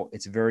affordable.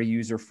 It's very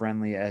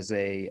user-friendly as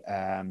a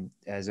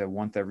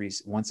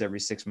once every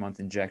 6 month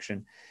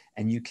injection,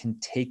 and you can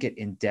take it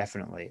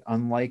indefinitely.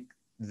 Unlike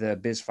the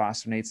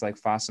bisphosphonates like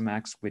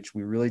Fosamax, which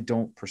we really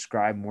don't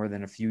prescribe more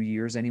than a few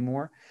years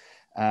anymore.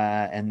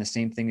 And the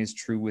same thing is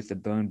true with the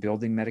bone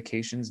building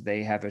medications.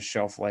 They have a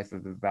shelf life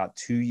of about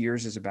 2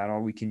 years is about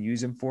all we can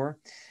use them for.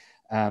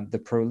 The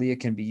Prolia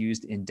can be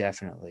used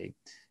indefinitely.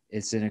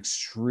 It's an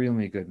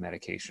extremely good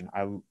medication.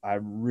 I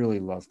really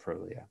love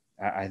Prolia.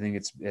 I think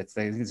it's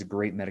a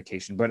great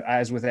medication, but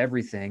as with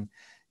everything,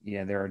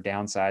 there are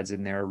downsides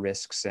and there are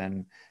risks,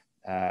 and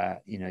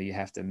you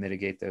have to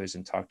mitigate those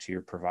and talk to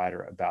your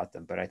provider about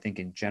them. But I think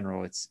in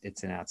general,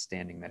 it's an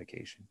outstanding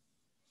medication.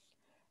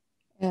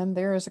 And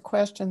there is a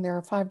question, there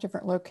are 5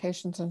 different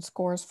locations and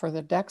scores for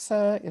the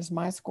DEXA. Is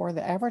my score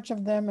the average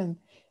of them? And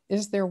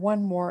is there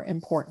one more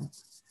important?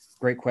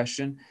 Great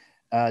question.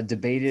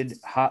 Debated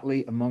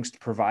hotly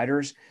amongst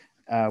providers.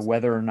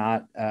 Whether or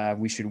not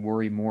we should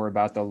worry more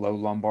about the low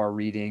lumbar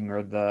reading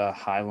or the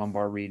high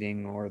lumbar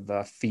reading or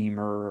the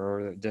femur,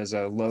 or does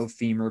a low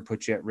femur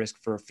put you at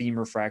risk for a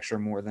femur fracture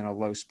more than a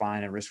low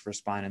spine at risk for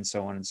spine, and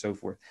so on and so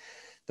forth.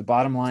 The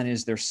bottom line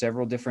is there's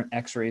several different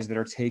x-rays that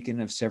are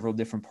taken of several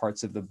different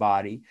parts of the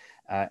body,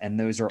 and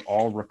those are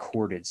all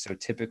recorded. So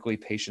typically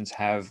patients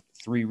have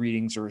 3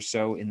 readings or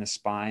so in the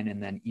spine,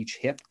 and then each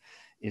hip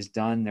is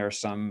done. There are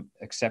some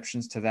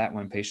exceptions to that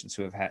when patients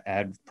who have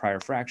had prior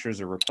fractures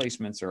or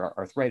replacements or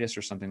arthritis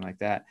or something like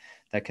that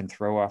can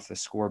throw off the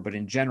score. But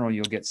in general,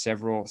 you'll get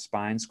several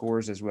spine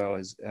scores as well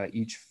as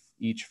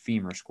each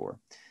femur score.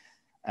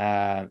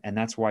 And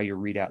that's why your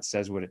readout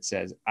says what it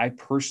says. I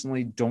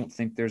personally don't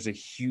think there's a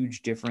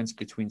huge difference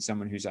between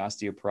someone who's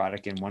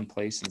osteoporotic in one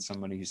place and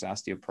somebody who's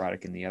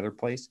osteoporotic in the other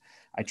place.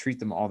 I treat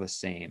them all the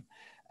same.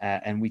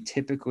 And we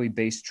typically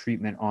base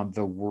treatment on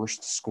the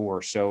worst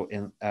score. So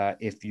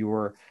if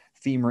your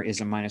femur is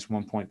a minus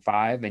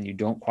 1.5 and you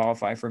don't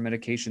qualify for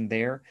medication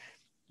there,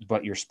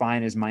 but your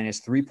spine is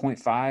minus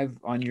 3.5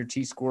 on your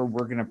T-score,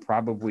 we're going to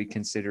probably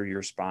consider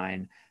your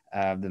spine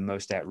the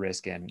most at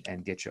risk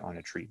and get you on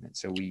a treatment.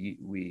 So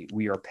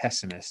we are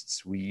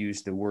pessimists. We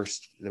use the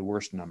worst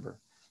number.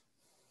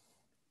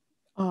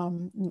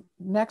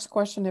 Next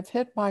question, if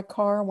hit by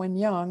car when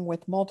young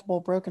with multiple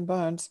broken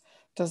bones,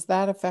 does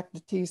that affect the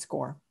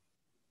T-score?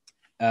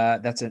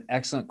 That's an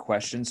excellent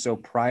question. So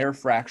prior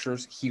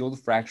fractures,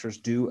 healed fractures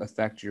do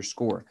affect your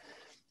score,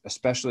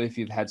 especially if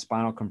you've had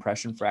spinal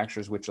compression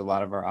fractures, which a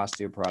lot of our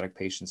osteoporotic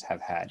patients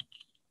have had.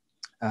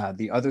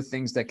 The other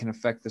things that can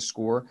affect the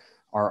score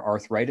are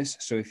arthritis.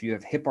 So if you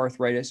have hip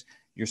arthritis,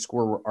 your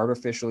score will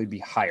artificially be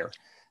higher.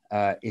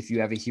 If you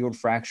have a healed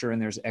fracture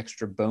and there's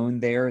extra bone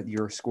there,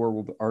 your score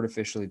will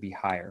artificially be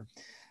higher.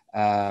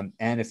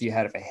 And if you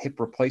had a hip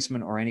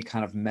replacement or any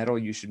kind of metal,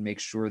 you should make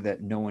sure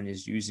that no one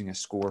is using a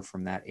score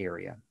from that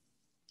area.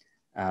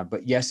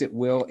 But yes, it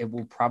will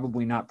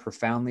probably not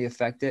profoundly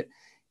affect it.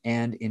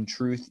 And in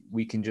truth,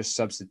 we can just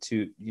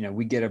substitute,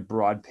 we get a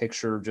broad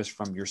picture just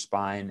from your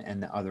spine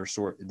and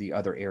the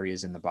other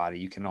areas in the body.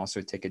 You can also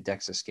take a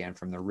DEXA scan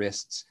from the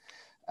wrists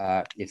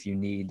if you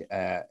need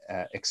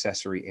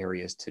accessory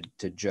areas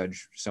to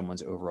judge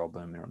someone's overall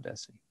bone mineral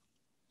density.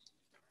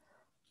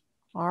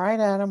 All right,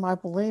 Adam, I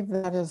believe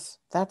that's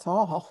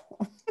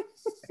all.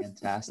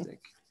 Fantastic.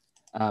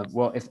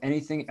 Well, if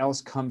anything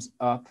else comes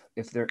up,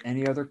 if there are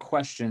any other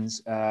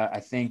questions,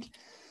 I think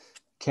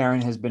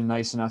Karen has been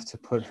nice enough to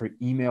put her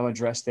email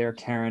address there,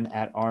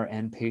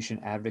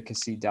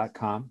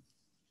 karen@rnpatientadvocacy.com.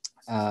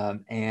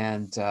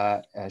 And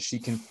she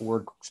can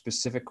forward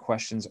specific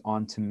questions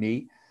on to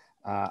me.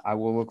 I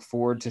will look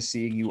forward to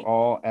seeing you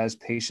all as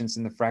patients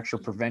in the fracture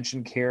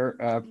prevention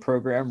care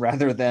program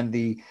rather than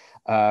the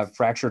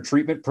fracture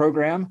treatment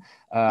program.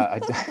 I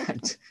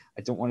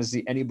don't want to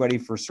see anybody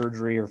for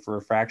surgery or for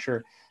a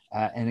fracture.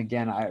 And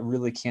again, I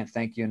really can't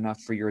thank you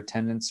enough for your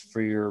attendance,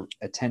 for your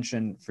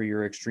attention, for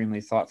your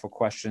extremely thoughtful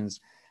questions,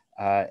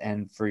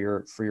 and for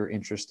your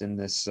interest in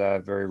this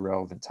very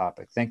relevant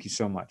topic. Thank you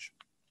so much.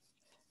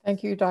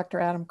 Thank you,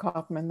 Dr. Adam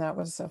Kaufman. That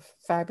was a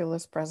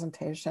fabulous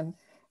presentation.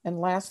 And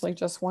lastly,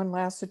 just one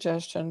last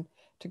suggestion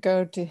to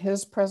go to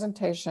his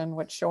presentation,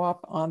 which show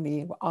up on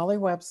the OLLI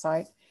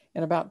website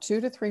in about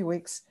 2 to 3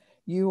 weeks.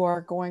 You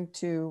are going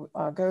to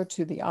go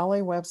to the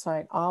OLLI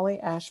website,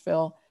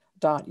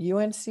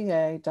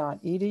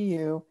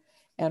 olliasheville.unca.edu.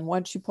 And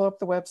once you pull up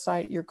the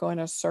website, you're going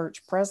to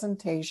search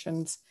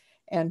presentations,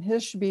 and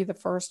his should be the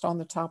first on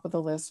the top of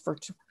the list for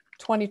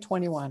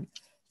 2021.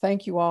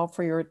 Thank you all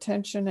for your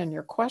attention and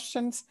your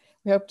questions.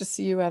 We hope to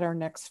see you at our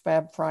next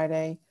Fab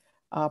Friday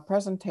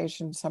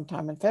presentation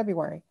sometime in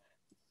February.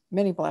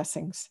 Many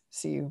blessings.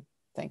 See you.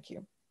 Thank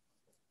you.